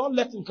 Don't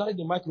let him carry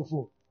the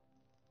microphone.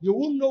 You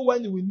won't know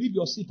when you will leave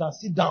your seat and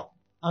sit down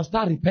and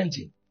start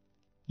repenting.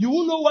 You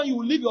won't know when you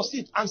will leave your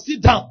seat and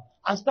sit down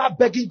and start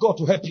begging God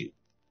to help you.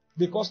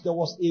 Because there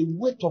was a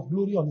weight of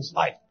glory on his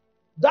life.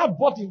 That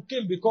burden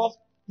came because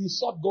he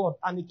sought God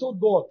and he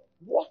told God,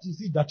 what is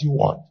it that you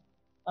want?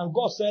 And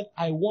God said,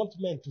 I want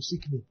men to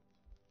seek me.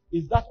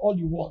 Is that all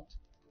you want?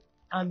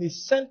 And he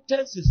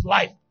sentenced his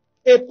life.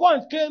 A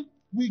point came,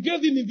 we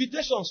gave him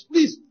invitations.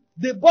 Please,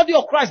 the body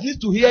of Christ needs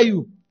to hear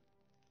you.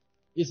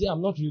 He said,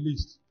 I'm not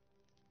released.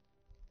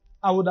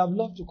 I would have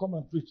loved to come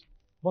and preach,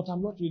 but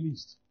I'm not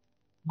released.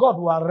 God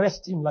will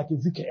arrest him like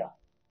Ezekiel.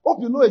 Hope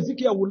you know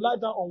Ezekiel will lie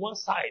down on one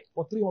side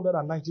for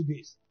 390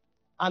 days.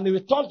 And he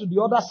will turn to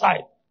the other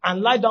side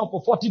and lie down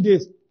for 40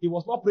 days. He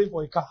was not praying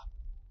for a car.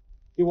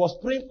 He was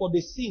praying for the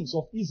sins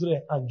of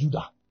Israel and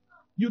Judah.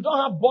 You don't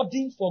have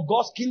burden for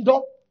God's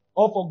kingdom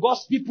or for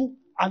God's people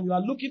and you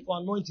are looking for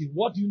anointing.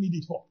 What do you need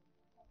it for?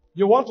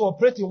 You want to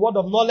operate in word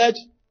of knowledge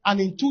and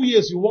in 2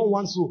 years you want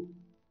 1 soul.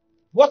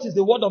 What is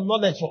the word of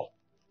knowledge for?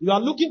 You are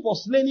looking for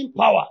slaying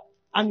power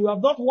and you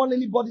have not won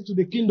anybody to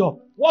the kingdom.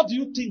 What do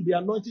you think the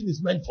anointing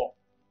is meant for?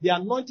 The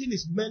anointing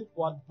is meant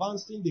for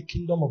advancing the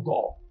kingdom of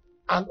God.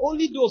 And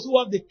only those who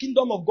have the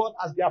kingdom of God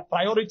as their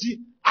priority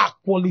are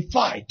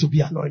qualified to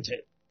be anointed.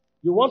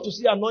 You want to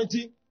see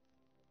anointing?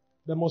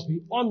 There must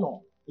be honor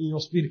in your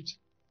spirit.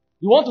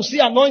 You want to see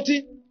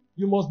anointing?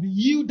 You must be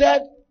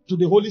yielded to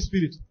the Holy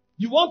Spirit.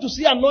 You want to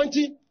see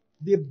anointing?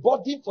 The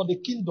body for the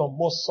kingdom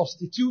must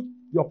substitute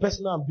your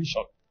personal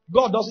ambition.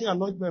 God doesn't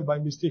anoint men by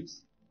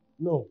mistakes.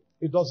 No,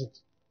 He doesn't.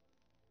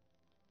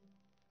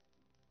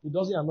 He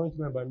doesn't anoint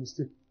men by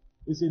mistake.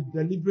 It's a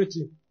deliberate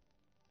thing.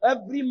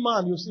 Every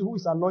man you see who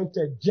is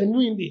anointed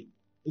genuinely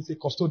is a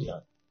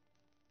custodian.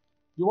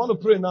 You want to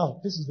pray now?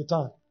 This is the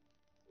time.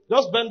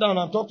 Just bend down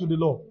and talk to the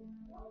Lord.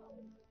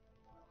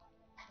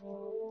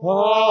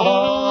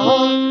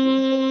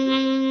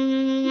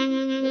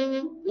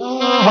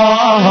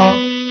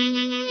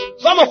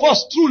 Some of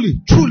us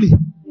truly,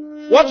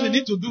 what we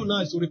need to do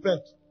now is to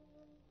repent.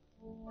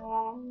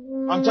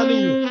 I'm telling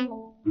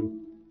you.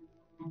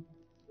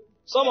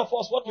 Some of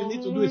us, what we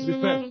need to do is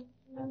repent.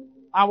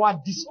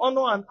 Our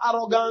dishonor and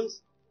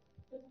arrogance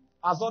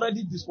has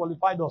already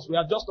disqualified us. We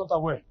are just not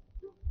aware.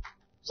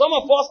 Some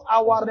of us,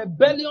 our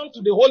rebellion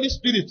to the Holy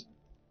Spirit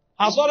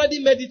has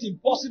already made it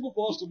impossible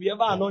for us to be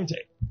ever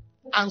anointed.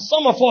 And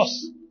some of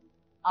us,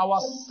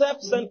 our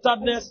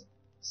self-centeredness,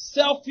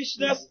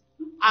 selfishness,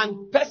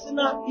 and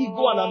personal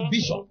ego and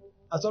ambition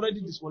has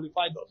already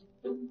disqualified us.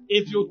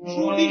 If you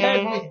truly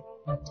heard me,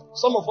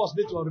 some of us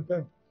need to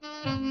repent.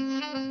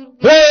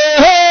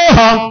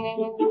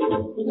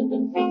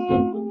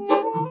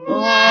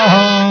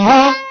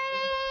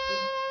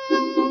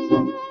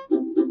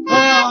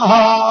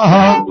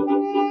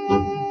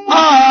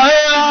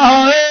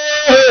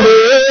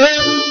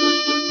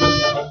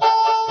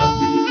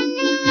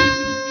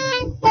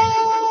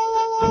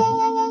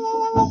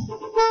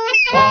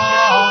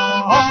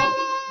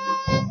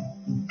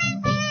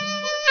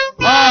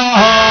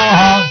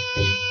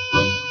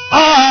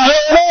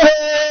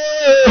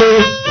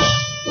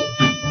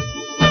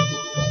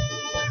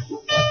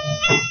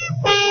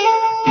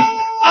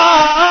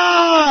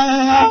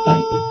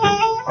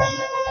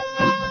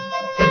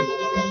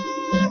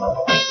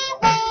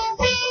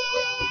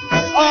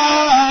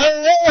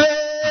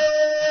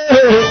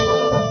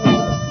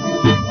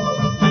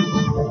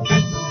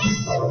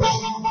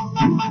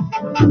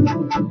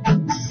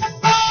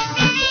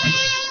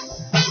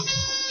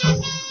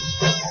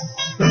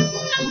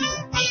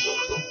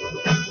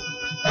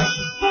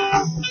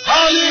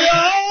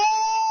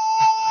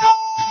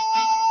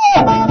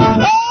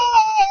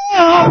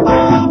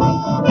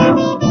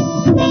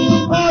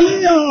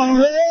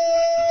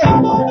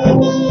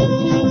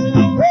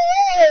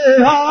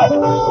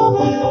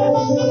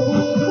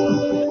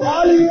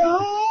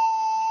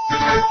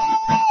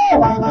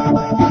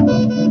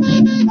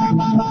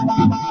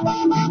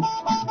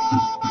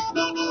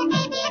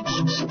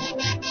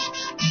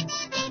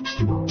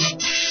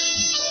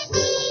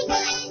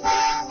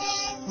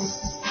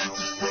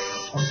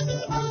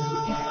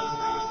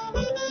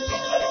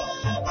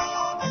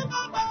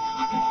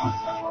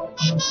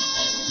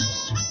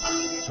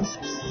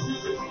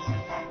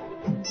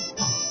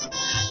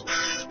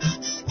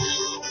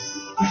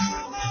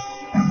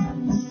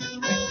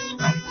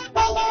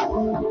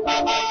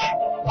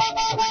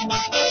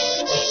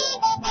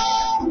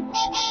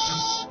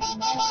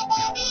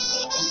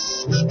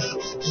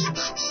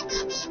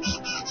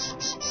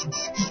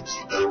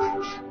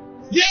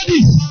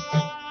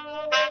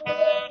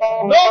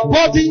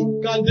 Nobody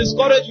can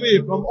discourage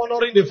me from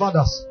honoring the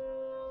fathers.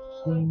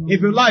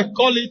 If you like,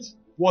 call it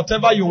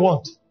whatever you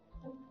want.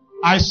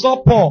 I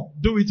saw Paul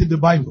do it in the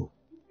Bible.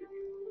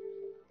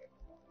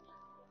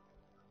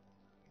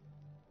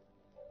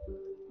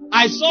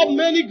 I saw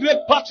many great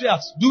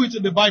patriarchs do it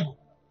in the Bible.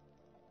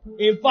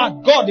 In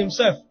fact, God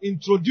Himself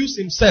introduced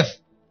Himself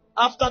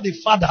after the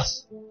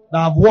fathers that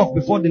have walked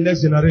before the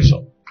next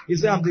generation. He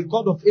said, I'm the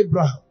God of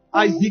Abraham,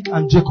 Isaac,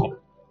 and Jacob.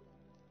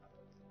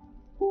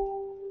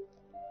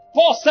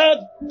 Paul said,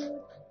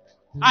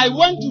 I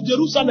went to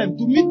Jerusalem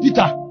to meet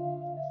Peter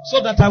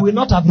so that I will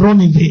not have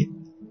run in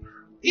vain.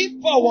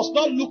 If Paul was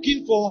not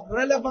looking for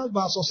relevance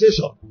by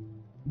association,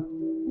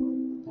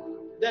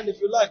 then if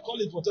you like, call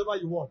it whatever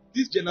you want.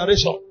 This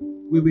generation,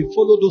 we will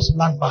follow those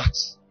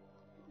landmarks.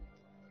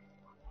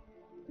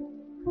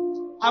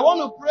 I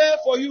want to pray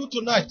for you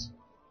tonight.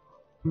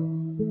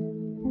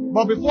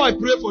 But before I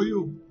pray for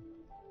you,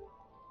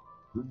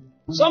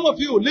 some of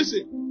you,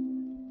 listen.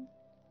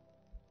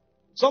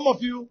 Some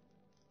of you,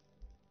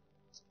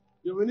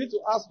 you will need to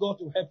ask God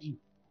to help you.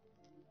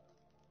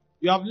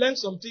 You have learned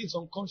some things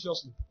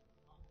unconsciously.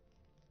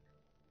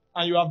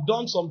 And you have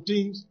done some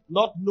things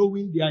not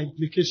knowing their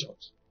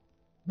implications.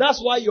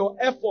 That's why your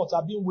efforts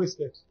are being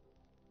wasted.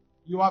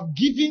 You have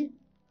given,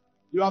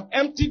 you have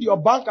emptied your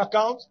bank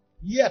account,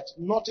 yet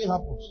nothing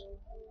happens.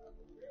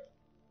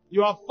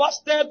 You have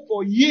fasted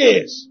for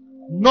years,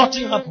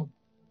 nothing happened.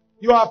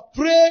 You have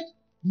prayed,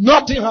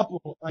 nothing happened.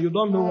 And you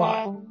don't know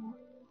why.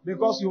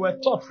 Because you were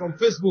taught from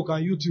Facebook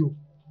and YouTube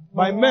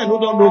by men who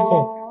don't know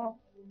God.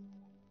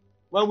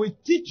 When we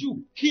teach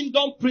you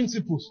kingdom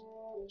principles,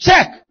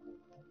 check.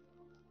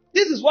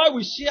 This is why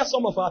we share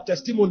some of our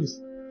testimonies.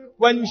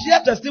 When you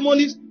share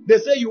testimonies, They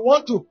say you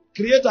want to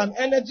create an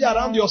energy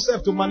around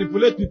yourself to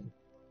manipulate people.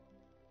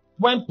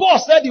 When Paul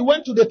said he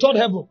went to the third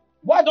heaven,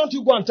 why don't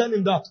you go and tell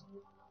him that?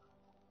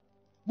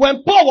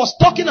 When Paul was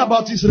talking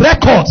about his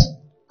records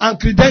and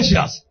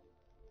credentials,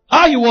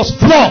 how he was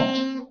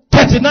flogged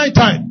 39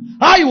 times,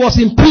 how he was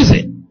in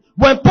prison.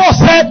 When Paul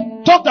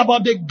talked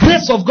about the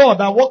grace of God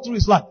that walked through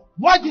his life,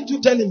 why didn't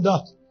you tell him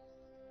that?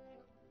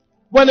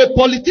 When a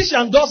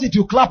politician does it,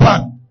 you clap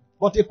hand,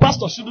 but a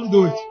pastor shouldn't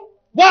do it.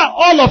 Why are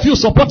all of you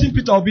supporting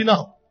Peter Obi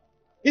now?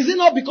 Is it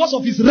not because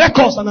of his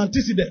records and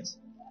antecedents?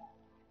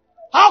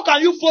 How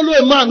can you follow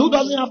a man who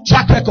doesn't have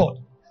track record?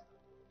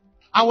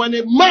 And when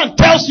a man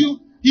tells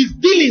you his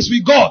dealings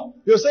with God,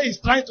 you say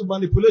he's trying to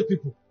manipulate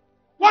people.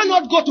 Why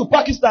not go to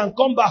Pakistan and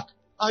come back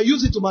and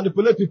use it to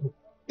manipulate people?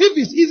 If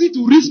it's easy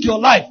to risk your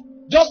life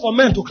just for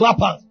men to clap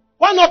hands,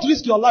 why not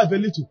risk your life a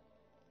little?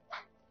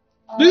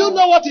 Do you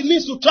know what it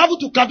means to travel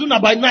to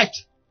Kaduna by night?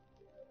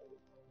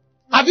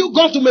 Have you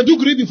gone to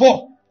Maiduguri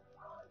before?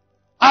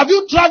 Have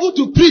you traveled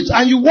to preach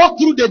and you walk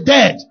through the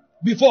dead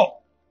before?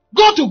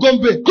 Go to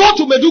Gombe, go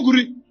to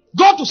Maiduguri,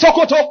 go to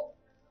Sokoto.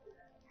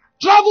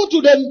 Travel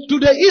to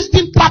the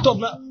eastern part of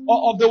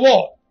the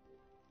world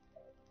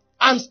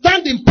and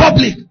stand in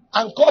public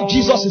and call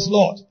Jesus is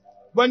Lord.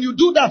 When you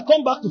do that,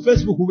 come back to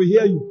Facebook, we will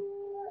hear you.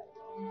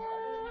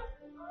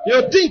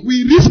 You think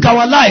we risk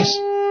our lives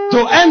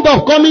to end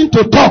up coming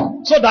to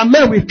talk so that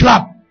men will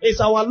clap?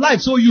 Is our life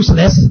so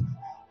useless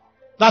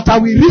that I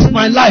will risk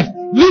my life,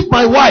 leave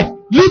my wife,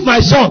 leave my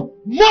son?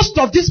 Most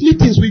of these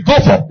meetings we go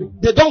for,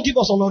 they don't give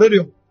us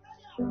honorarium.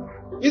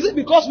 Is it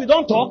because we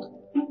don't talk?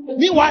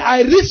 Meanwhile,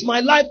 I risk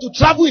my life to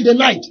travel in the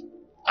night.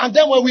 And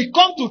then when we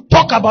come to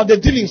talk about the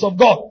dealings of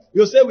God,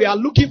 you say we are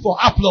looking for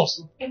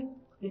applause.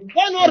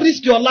 Why not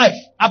risk your life,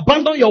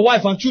 abandon your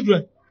wife and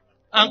children,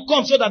 and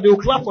come so that they will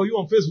clap for you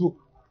on Facebook?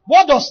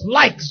 What does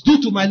likes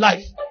do to my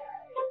life?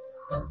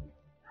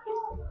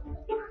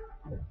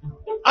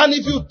 And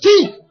if you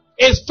think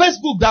it's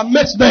Facebook that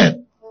makes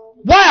men,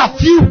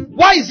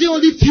 why is it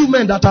only few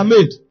men that are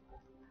made?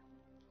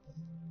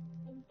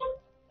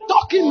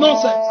 Talking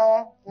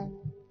nonsense.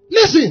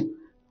 Listen,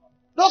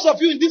 those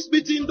of you in this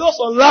meeting, those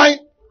online,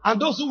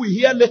 and those who will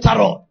hear later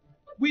on,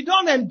 we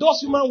don't endorse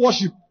human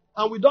worship,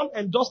 and we don't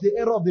endorse the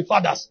error of the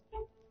fathers,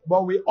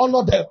 but we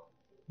honor them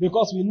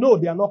because we know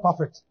they are not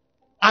perfect.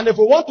 And if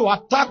we want to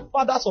attack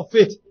fathers of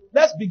faith,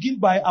 let's begin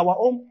by our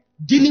own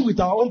dealing with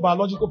our own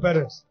biological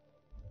parents.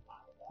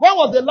 When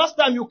was the last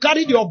time you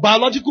carried your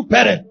biological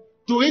parent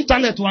to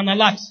internet to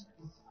analyze?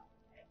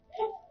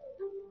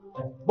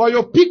 But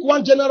you pick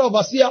one general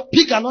overseer,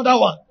 pick another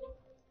one.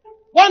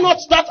 Why not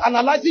start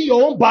analyzing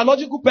your own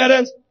biological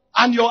parents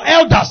and your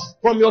elders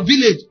from your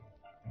village,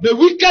 the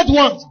wicked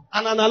ones,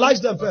 and analyze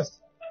them first?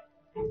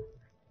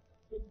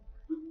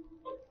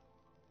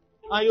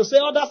 And you say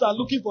others are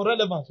looking for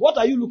relevance. What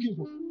are you looking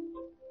for?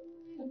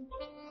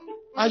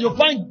 And you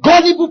find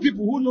gullible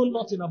people who know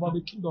nothing about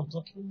the kingdom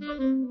talking.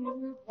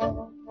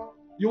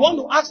 You want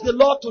to ask the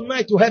Lord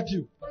tonight to help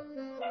you.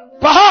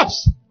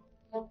 Perhaps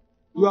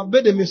you have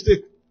made a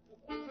mistake.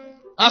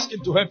 Ask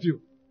Him to help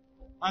you.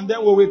 And then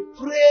we will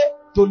pray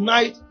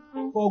tonight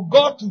for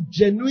God to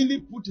genuinely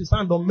put His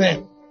hand on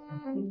men.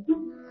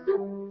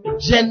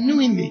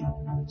 Genuinely.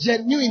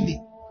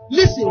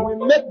 Listen, we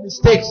make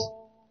mistakes.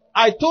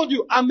 I told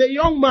you, I'm a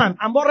young man.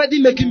 I'm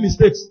already making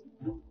mistakes.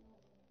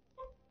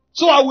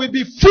 So I will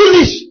be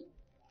foolish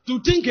to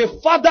think a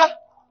father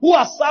who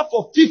has served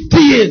for 50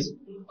 years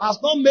has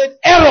not made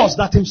errors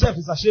that himself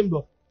is ashamed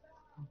of.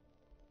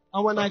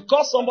 And when I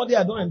call somebody,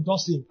 I don't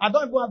endorse him. I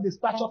don't even have the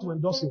stature to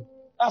endorse him.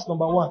 That's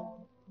number one.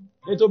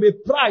 It will be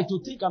pride to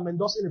think I'm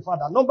endorsing a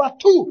father. Number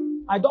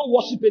two, I don't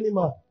worship any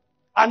man.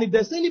 And if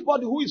there's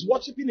anybody who is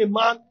worshiping a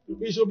man,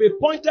 it should be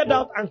pointed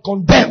out and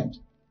condemned.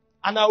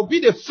 And I will be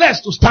the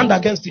first to stand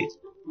against it.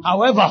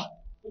 However,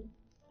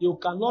 you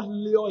cannot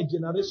lure a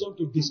generation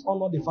to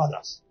dishonor the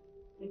fathers.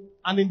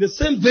 And in the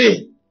same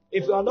vein,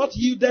 if you are not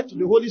yielded to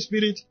the Holy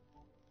Spirit,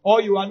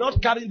 or you are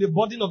not carrying the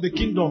burden of the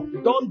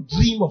kingdom, don't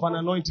dream of an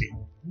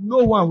anointing.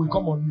 No one will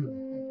come on you.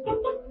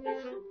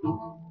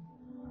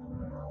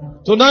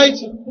 Tonight,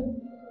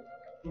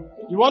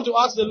 you want to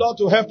ask the Lord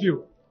to help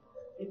you.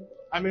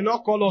 I may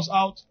not call us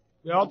out.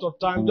 We are out of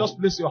time. Just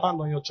place your hand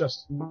on your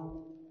chest.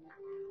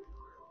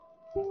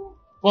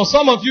 For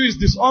some of you, it's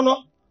dishonor.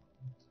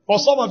 For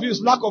some of you,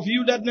 it's lack of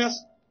yieldedness.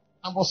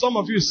 And for some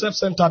of you, it's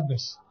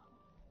self-centeredness.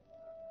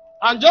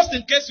 And just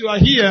in case you are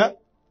here,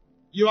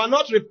 you are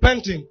not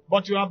repenting,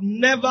 but you have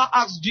never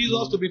asked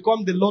Jesus to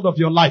become the Lord of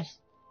your life.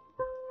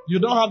 You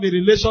don't have a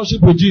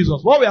relationship with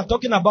Jesus. What we are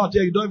talking about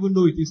here, you don't even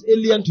know it. It's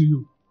alien to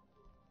you.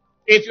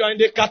 If you are in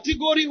the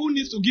category who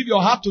needs to give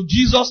your heart to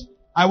Jesus,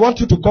 I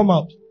want you to come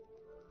out.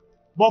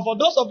 But for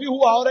those of you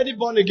who are already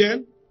born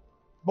again,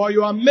 but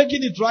you are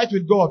making it right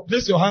with God,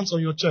 place your hands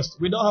on your chest.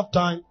 We don't have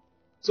time,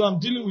 so I'm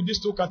dealing with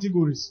these two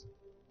categories.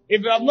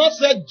 If you have not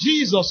said,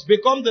 Jesus,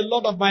 become the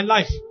Lord of my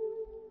life,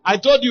 I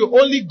told you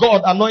only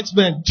God anoints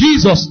men.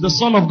 Jesus, the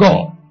Son of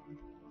God.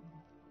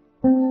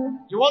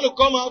 You want to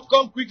come out?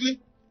 Come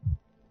quickly.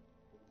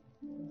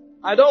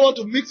 I don't want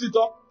to mix it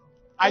up.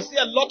 I see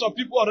a lot of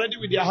people already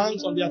with their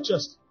hands on their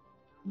chest.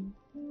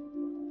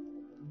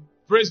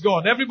 Praise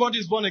God. Everybody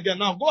is born again.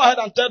 Now go ahead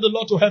and tell the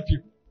Lord to help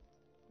you.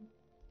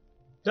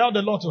 Tell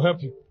the Lord to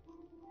help you.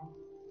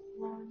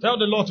 Tell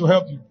the Lord to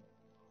help you.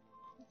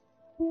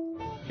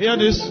 Hear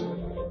this.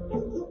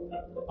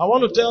 I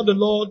want to tell the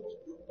Lord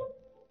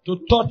to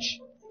touch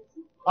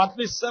at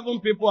least 7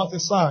 people as a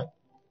sign.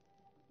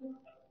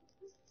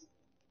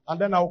 And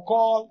then I'll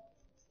call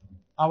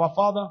our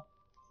Father,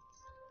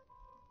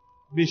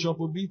 Bishop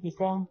Obi, to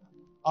come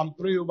and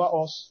pray over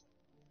us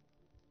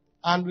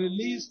and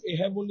release a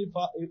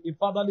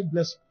fatherly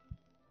blessing.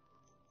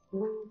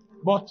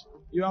 But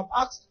you have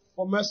asked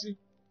for mercy,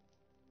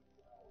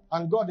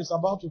 and God is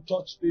about to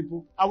touch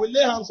people. I will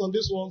lay hands on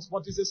these ones,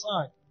 but it's a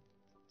sign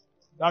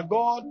that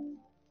God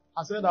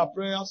has heard our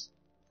prayers,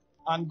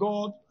 and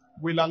God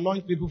will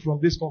anoint people from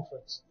this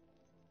conference.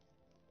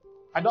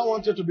 I don't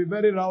want you to be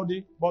very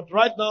rowdy, but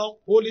right now,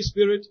 Holy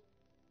Spirit,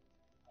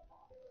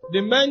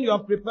 the men you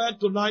have prepared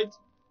tonight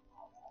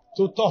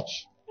to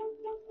touch,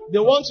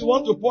 the ones you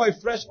want to pour a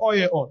fresh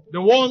oil on,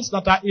 the ones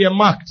that are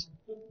earmarked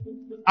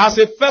as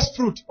a first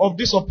fruit of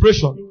this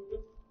operation,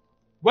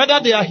 whether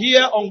they are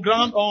here on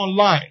ground or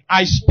online,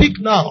 I speak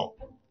now.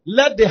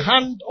 Let the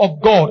hand of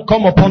God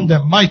come upon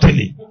them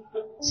mightily.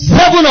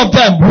 7 of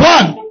them.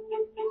 1,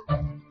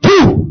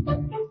 2,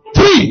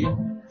 3,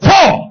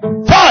 4,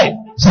 5,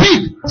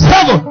 6,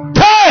 7.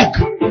 Take!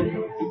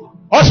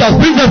 Ushers,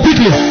 bring them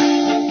quickly.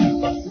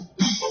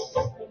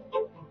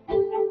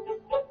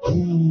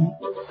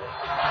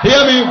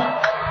 Hear me?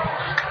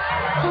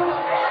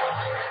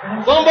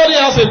 Somebody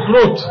has a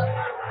growth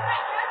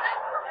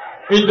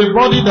in the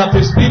body that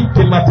is being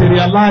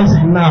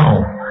dematerialized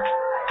now.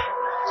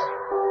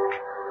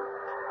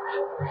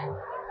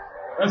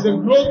 There's a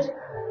growth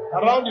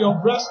around your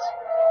breast.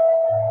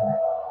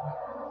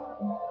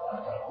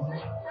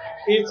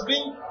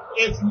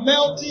 It's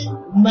melting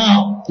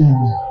now.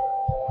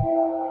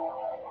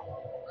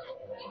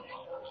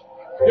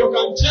 You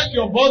can check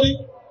your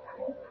body.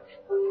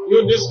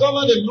 You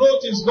discover the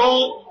growth is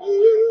gone.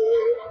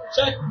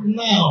 Check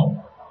now.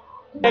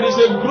 There is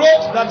a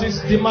growth that is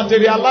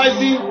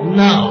dematerializing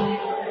now.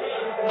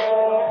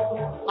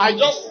 I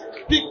just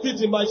picked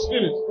it in my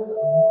spirit.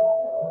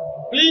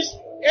 Please,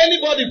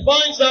 anybody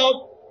finds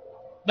out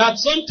that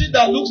something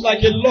that looks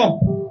like a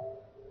lump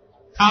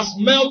has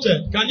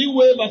melted, can you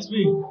wave at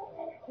me?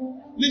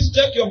 Please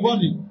check your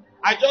body.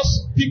 I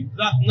just picked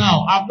that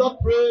now. I've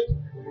not prayed,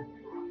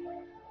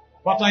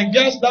 but I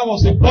guess that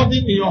was a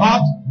burden in your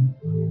heart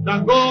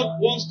that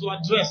God wants to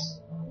address.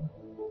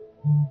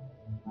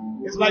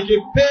 It's like a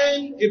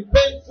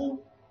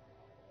painful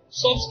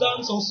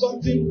substance or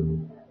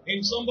something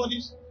in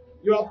somebody's.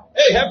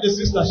 Hey, help the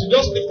sister. She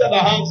just lifted her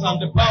hands and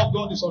the power of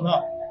God is on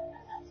her.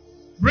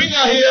 Bring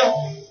her here.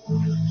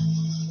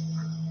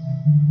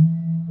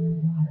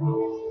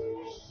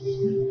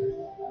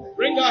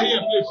 Bring her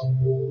here, please.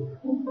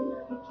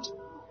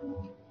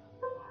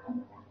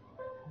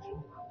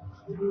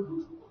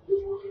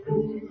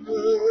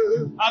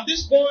 At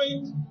this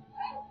point,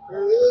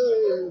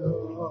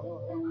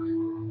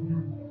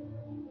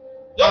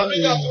 just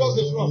bring her towards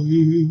the front.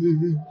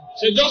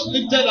 She just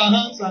lifted her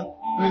hands and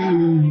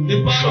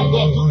the power of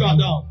God took her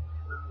down.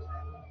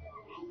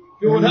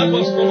 He will help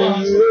us cover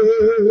her.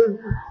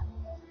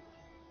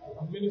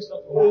 Minister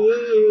for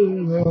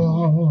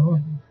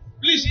her.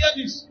 Please hear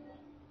this.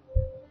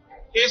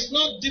 It's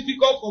not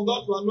difficult for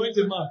God to anoint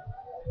a man.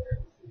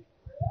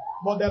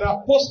 But there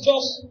are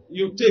postures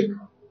you take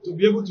to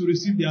be able to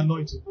receive the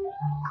anointing.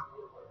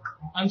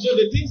 And so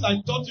the things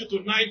I taught you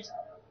tonight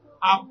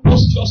are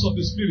postures of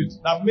the Spirit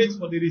that makes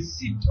for the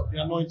receipt of the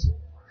anointing.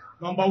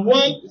 Number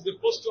 1 is the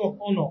posture of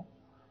honor.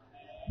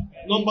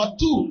 Number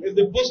 2 is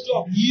the posture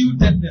of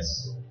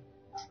yieldedness.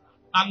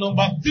 And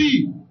number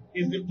 3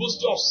 is the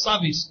posture of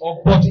service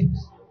or body.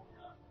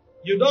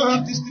 You don't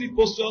have these 3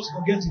 postures,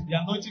 forget it. The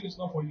anointing is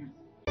not for you.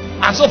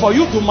 And so for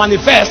you to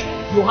manifest,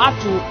 you have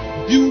to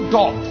build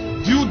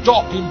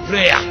up in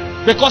prayer.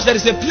 Because there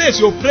is a place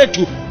you pray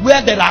to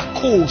where there are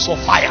coals of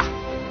fire.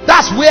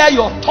 That's where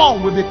your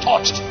tongue will be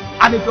touched.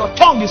 And if your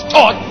tongue is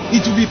touched,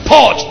 it will be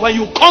purged. When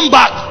you come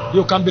back,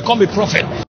 you can become a prophet.